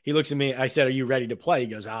 He looks at me. I said, "Are you ready to play?" He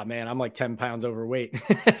goes, man, I'm like 10 pounds overweight."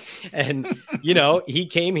 And, he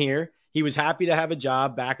came here. He was happy to have a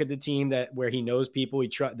job back at the team where he knows people.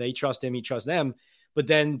 They trust him. He trusts them. But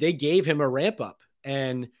then they gave him a ramp up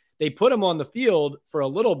and they put him on the field for a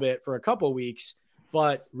little bit for a couple of weeks.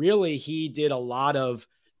 But really, he did a lot of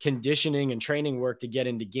conditioning and training work to get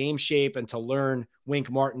into game shape and to learn Wink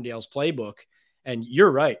Martindale's playbook. And you're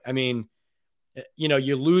right. I mean, you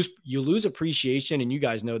lose appreciation, and you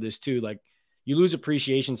guys know this too. Like you lose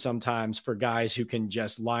appreciation sometimes for guys who can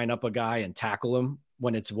just line up a guy and tackle him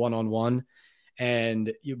when it's one-on-one.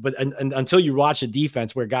 But until you watch a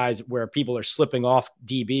defense where people are slipping off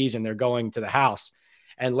DBs and they're going to the house,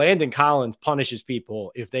 and Landon Collins punishes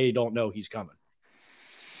people if they don't know he's coming.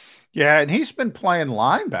 Yeah. And he's been playing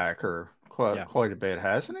linebacker quite a bit,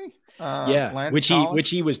 hasn't he? Which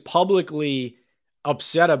he was publicly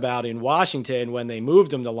upset about in Washington when they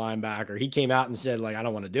moved him to linebacker. He came out and said, like, I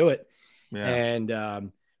don't want to do it. Yeah.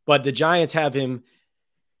 And, but the Giants have him.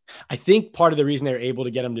 I think part of the reason they're able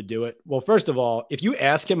to get him to do it. Well, first of all, if you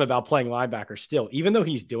ask him about playing linebacker still, even though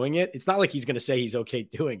he's doing it, it's not like he's going to say he's okay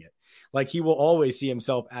doing it. Like, he will always see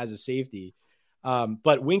himself as a safety.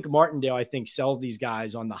 But Wink Martindale, I think, sells these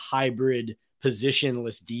guys on the hybrid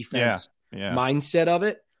positionless defense mindset of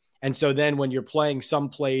it. And so then when you're playing some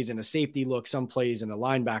plays in a safety look, some plays in a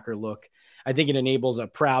linebacker look, I think it enables a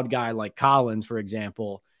proud guy like Collins, for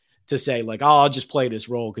example, to say, like, oh, I'll just play this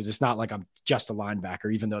role because it's not like I'm just a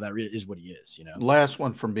linebacker, even though that is what he is, you know. Last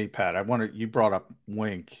one from me, Pat. You brought up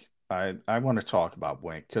Wink. I want to talk about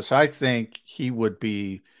Wink because I think he would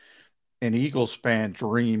be an Eagles fan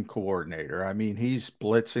dream coordinator. I mean, he's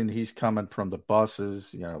blitzing. He's coming from the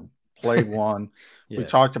buses, you know, played one. We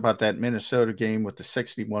talked about that Minnesota game with the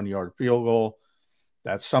 61-yard field goal.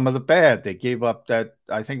 That's some of the bad. They gave up that,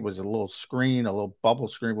 I think it was a little screen, a little bubble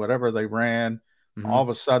screen, whatever they ran. Mm-hmm. All of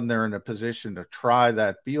a sudden they're in a position to try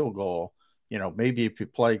that field goal. You know, maybe if you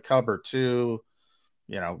play cover 2,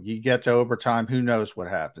 you know, you get to overtime, who knows what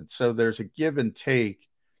happens. So there's a give and take.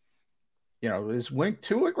 You know, is Wink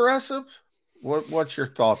too aggressive? What's your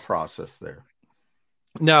thought process there?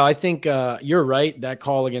 No, I think you're right. That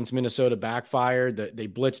call against Minnesota backfired. They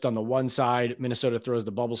blitzed on the one side. Minnesota throws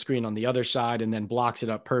the bubble screen on the other side and then blocks it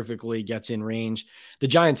up perfectly, gets in range. The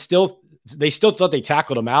Giants still thought they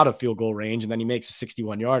tackled him out of field goal range, and then he makes a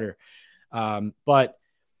 61-yarder. But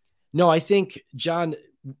no, I think, John,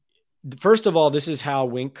 first of all, this is how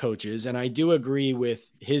Wink coaches, and I do agree with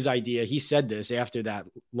his idea. He said this after that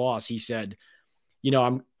loss. He said, you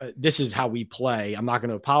know, this is how we play. I'm not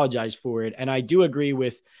going to apologize for it. And I do agree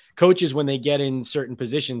with coaches when they get in certain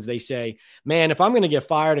positions, they say, man, if I'm going to get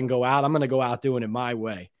fired and go out, I'm going to go out doing it my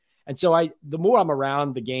way. And so the more I'm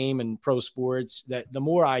around the game and pro sports, the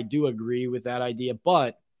more I do agree with that idea.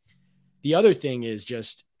 But the other thing is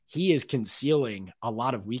just, he is concealing a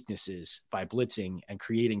lot of weaknesses by blitzing and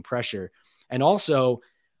creating pressure. And also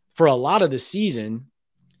for a lot of the season,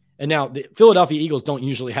 and now the Philadelphia Eagles don't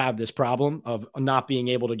usually have this problem of not being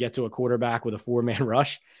able to get to a quarterback with a 4-man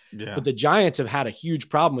rush. Yeah. But the Giants have had a huge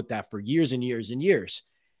problem with that for years and years and years.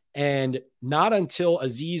 And not until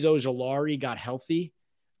Azeez Ojulari got healthy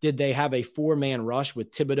did they have a 4-man rush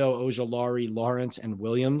with Thibodeaux, Ojulari, Lawrence, and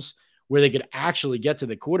Williams, where they could actually get to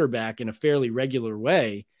the quarterback in a fairly regular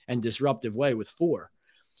way and disruptive way with 4.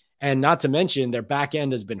 And not to mention their back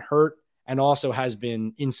end has been hurt and also has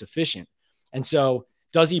been insufficient. And so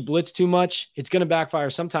does he blitz too much? It's going to backfire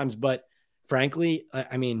sometimes, but frankly,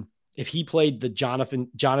 I mean, if he played the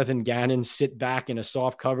Jonathan Gannon sit back in a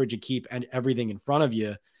soft coverage and keep everything in front of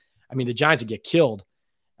you, I mean, the Giants would get killed.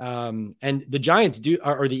 And the Giants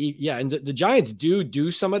the Giants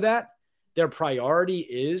do some of that. Their priority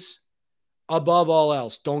is, above all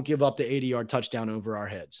else, don't give up the 80-yard touchdown over our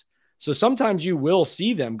heads. So sometimes you will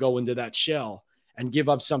see them go into that shell and give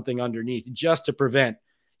up something underneath just to prevent,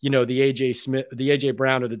 you know, the AJ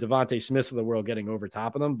Brown or the Devontae Smiths of the world getting over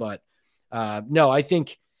top of them. But no, I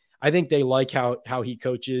think they like how he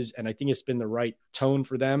coaches, and I think it's been the right tone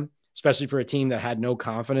for them, especially for a team that had no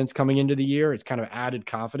confidence coming into the year. It's kind of added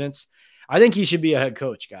confidence. I think he should be a head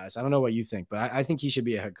coach, guys. I don't know what you think, but I think he should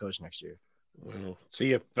be a head coach next year. Well,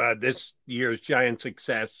 see if this year's Giant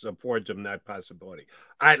success affords him that possibility.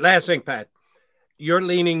 All right, last thing, Pat. You're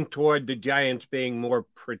leaning toward the Giants being more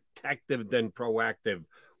protective than proactive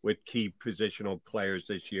with key positional players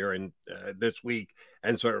this year and this week,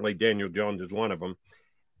 and certainly Daniel Jones is one of them.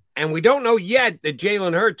 And we don't know yet that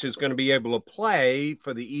Jalen Hurts is going to be able to play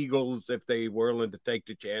for the Eagles if they were willing to take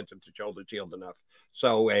the chance, if the shoulder's healed enough.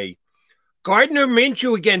 So a Gardner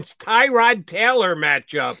Minshew against Tyrod Taylor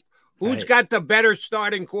matchup. Who's got the better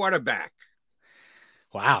starting quarterback?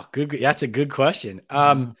 Wow, good. That's a good question.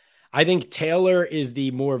 I think Taylor is the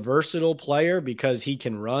more versatile player because he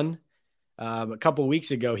can run. A couple of weeks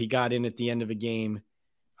ago, he got in at the end of a game.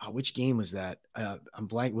 Which game was that? I'm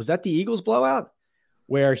blank. Was that the Eagles blowout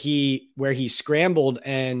where he scrambled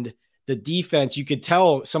and the defense, you could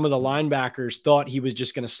tell some of the linebackers thought he was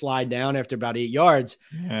just going to slide down after about 8 yards.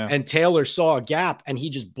 Yeah. And Taylor saw a gap and he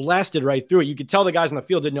just blasted right through it. You could tell the guys on the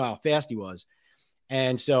field didn't know how fast he was.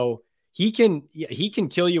 And so he can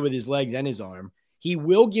kill you with his legs and his arm. He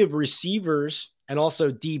will give receivers and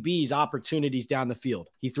also DBs opportunities down the field.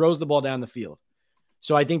 He throws the ball down the field.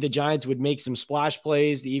 So I think the Giants would make some splash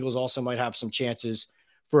plays. The Eagles also might have some chances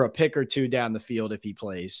for a pick or two down the field if he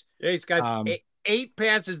plays. Yeah, he's got 8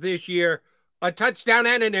 passes this year, a touchdown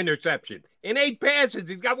and an interception. In 8 passes,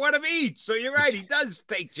 he's got one of each. So you're right. He does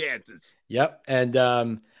take chances. Yep. And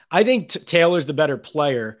I think Taylor's the better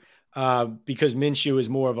player, because Minshew is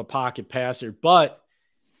more of a pocket passer. But,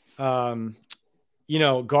 Gardner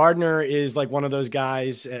is like one of those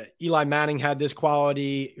guys. Eli Manning had this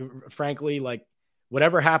quality. Frankly, like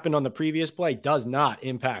whatever happened on the previous play does not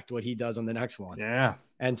impact what he does on the next one. Yeah.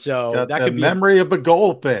 And so that could be memory of a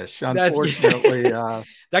goldfish. Unfortunately,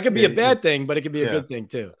 that could be a bad thing, but it could be a good thing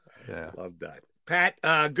too. Yeah. Love that.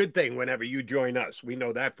 Pat, good thing whenever you join us. We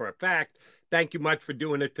know that for a fact. Thank you much for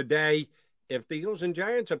doing it today. If the Eagles and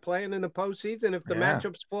Giants are playing in the postseason, if the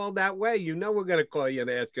matchups fall that way, we're going to call you and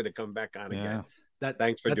ask you to come back on again.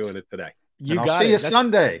 Thanks for doing it today. I'll see you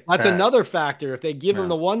Sunday. That's another factor. If they give them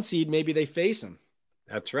the 1 seed, maybe they face them.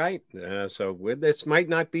 That's right. So this might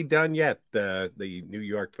not be done yet, the New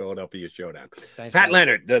York-Philadelphia showdown. Thanks, Pat man.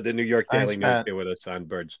 Leonard, the New York Daily News, Pat. here with us on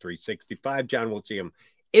Birds 365. John, we'll see him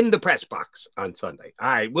in the press box on Sunday. All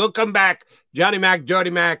right, we'll come back. Johnny Mac, Jody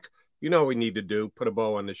Mac, you know what we need to do. Put a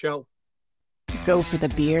bow on the show. Go for the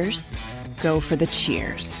beers. Go for the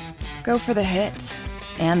cheers. Go for the hit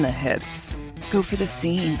and the hits. Go for the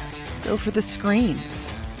scene. Go for the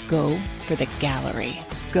screens. Go for the gallery.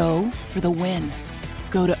 Go for the win.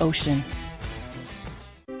 Go to Ocean.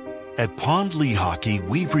 At Pond Lehocky,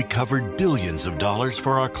 we've recovered billions of dollars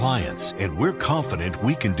for our clients, and we're confident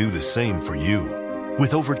we can do the same for you.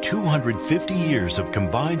 With over 250 years of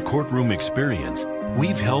combined courtroom experience,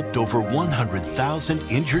 we've helped over 100,000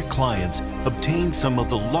 injured clients obtain some of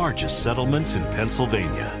the largest settlements in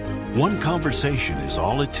Pennsylvania. One conversation is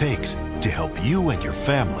all it takes to help you and your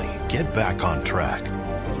family get back on track.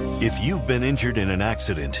 If you've been injured in an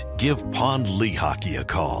accident, give Pond Lehocky a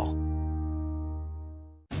call.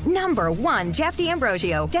 Number 1, Jeff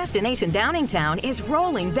D'Ambrosio. Destination Downingtown is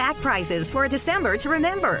rolling back prices for a December to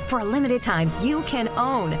remember. For a limited time, you can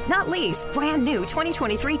own, not lease, brand new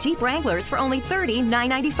 2023 Jeep Wranglers for only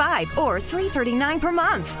 $30,995 or $339 per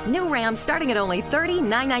month. New Ram starting at only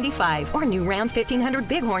 $30,995 or new Ram 1500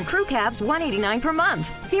 Bighorn Crew Cabs $189 per month.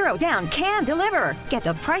 Zero down can deliver. Get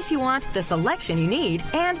the price you want, the selection you need,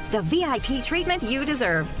 and the VIP treatment you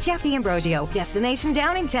deserve. Jeff D'Ambrosio, Destination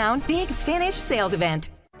Downingtown, Big Finish Sales Event.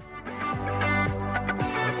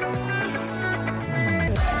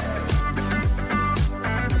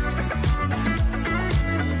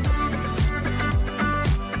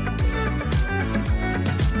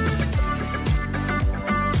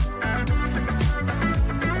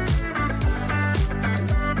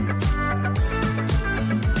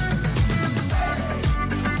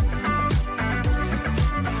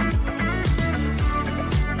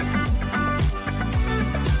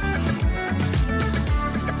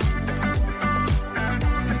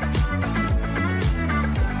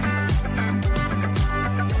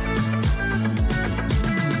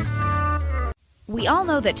 We all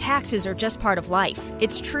know that taxes are just part of life.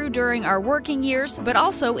 It's true during our working years, but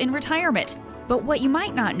also in retirement. But what you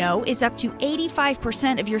might not know is up to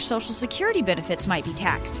 85% of your Social Security benefits might be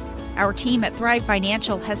taxed. Our team at Thrive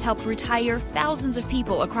Financial has helped retire thousands of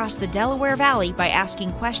people across the Delaware Valley by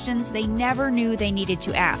asking questions they never knew they needed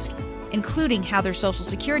to ask, including how their Social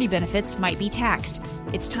Security benefits might be taxed.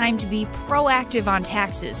 It's time to be proactive on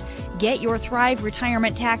taxes. Get your Thrive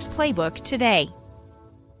Retirement Tax Playbook today.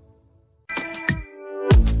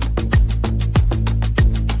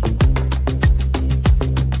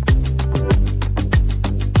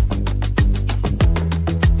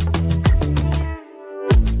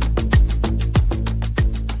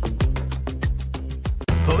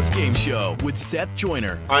 Post-game show with Seth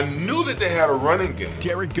Joyner. I knew that they had a running game.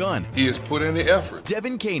 Derek Gunn. He has put in the effort.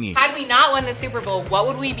 Devin Caney. Had we not won the Super Bowl, what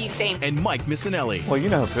would we be saying? And Mike Missinelli. Well, you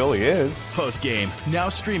know who Philly is. Post-game, now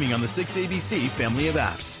streaming on the 6ABC family of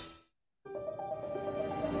apps.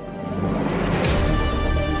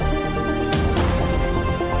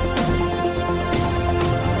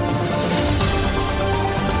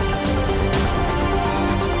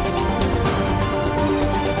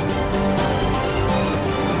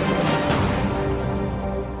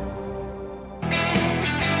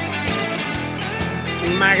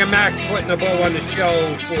 Mac putting a bow on the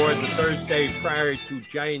show for the Thursday prior to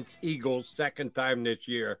Giants-Eagles, second time this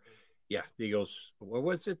year. Yeah, the Eagles, what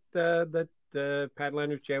was it that Pat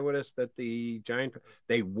Leonard shared with us, that the Giants,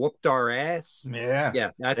 they whooped our ass?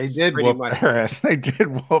 Yeah, that's they did pretty whoop much their ass. They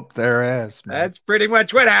did whoop their ass, man. That's pretty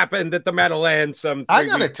much what happened at the Meadowlands some 3 I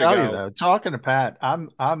gotta weeks tell ago. you though, talking to Pat, I'm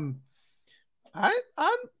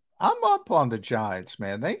up on the Giants,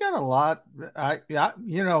 man. They got a lot.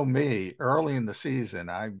 You know me, early in the season,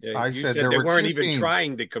 I said they there weren't two even teams.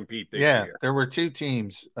 trying to compete this year. There were two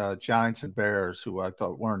teams, Giants and Bears, who I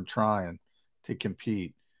thought weren't trying to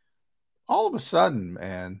compete. All of a sudden,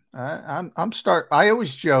 man, I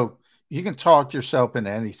always joke, you can talk yourself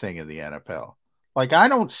into anything in the NFL. Like, I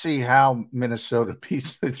don't see how Minnesota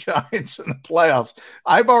beats the Giants in the playoffs.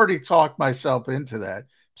 I've already talked myself into that.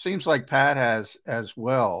 Seems like Pat has as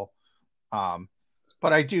well.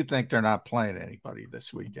 But I do think they're not playing anybody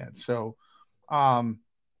this weekend. So I'm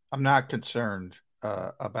not concerned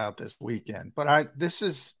about this weekend. But this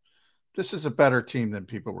is a better team than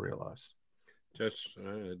people realize. Just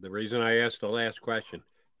the reason I asked the last question,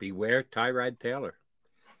 beware Tyrod Taylor.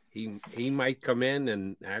 He might come in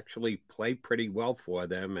and actually play pretty well for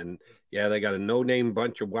them. And, yeah, they got a no-name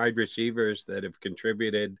bunch of wide receivers that have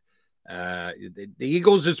contributed. The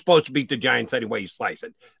Eagles are supposed to beat the Giants any way you slice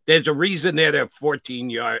it. There's a reason they're the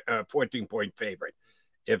 14-point favorite.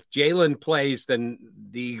 If Jalen plays, then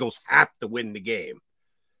the Eagles have to win the game.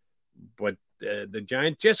 But the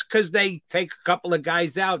Giants, just because they take a couple of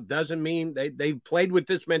guys out doesn't mean they've played with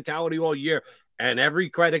this mentality all year. And every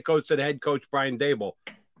credit goes to the head coach, Brian Daboll.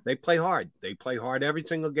 They play hard. They play hard every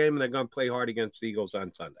single game, and they're going to play hard against the Eagles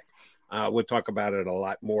on Sunday. We'll talk about it a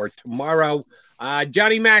lot more tomorrow.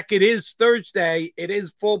 Johnny Mac, it is Thursday. It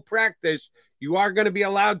is full practice. You are going to be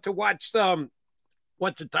allowed to watch some.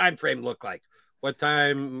 What's the time frame look like? What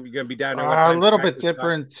time are you going to be down there? A little bit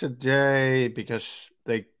different today because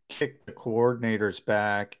they kicked the coordinators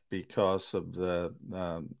back because of the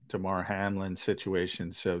Damar Hamlin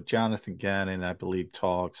situation. So Jonathan Gannon, I believe,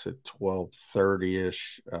 talks at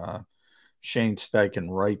 12:30-ish. Shane Steichen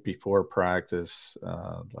right before practice,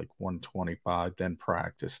 like 1:25, then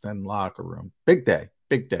practice, then locker room. Big day.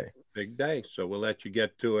 Big day. So we'll let you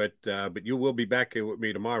get to it. But you will be back here with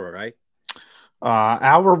me tomorrow, right?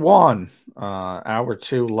 Hour 1, hour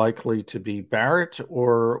 2 likely to be Barrett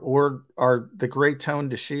or are the Great Tone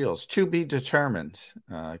DeShields to be determined.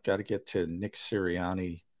 Got to get to Nick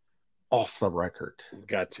Sirianni off the record.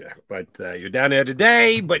 Gotcha. But you're down there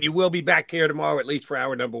today, but you will be back here tomorrow, at least for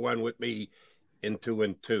hour number 1 with me in 2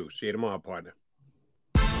 and 2. See you tomorrow, partner.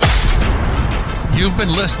 You've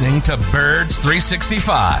been listening to Birds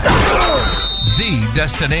 365, the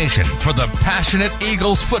destination for the passionate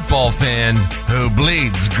Eagles football fan who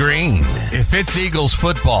bleeds green. If it's Eagles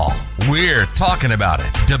football, we're talking about it.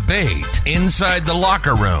 Debate inside the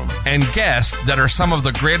locker room and guests that are some of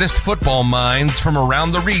the greatest football minds from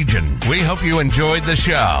around the region. We hope you enjoyed the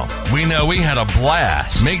show. We know we had a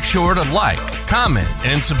blast. Make sure to like, comment,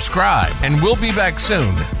 and subscribe, and we'll be back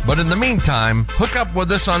soon. But in the meantime, hook up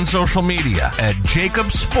with us on social media at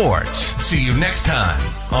Jacob Sports. See you next time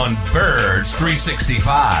on Birds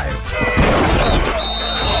 365.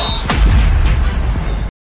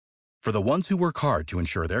 For the ones who work hard to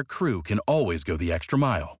ensure their crew can always go the extra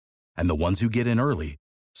mile, and the ones who get in early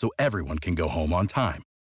so everyone can go home on time,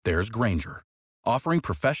 there's Grainger, offering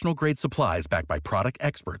professional-grade supplies backed by product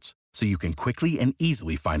experts so you can quickly and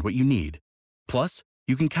easily find what you need. Plus,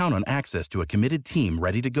 you can count on access to a committed team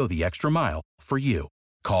ready to go the extra mile for you.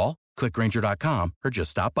 Call, click Grainger.com, or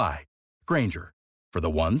just stop by. Grainger, for the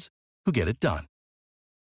ones who get it done.